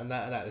this and that and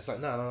that and that. It's like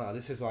no.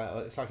 This is like,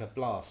 it's like a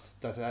blast.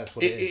 That's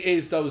what it is. It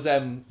is those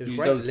It was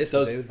great to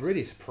listen to. It was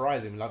really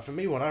surprising. Like for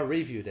me, when I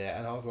reviewed it,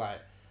 and I was like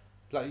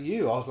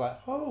you, I was like,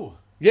 oh.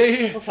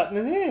 Yeah. What's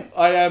happening here?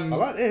 I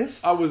like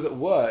this. I was at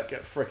work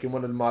at freaking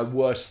one of my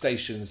worst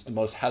stations, the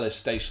most hellish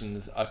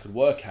stations I could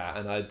work at,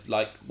 and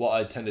what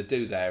I tend to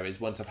do there is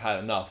once I've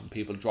had enough and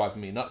people are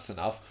driving me nuts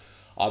enough,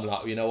 I'm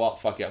like, you know what,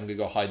 fuck it, I'm gonna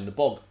go hide in the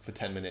bog for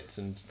 10 minutes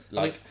and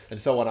and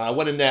so on. And I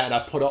went in there and I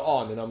put it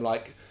on, and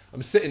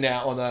I'm sitting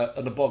there on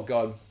a bog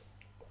going,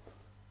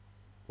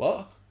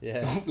 what?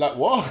 Yeah. Like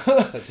what?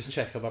 So just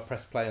check if I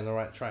press play on the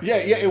right track. Yeah,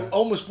 it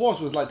almost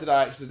was like, did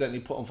I accidentally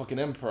put on fucking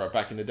Emperor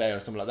back in the day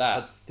or something like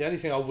that? The only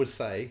thing I would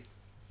say,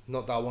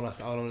 not that I don't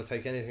want to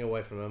take anything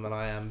away from them, and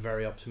I am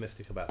very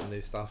optimistic about the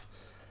new stuff.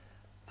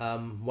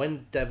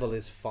 When Devil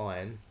Is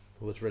Fine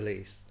was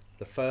released,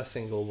 the first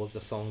single was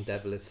the song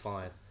Devil Is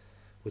Fine,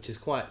 which is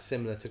quite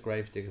similar to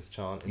Gravedigger's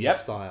Chant in the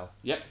style.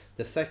 Yep.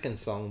 The second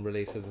song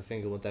released as a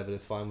single with Devil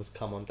Is Fine was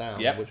Come On Down,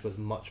 which was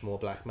much more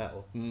black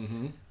metal,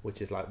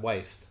 which is like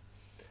Waste.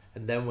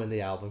 And then when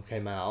the album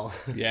came out,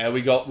 it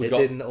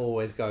didn't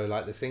always go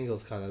like the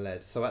singles kind of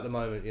led. So at the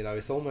moment,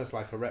 it's almost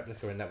like a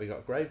replica in that we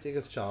got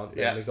Gravedigger's Chant,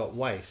 and we got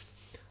Waste.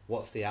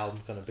 What's the album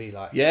going to be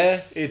like?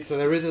 Yeah, so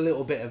there is a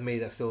little bit of me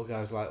that still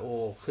goes like,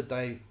 oh,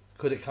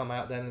 could it come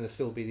out then and there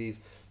still be these,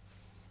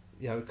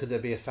 could there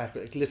be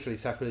literally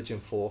sacrilege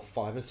in 4,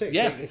 5 and 6?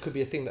 Yeah. It could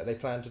be a thing that they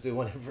plan to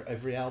do on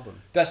every album.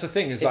 That's the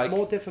thing, it's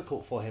more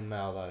difficult for him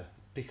now though,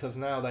 because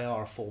now they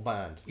are a full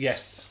band.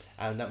 Yes.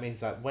 And that means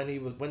that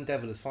when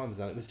Devil Is Fine was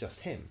done, it was just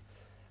him.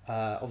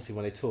 Obviously,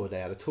 when they toured, they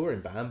had a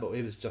touring band, but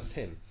it was just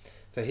him.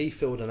 So he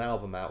filled an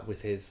album out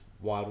with his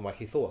wild and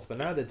wacky thoughts. But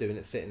now they're doing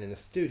it sitting in a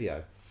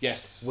studio.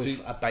 Yes. With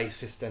a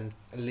bassist and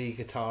a lead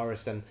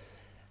guitarist. And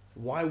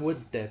why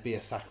would there be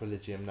a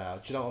sacrilegium now?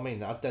 Do you know what I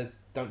mean? They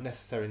don't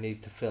necessarily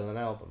need to fill an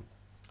album.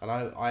 And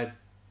I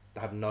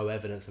have no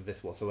evidence of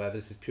this whatsoever.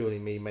 This is purely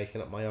me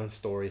making up my own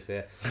stories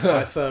here.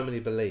 I firmly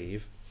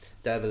believe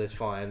Devil Is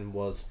Fine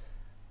was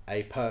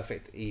a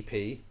perfect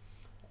EP,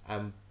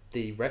 and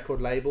the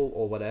record label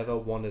or whatever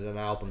wanted an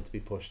album to be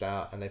pushed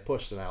out, and they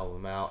pushed an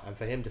album out, and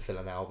for him to fill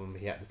an album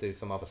he had to do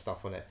some other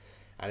stuff on it,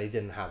 and he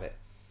didn't have it,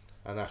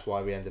 and that's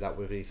why we ended up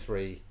with these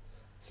 3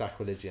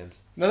 sacrilegiums.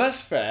 No,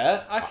 that's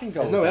fair. I can go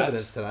There's with no that.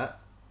 evidence to that,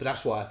 but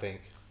that's what I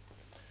think.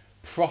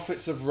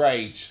 Prophets of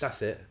Rage.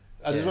 That's it.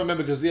 I just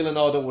remember because Zeal and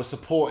Ardor was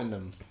supporting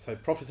them. So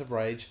Prophets of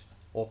Rage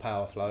or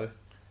Powerflow,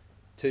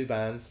 2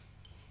 bands,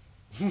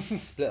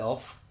 split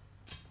off,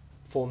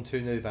 formed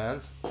 2 new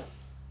bands.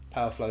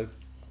 Powerflow,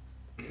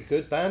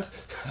 good band.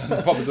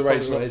 Prophets of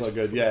Rage, not so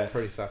good, yeah.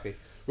 Pretty sucky.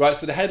 Right,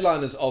 so the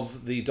headliners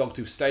of the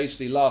Dogtooth stage,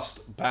 the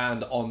last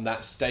band on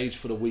that stage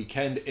for the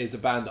weekend is a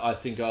band that I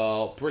think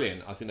are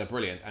brilliant. I think they're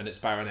brilliant, and it's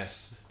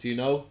Baroness. Do you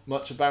know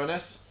much of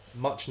Baroness?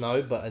 Much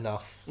no, but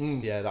enough.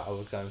 Yeah, that I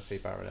would go and see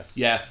Baroness.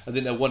 Yeah, I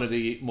think they're one of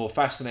the more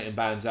fascinating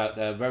bands out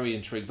there. Very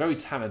intrigued, very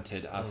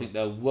talented. I think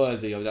they're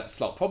worthy of that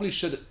slot. Probably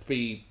should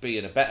be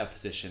in a better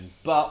position,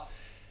 but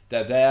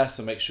they're there,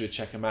 so make sure you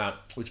check them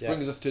out. Which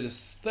brings us to the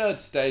 3rd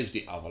stage,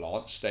 the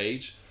Avalanche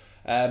stage.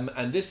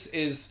 And this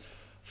is,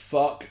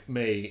 fuck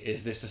me,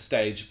 is this a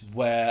stage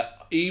where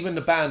even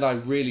the band I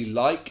really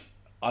like,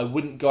 I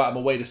wouldn't go out of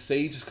my way to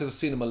see just because I've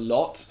seen them a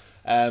lot.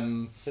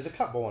 There's a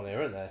couple on there,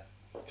 isn't there?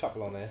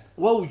 Couple on there.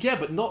 Well, yeah,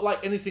 but not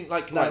like anything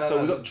like... No,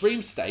 we've got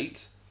Dream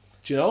State.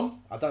 Do you know them?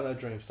 I don't know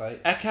Dream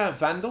State. Eka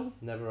Vandal.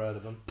 Never heard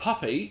of them.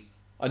 Puppy.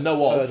 I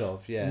know of. Heard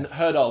of, yeah.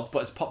 Heard of,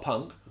 but it's pop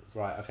punk.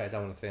 Right, okay,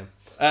 don't want to see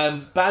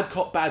them. Bad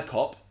Cop, Bad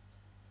Cop.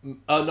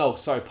 Oh, no,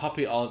 sorry,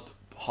 Puppy aren't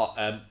pop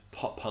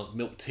punk.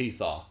 Milk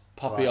Teeth are.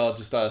 Puppy are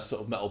just a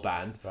sort of metal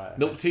band. Right, okay.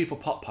 Milk Teeth are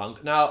pop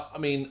punk. Now, I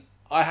mean,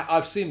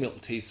 I've seen Milk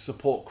Teeth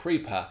support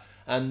Creeper,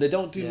 and they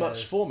don't do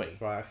much for me.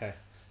 Right, okay.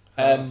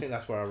 I think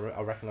that's where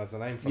I recognise the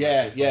name from. From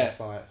the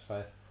site,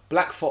 so.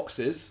 Black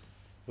Foxes.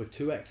 With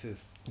 2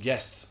 X's.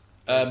 Yes.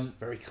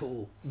 Very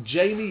cool.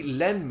 Jamie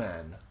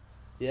Lenman.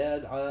 Yeah,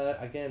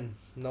 again,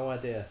 no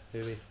idea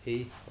who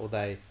he or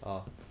they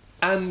are.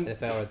 And if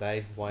they are a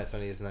they, why it's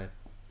only his name.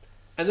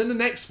 And then the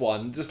next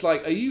one, just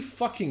like, are you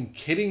fucking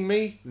kidding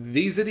me?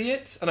 These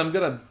idiots? And I'm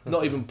going to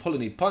not even pull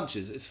any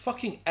punches. It's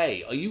fucking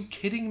A. Are you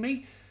kidding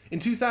me? In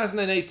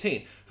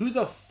 2018, who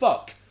the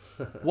fuck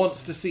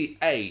wants to see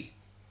A?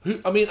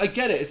 I mean, I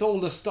get it. It's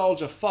all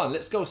nostalgia fun.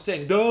 Let's go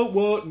sing Don't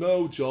Want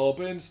No Job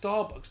in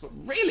Starbucks. But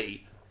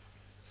really?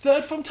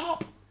 3rd from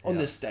top on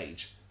this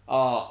stage.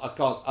 I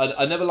can't.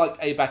 I never liked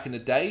A back in the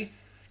day.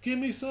 Give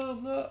me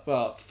some.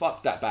 Well,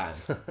 fuck that band.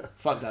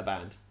 Fuck that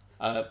band.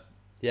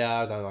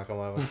 Yeah, I don't like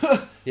them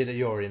either.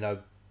 You already know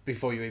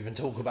before you even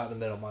talk about them,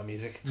 they're not my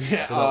music.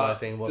 Yeah, they're not my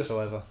thing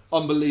whatsoever.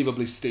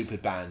 Unbelievably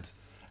stupid band.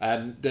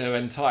 Their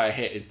entire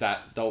hit is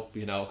that I can't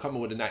remember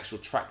what an actual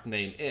track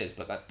name is,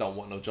 but that "Don't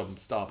Want No Job in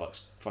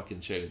Starbucks"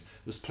 fucking tune. It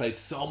was played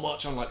so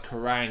much on like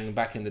Kerrang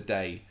back in the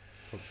day.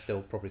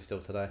 Probably still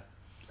today.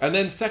 And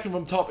then second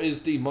from top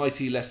is the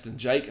mighty Less Than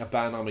Jake, a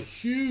band I'm a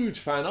huge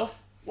fan of.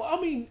 Well,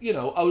 I mean,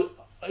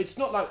 it's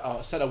not like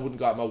I said I wouldn't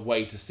go out my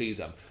way to see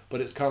them,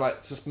 but it's kind of like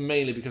it's just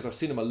mainly because I've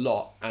seen them a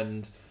lot,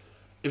 and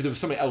if there was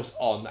something else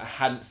on that I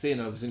hadn't seen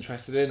and I was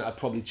interested in, I'd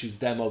probably choose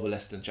them over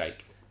Less Than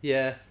Jake.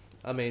 Yeah,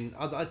 I mean,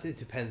 it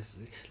depends.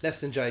 Less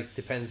Than Jake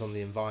depends on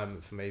the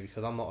environment for me,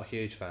 because I'm not a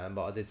huge fan,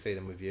 but I did see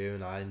them with you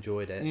and I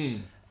enjoyed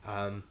it.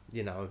 A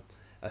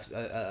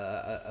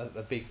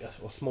big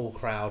or small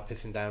crowd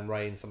pissing down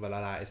rain, something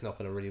like that, it's not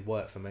going to really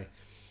work for me.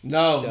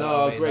 No,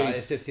 I agree. Like,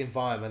 it's just the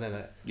environment, isn't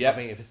it? Yep. I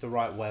think if it's the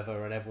right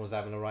weather and everyone's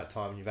having the right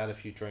time and you've had a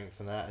few drinks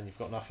and that and you've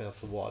got nothing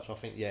else to watch, I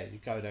think, yeah, you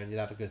go there and you'll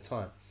have a good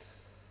time.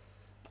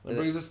 That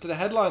brings us to the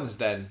headliners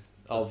then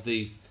of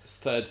the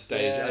third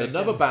stage. Yeah,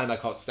 Another band I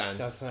can't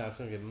stand. I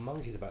couldn't give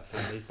monkeys about some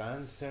of these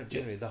bands. They're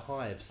generally the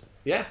Hives.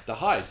 Yeah, the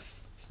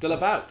Hives. Still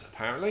about,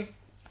 apparently.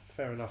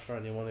 Fair enough for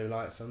anyone who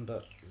likes them,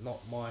 but not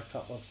my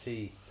cup of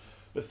tea.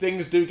 But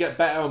things do get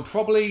better, and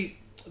probably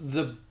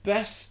the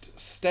best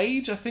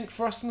stage, I think,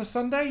 for us on a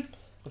Sunday.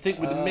 I think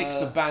with the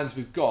mix of bands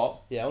we've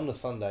got. Yeah, on the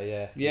Sunday,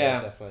 yeah.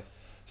 Yeah, definitely.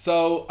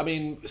 So, I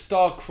mean,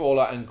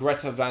 Starcrawler and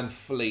Greta Van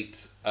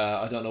Fleet,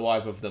 I don't know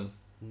either of them.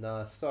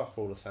 No,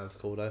 Starcrawler sounds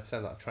cool though.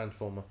 Sounds like a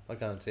Transformer. I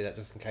guarantee that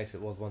just in case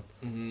it was one.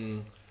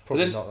 Mm.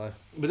 Probably not though.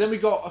 But then we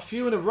got a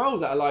few in a row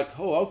that are like,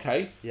 oh,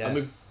 okay. Yeah. And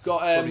we've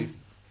got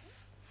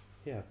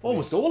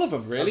almost all of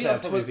them really.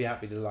 I'd probably be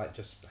happy to like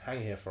just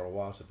hang here for a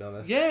while, to be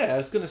honest. Yeah, I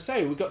was going to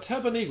say, we've got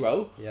Turbo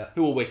Negro, yeah,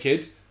 who are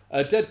wicked.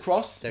 Dead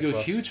Cross, you're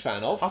a huge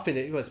fan of. I think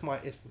it's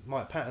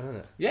Mike Patton, isn't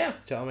it? Yeah.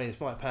 Do you know what I mean?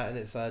 It's Mike Patton,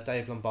 it's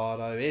Dave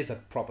Lombardo. It is a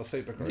proper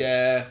supergroup.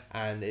 Yeah.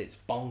 And it's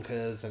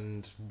bonkers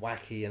and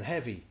wacky and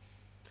heavy.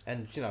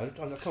 And,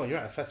 come on, you're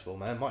at a festival,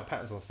 man. Mike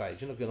Patton's on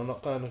stage. I'm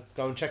not going to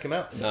go and check him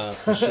out. No,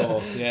 for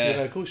sure. Yeah.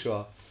 Of course you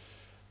are.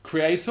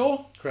 Creator,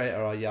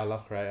 I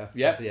love Creator.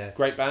 Yep. Yeah.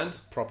 Great band.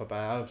 Proper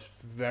band. I was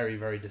very,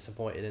 very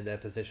disappointed in their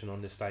position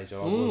on this stage. I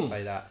will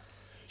say that.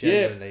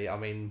 Genuinely, I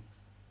mean,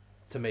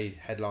 to me,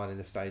 headlining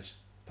the stage,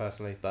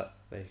 personally, but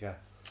there you go.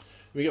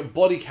 We got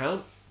Body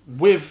Count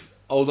with,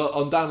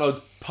 on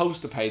Download's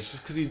poster page,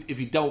 just because if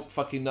you don't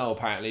fucking know,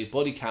 apparently,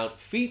 Body Count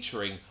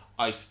featuring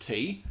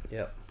Ice-T.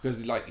 Yep.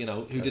 Because,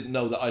 who didn't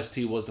know that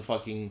Ice-T was the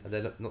fucking... And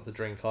they're not the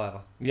drink either.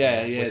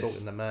 Yeah. We're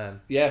talking the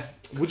man. Yeah.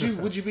 Would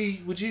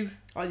you?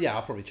 Yeah,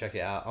 I'll probably check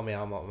it out. I mean,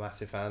 I'm not a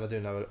massive fan.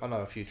 I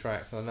know a few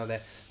tracks, and I know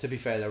to be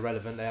fair, they're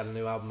relevant. They had a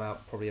new album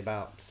out probably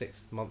about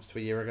 6 months to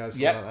a year ago,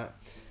 something like that.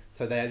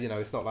 So they're,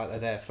 it's not like they're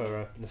there for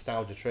a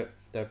nostalgia trip.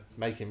 They're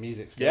making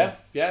music still.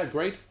 Yeah,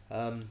 great.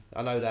 I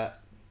know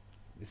that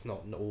it's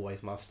not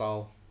always my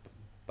style,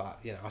 but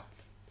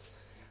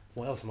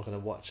what else am I going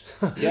to watch?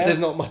 Yeah. There's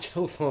not much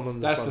else on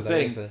the That's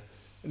Sunday, the thing.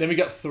 And then we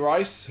got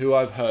Thrice, who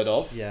I've heard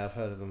of. Yeah, I've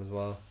heard of them as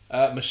well.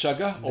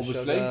 Meshuggah,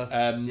 obviously.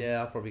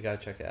 Yeah, I'll probably go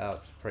check it out.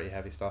 It's pretty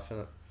heavy stuff,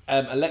 isn't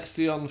it?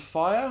 Alexi on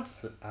Fire.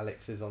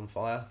 Alex is on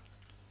fire.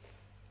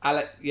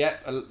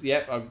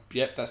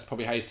 Yep. That's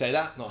probably how you say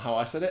that, not how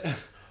I said it.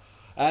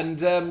 And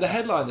the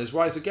headliners,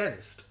 Rise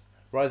Against.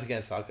 Rise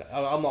Against.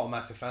 I'm not a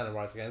massive fan of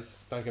Rise Against.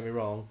 Don't get me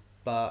wrong,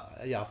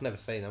 but yeah, I've never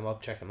seen them. I'll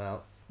check them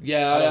out.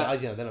 Yeah,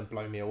 they don't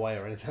blow me away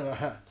or anything like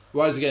that.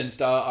 Rise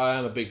Against, I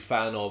am a big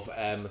fan of.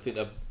 I think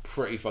they're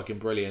pretty fucking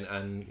brilliant,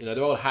 and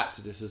they're all hats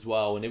at this as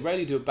well. And they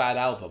rarely do a bad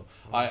album.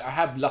 I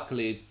have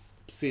luckily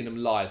seen them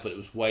live, but it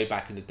was way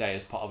back in the day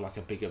as part of like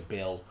a bigger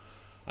bill.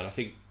 And I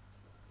think,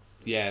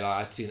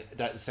 I'd seen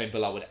that the same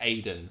bill out with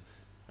Aiden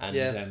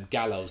and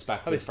Gallows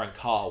back when Frank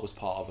Carter was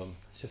part of them.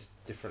 It's just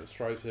different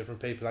strokes for different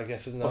people, I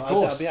guess, isn't it? Of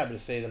course. I'd be happy to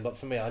see them, but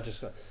for me, I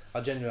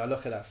genuinely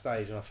look at that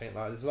stage and I think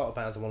there's a lot of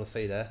bands I want to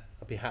see there.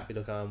 I'd be happy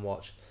to go and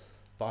watch,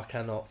 but I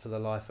cannot for the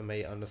life of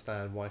me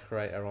understand why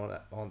Creator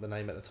aren't the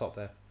name at the top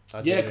there.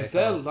 Yeah, because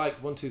they're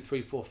like 1, 2,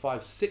 3, 4,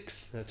 5,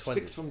 6,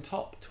 6 from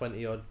top.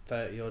 20 odd,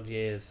 30 odd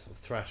years of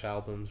thrash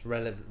albums,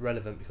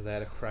 relevant because they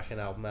had a cracking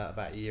album out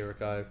about a year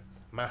ago.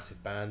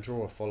 Massive band,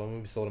 draw a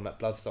following. We saw them at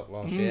Bloodstock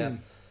last year.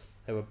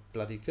 They were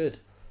bloody good.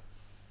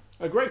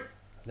 Oh, great.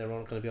 They're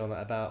going to be on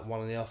at about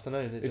 1 in the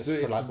afternoon. It's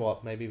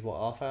maybe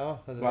half hour?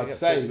 I'd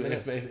say,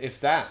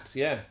 if that,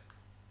 yeah.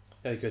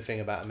 The only good thing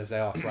about them is they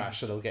are thrash,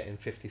 so they'll get in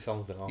 50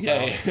 songs in half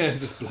hour. Yeah,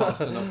 just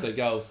blasting off they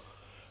go.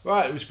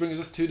 Right, which brings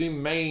us to the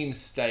main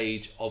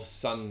stage of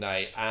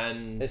Sunday,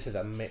 and... This is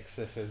a mix,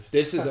 this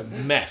is a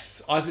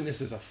mess. I think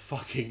this is a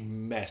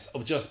fucking mess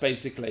of just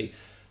basically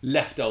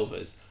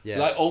leftovers.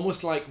 Yeah.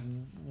 Almost like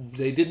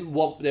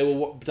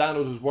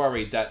Download was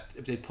worried that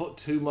if they put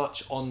too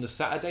much on the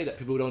Saturday, that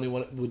people would only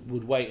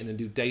would wait and then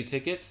do day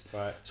tickets.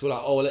 Right. So we're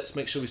like, let's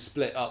make sure we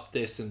split up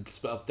this and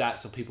split up that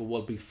so people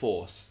will be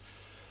forced.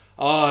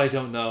 I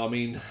don't know. I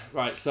mean,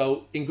 right,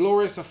 so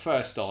Inglorious are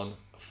first on,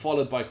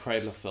 followed by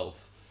Cradle of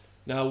Filth.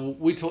 Now,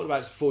 we talked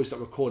about this before we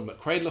started recording, but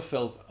Cradle of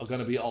Filth are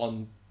going to be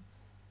on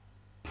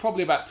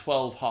probably about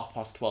 12,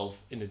 12:30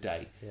 in the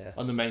day Yeah.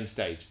 on the main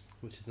stage.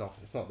 Which is not,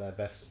 it's not their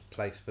best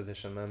place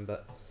position, man,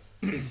 but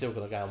you're still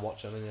got to go and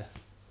watch them, innit?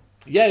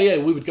 Yeah,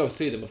 we would go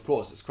see them, of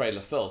course. It's Cradle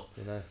of Filth.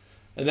 You know?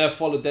 And they're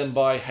followed then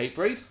by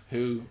Hatebreed,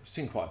 who I've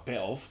seen quite a bit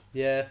of.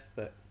 Yeah,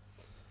 but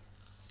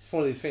it's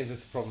one of these things.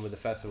 That's the problem with the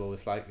festival.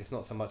 It's like, it's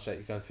not so much that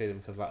you go and see them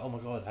because, like, oh my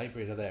god,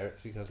 Hatebreed are there.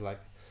 It's because, like,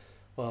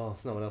 well,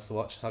 there's no one else to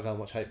watch. I'll go and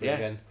watch Hatebreed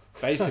again.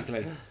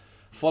 Basically.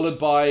 Followed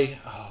by,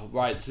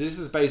 right, so this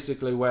is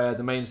basically where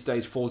the main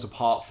stage falls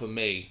apart for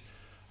me.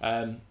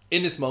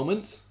 In this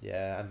moment,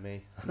 Yeah, and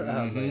me.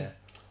 Mhm. Yeah.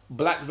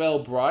 Black Veil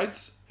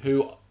Brides,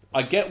 who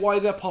I get why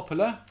they're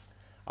popular.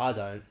 I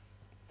don't.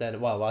 Then,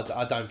 well,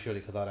 I don't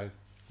purely because I don't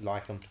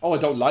like them. Oh, I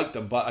don't like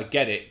them, but I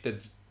get it.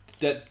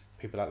 That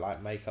People that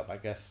like makeup, I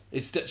guess.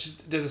 it's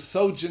just they're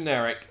so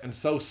generic and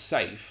so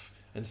safe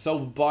and so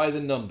by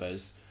the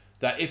numbers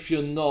that if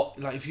you're not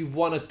like if you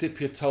want to dip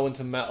your toe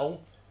into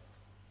metal,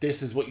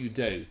 this is what you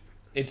do.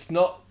 It's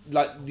not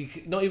like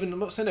not even I'm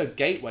not saying a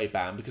gateway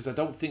band because I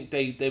don't think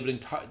they would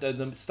encourage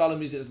the style of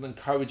music doesn't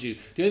encourage you.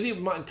 The only thing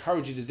it might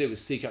encourage you to do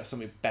is seek out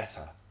something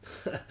better.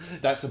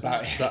 That's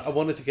about it. But I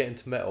wanted to get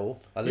into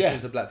metal. I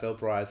listened to Black Veil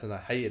Brides and I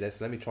hated it,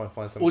 so let me try and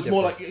find something It was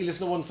different. more like you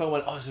listen to one song and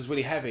went, oh, this is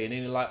really heavy, and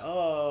then you're like,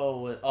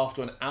 oh,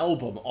 after an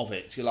album of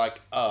it, you're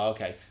like, oh,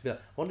 okay. Yeah, I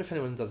wonder if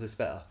anyone does this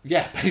better.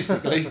 Yeah,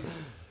 basically.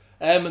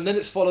 And then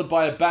it's followed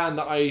by a band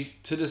that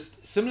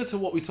similar to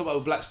what we talked about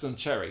with Blackstone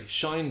Cherry,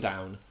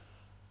 Shinedown.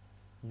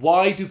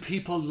 Why do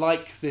people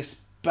like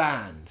this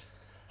band?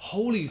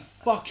 Holy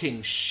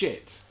fucking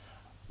shit.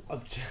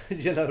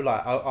 You know,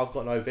 like, I've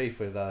got no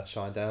beef with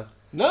Shinedown.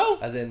 No?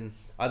 As in,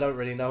 I don't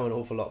really know an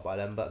awful lot by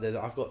them, but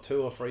I've got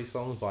 2 or 3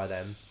 songs by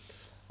them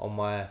on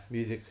my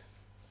music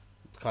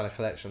kind of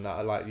collection that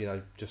I like, you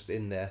know, just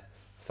in there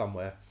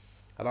somewhere.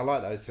 And I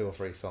like those 2 or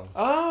 3 songs.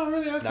 Oh,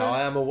 really? Okay. Now,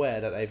 I am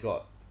aware that they've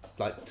got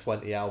like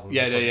 20 albums.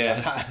 Yeah. Like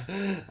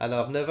that. And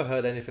I've never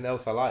heard anything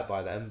else I like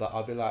by them, but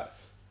I'll be like,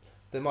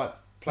 they might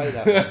play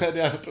that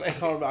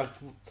one. I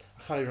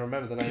can't even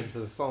remember the names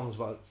of the songs,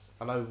 but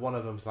I know one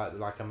of them's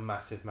like a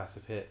massive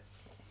hit.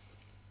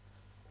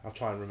 I'll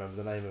try and remember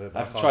the name of it. I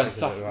have to try and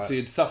suffer. Right. So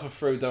you'd suffer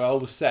through the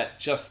whole set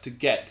just to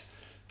get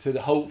to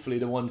hopefully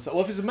the one.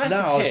 Well, if it's a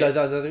massive hit,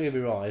 don't get me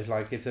wrong. It's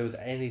like if there was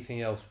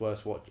anything else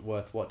worth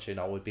watching,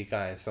 I would be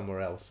going somewhere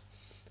else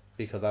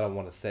because I don't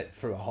want to sit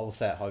through a whole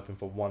set hoping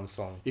for one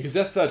song. Because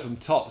they're third from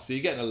top, so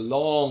you're getting a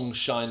long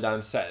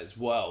Shinedown set as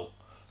well.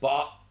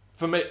 But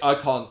for me, I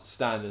can't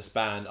stand this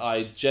band.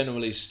 I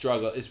generally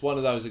struggle. It's one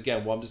of those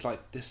again where I'm just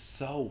like, this is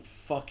so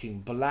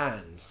fucking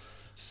bland,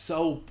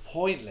 so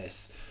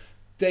pointless.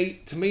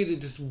 To me, they're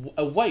just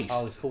a waste.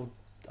 Oh,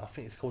 I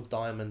think it's called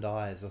Diamond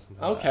Eyes or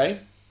something. Okay. Like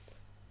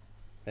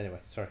that. Anyway,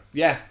 sorry.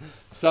 Yeah.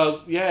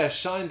 So yeah,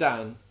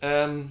 Shinedown.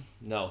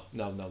 No.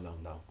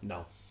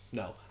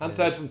 And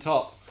third from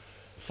top,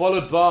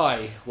 followed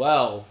by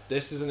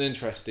this is an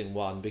interesting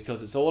one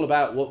because it's all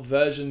about what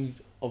version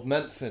of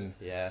Manson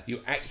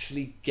you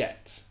actually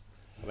get.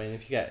 I mean,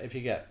 if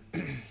you get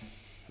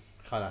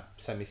kind of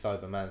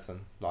semi-sober Manson,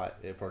 like,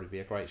 it'd probably be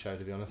a great show,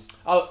 to be honest.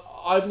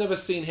 I've never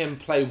seen him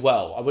play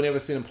well. I've only ever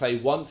seen him play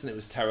once and it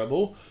was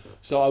terrible.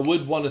 So I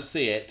would want to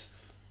see it,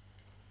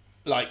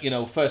 like, you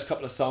know, first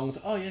couple of songs,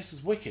 oh yes,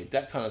 it's wicked,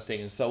 that kind of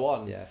thing and so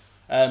on.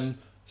 Yeah.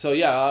 So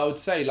yeah, I would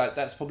say like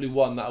that's probably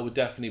one that I would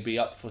definitely be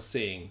up for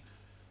seeing.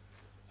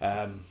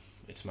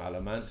 It's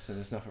Marilyn Manson,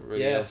 there's nothing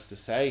really else to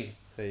say.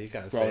 So you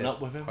go and growing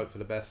up with him. Hope for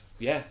the best.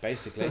 Yeah,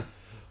 basically.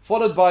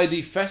 Followed by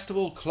the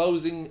festival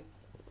closing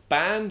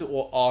band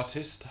or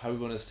artist, how we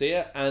want to see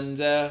it, and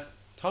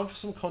time for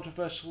some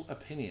controversial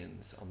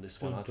opinions on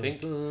this one, I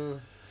think.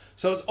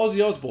 So it's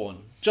Ozzy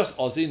Osbourne, just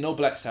Ozzy, no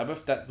Black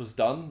Sabbath. That was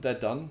done. They're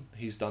done.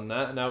 He's done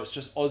that, and now it's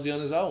just Ozzy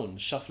on his own,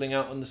 shuffling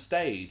out on the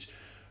stage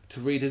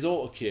to read his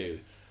auto cue,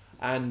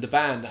 and the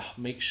band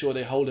make sure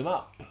they hold him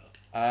up.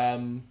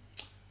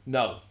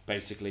 No,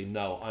 basically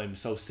no. I'm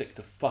so sick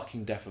to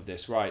fucking death of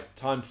this. Right,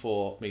 time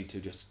for me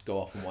to just go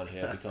off on one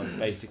here because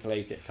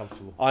basically get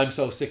comfortable. I'm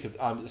so sick of.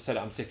 I'm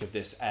sick of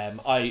this.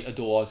 I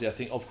adore Ozzy. I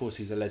think of course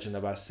he's a legend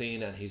of our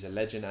scene and he's a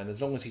legend. And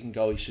as long as he can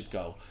go, he should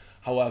go.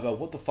 However,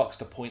 what the fuck's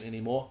the point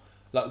anymore?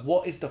 Like,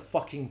 what is the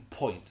fucking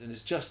point? And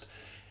it's just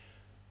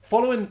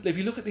following. If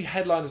you look at the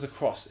headliners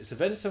across, it's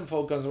Avenged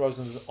Sevenfold, Guns N'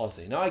 Roses, and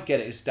Ozzy. Now I get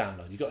it. It's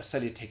download. You got to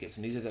sell your tickets,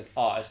 and these are the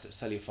artists that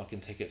sell your fucking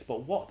tickets.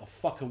 But what the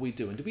fuck are we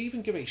doing? Do we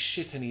even give a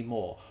shit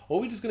anymore? Or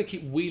are we just going to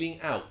keep wheeling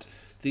out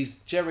these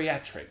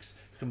geriatrics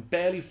who can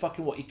barely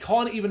fucking what? He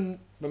can't even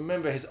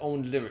remember his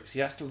own lyrics. He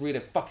has to read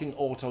a fucking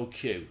auto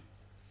cue.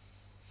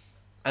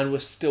 And we're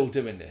still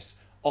doing this.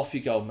 Off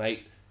you go,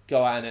 mate.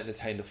 Go out and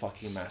entertain the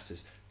fucking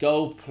masses.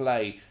 Go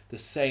play the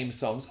same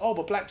songs. Oh,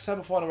 but Black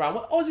Sabbath aren't around.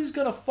 What Ozzy's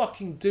gonna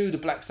fucking do the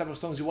Black Sabbath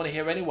songs you want to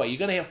hear anyway? You're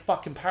gonna hear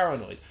fucking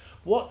Paranoid.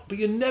 What? But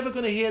you're never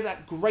gonna hear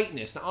that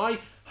greatness. Now, I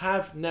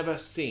have never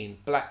seen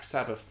Black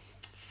Sabbath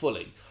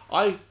fully.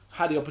 I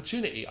had the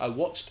opportunity. I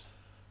watched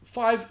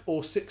 5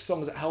 or 6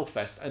 songs at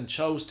Hellfest and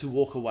chose to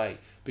walk away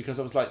because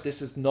I was like,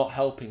 this is not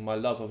helping my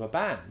love of a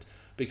band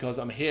because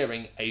I'm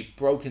hearing a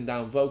broken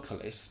down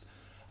vocalist.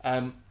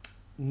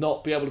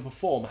 not be able to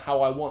perform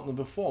how I want them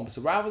to perform.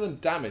 So rather than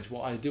damage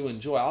what I do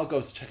enjoy, I'll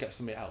go to check out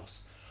something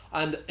else.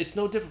 And it's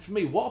no different for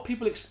me. What are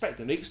people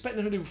expecting? They expect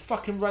them to be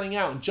fucking running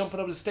out and jumping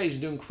over the stage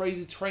and doing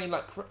crazy train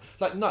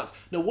like nuts.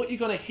 No, what you're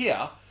going to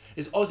hear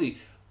is Ozzy,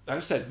 like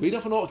I said, read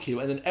off an auto cue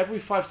and then every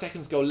 5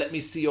 seconds go, let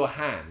me see your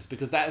hands.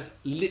 Because that is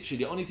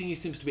literally the only thing he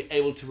seems to be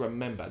able to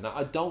remember. Now,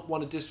 I don't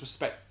want to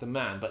disrespect the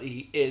man, but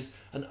he is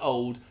an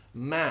old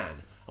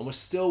man. And we're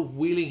still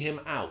wheeling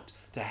him out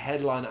to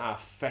headline our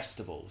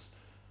festivals.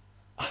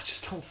 I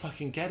just don't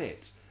fucking get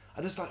it.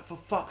 I just like, for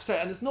fuck's sake.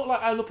 And it's not like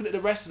I'm looking at the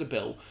rest of the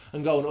bill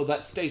and going, oh,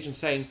 that stage and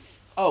saying,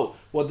 oh,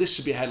 well, this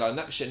should be a headline,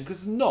 that shouldn't.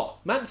 Because it's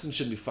not. Manson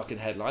shouldn't be fucking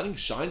headlining.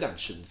 Shinedown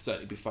shouldn't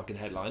certainly be fucking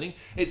headlining.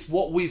 It's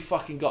what we've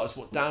fucking got. It's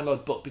what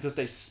Download booked because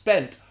they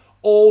spent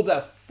all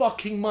their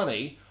fucking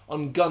money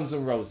on Guns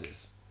N'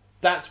 Roses.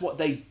 That's what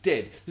they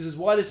did. This is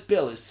why this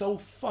bill is so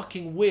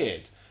fucking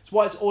weird. It's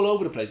why it's all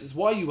over the place. It's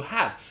why you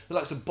have the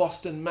likes of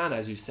Boston Man,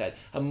 as you said,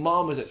 and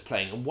Marmozets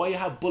playing, and why you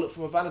have Bullet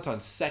from a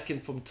Valentine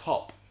second from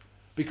top.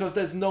 Because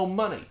there's no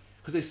money.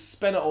 Because they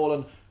spent it all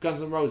on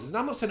Guns N' Roses. And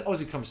I'm not saying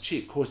Ozzy comes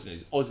cheap. Of course it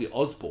is. Ozzy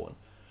Osbourne.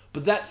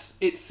 But that's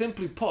it.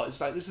 Simply put,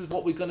 it's like, this is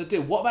what we're going to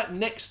do. What about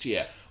next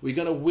year? We're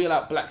going to wheel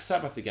out Black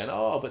Sabbath again.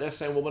 Oh, but they're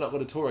saying, well, we're not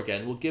going to tour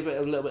again. We'll give it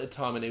a little bit of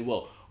time and they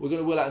will. We're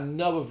going to wheel out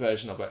another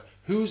version of it.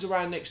 Who's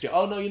around next year?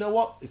 Oh, no, you know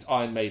what? It's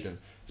Iron Maiden.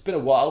 It's been a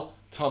while.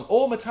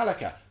 Or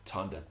Metallica.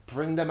 Time to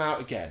bring them out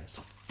again.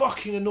 So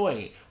fucking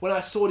annoying. When I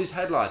saw these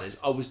headliners,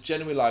 I was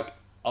genuinely like,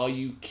 are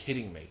you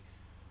kidding me?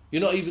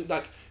 You're not even,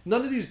 like,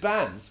 none of these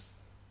bands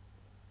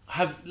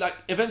have, like,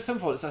 Event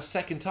Sevenfold, it's our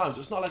second time,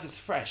 so it's not like it's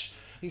fresh.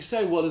 You can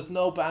say, well, there's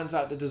no bands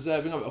out there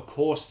deserving of it. Of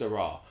course there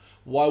are.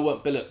 Why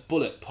weren't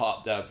Bullet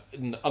part there?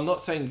 I'm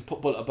not saying you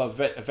put Bullet above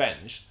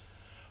Avenged,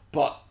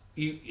 but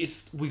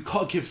we've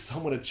got to give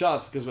someone a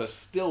chance because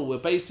we're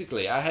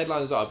basically, our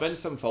headliners are Event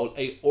Sevenfold,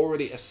 a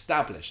already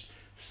established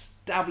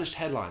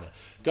headliner.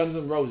 Guns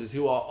N' Roses,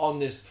 who are on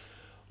this,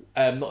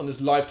 not on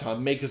this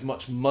Lifetime, make as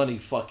much money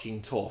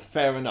fucking tour.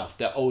 Fair enough,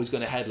 they're always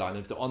going to headline.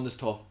 If they're on this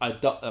tour, I'm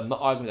not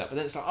arguing that. But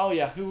then it's like, oh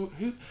yeah,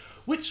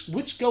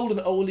 which Golden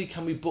Oldie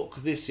can we book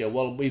this year?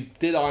 Well, we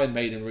did Iron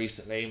Maiden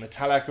recently.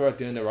 Metallica are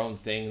doing their own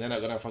thing. They're not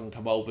going to fucking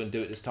come over and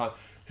do it this time.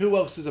 Who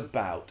else is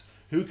about?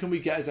 Who can we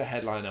get as a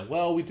headliner?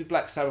 Well, we did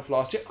Black Sabbath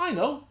last year. I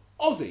know,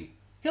 Ozzy.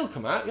 He'll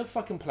come out. He'll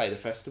fucking play the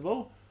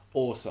festival.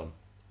 Awesome.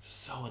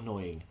 So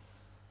annoying.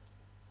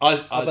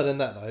 Other than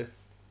that, though,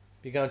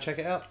 you go and check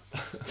it out.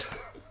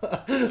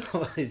 I'm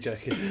only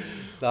joking.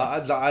 No,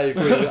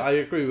 I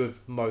agree with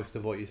most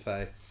of what you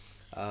say.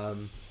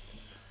 What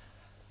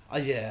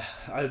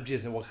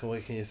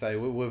can you say?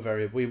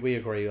 We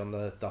agree on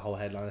the whole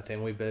headliner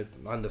thing. We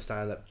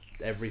understand that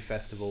every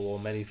festival or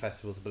many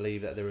festivals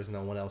believe that there is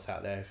no one else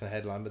out there who can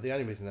headline. But the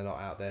only reason they're not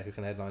out there who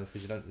can headline is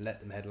because you don't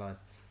let them headline.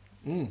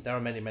 There are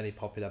many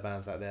popular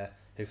bands out there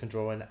who can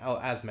draw in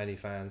as many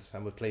fans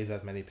and would please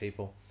as many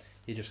people.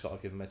 You just got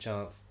to give them a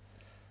chance.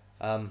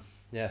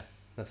 Yeah,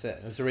 that's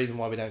it. That's the reason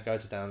why we don't go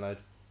to Download.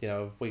 You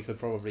know, we could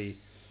probably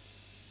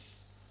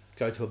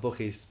go to a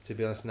bookies, to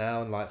be honest,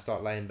 now and like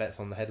start laying bets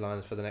on the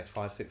headliners for the next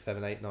 5, 6,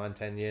 7, 8, 9,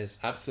 10 years.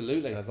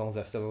 Absolutely. And as long as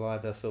they're still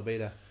alive, they'll still be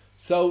there.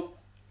 So,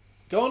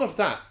 going off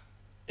that,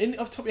 off the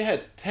top of your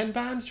head, 10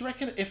 bands, do you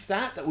reckon, if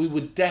that we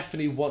would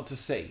definitely want to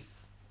see?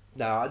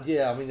 No,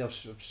 yeah, I mean, I've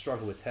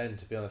struggled with 10,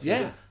 to be honest.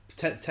 Yeah.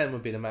 10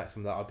 would be the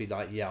maximum that I'd be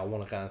like, yeah, I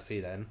want to go and see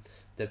them.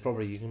 Then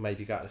probably you can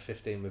maybe go to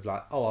 15 with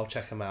like, oh, I'll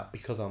check them out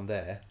because I'm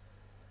there.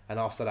 And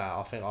after that,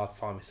 I think I'd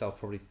find myself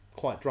probably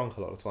quite drunk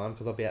a lot of the time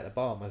because I'll be at the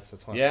bar most of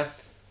the time. Yeah.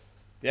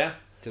 Yeah.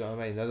 Do you know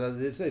what I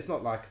mean? It's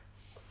not like...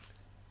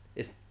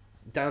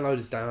 Download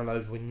is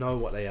Download. We know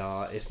what they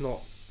are. It's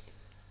not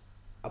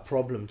a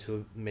problem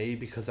to me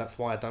because that's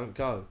why I don't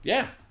go.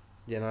 Yeah.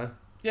 You know?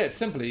 Yeah, it's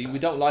simply we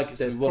don't like it,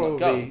 so there's we will not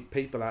go. There's probably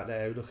people out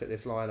there who look at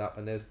this lineup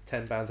and there's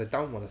 10 bands they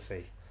don't want to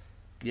see.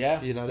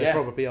 Yeah. You know, there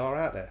probably are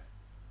out there.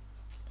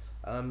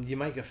 You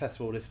make a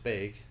festival this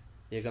big,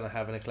 you're going to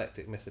have an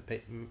eclectic mix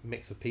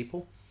of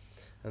people,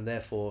 and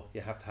therefore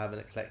you have to have an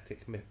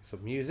eclectic mix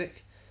of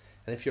music.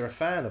 And if you're a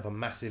fan of a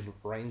massive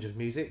range of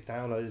music,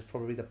 Download is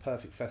probably the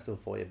perfect festival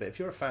for you. But if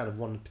you're a fan of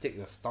one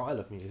particular style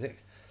of music,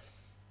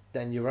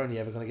 then you're only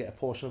ever going to get a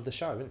portion of the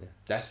show, aren't you?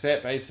 That's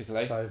it,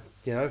 basically. So,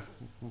 you know,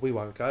 we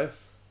won't go.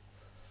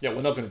 Yeah,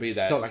 we're not going to be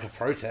there. It's not like a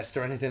protest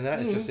or anything like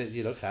that. It's just that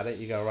you look at it,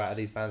 you go, right, are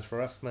these bands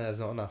for us? Man, there's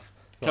not enough.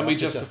 Can we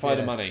justify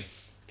the money?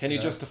 Can you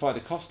justify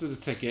the cost of the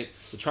ticket,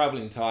 the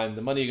travelling time,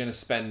 the money you're going to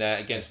spend there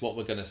against what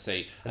we're going to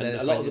see? And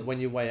then when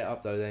you weigh it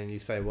up, though, then you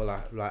say,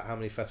 well, like how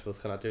many festivals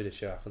can I do this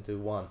year? I can do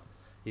one.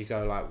 You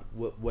go, like,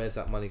 where's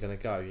that money going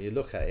to go? You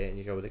look at it and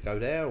you go, will it go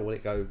there or will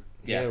it go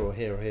here or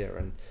here or here?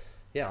 And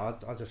yeah,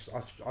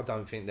 I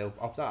don't think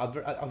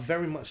I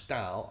very much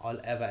doubt I'll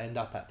ever end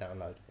up at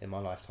Download in my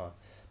lifetime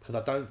because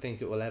I don't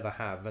think it will ever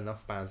have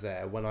enough bands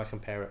there when I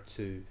compare it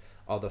to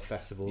other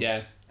festivals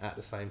at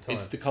the same time.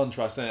 It's the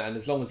contrast, isn't it? And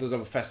as long as there's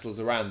other festivals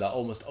around, they're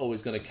almost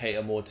always going to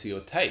cater more to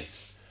your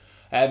taste.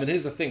 And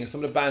here's the thing,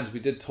 some of the bands we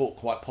did talk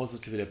quite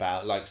positively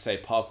about, like say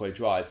Parkway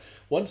Drive,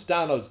 once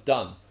Download's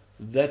done,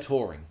 they're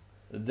touring.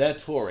 they're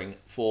touring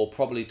for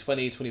probably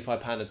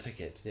 £20-25 a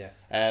ticket. Yeah.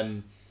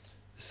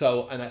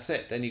 So, and that's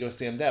it. Then you go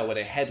see them there, where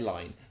they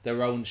headline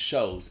their own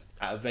shows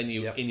at a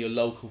venue Yep. in your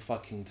local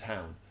fucking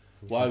town.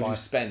 Why would you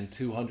spend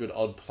 200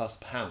 odd plus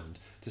pound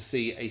to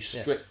see a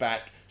stripped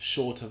back,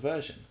 shorter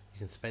version? You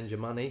can spend your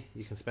money.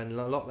 You can spend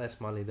a lot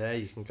less money there.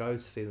 You can go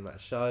to see them at a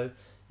show.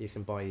 You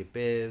can buy your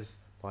beers,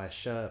 buy a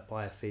shirt,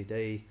 buy a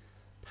CD,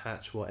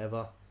 patch,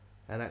 whatever,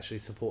 and actually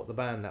support the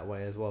band that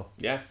way as well.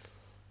 Yeah.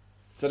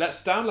 So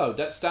that's Download.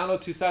 That's Download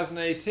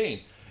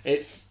 2018.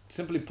 It's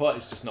simply put,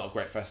 it's just not a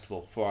great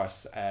festival for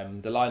us.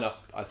 The lineup,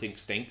 I think,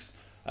 stinks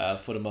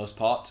for the most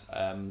part.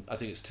 I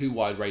think it's too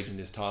wide ranging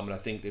this time, and I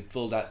think they've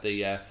filled out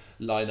the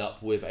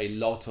lineup with a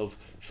lot of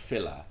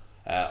filler.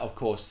 Of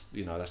course,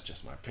 you know, that's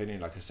just my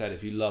opinion. Like I said,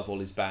 if you love all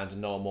these bands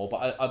and know them all,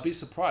 but I'd be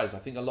surprised. I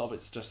think a lot of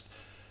it's just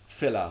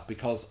filler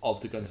because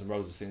of the Guns N'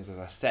 Roses things, as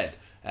I said.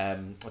 I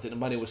think the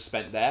money was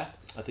spent there.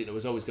 I think there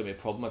was always going to be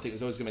a problem. I think there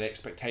was always going to be an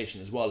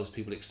expectation as well, as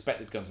people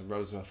expected Guns N'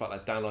 Roses. I felt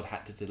like Download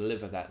had to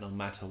deliver that no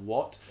matter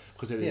what,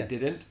 because if they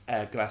didn't,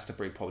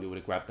 Glastonbury probably would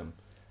have grabbed them.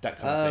 That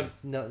kind of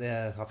thing. No,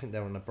 yeah, I think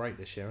they're on a break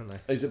this year, aren't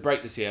they? Is it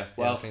break this year?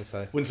 Well, I think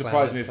so. Wouldn't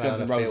surprise me if Guns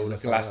N' Roses are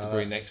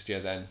Glastonbury next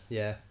year then.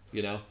 Yeah.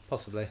 You know?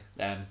 Possibly.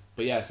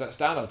 But yeah, so that's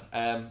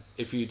Download.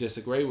 If you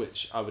disagree,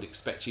 which I would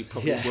expect you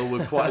probably will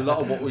with quite a lot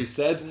of what we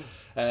said,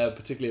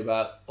 particularly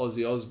about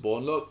Ozzy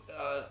Osbourne. Look,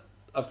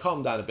 I've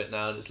calmed down a bit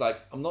now, and it's like,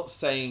 I'm not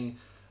saying...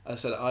 I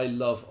said I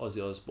love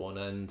Ozzy Osbourne,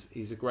 and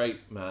he's a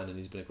great man, and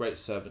he's been a great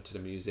servant to the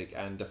music,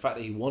 and the fact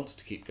that he wants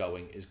to keep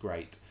going is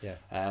great. Yeah.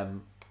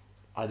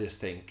 I just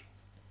think...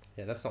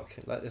 Yeah, let's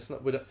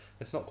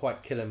not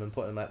quite kill him and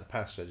put him at the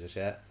pasture just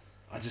yet.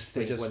 I just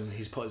think when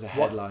he's put as a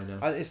headliner...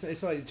 It's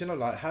like, do you know,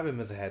 like, have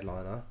him as a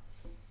headliner,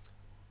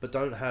 but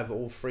don't have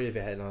all three of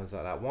your headliners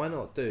like that. Why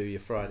not do your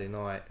Friday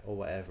night or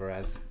whatever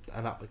as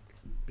an up...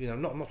 You know,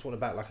 I'm not talking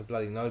about like a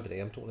bloody nobody.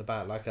 I'm talking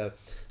about like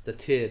the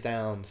tier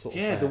down sort of.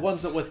 Yeah, the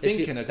ones that we're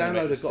thinking are going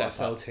to make the step up. Download has got to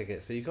sell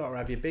tickets, so you've got to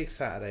have your big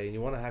Saturday and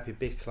you want to have your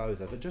big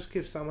closer, but just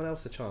give someone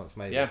else a chance,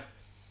 maybe. Yeah,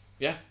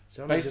 you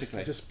know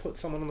basically. Just put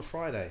someone on the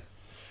Friday.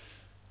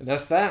 And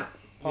that's that.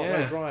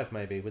 Parkway Drive,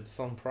 maybe, with the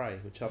song Pray,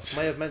 which I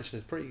may have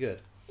mentioned is pretty good.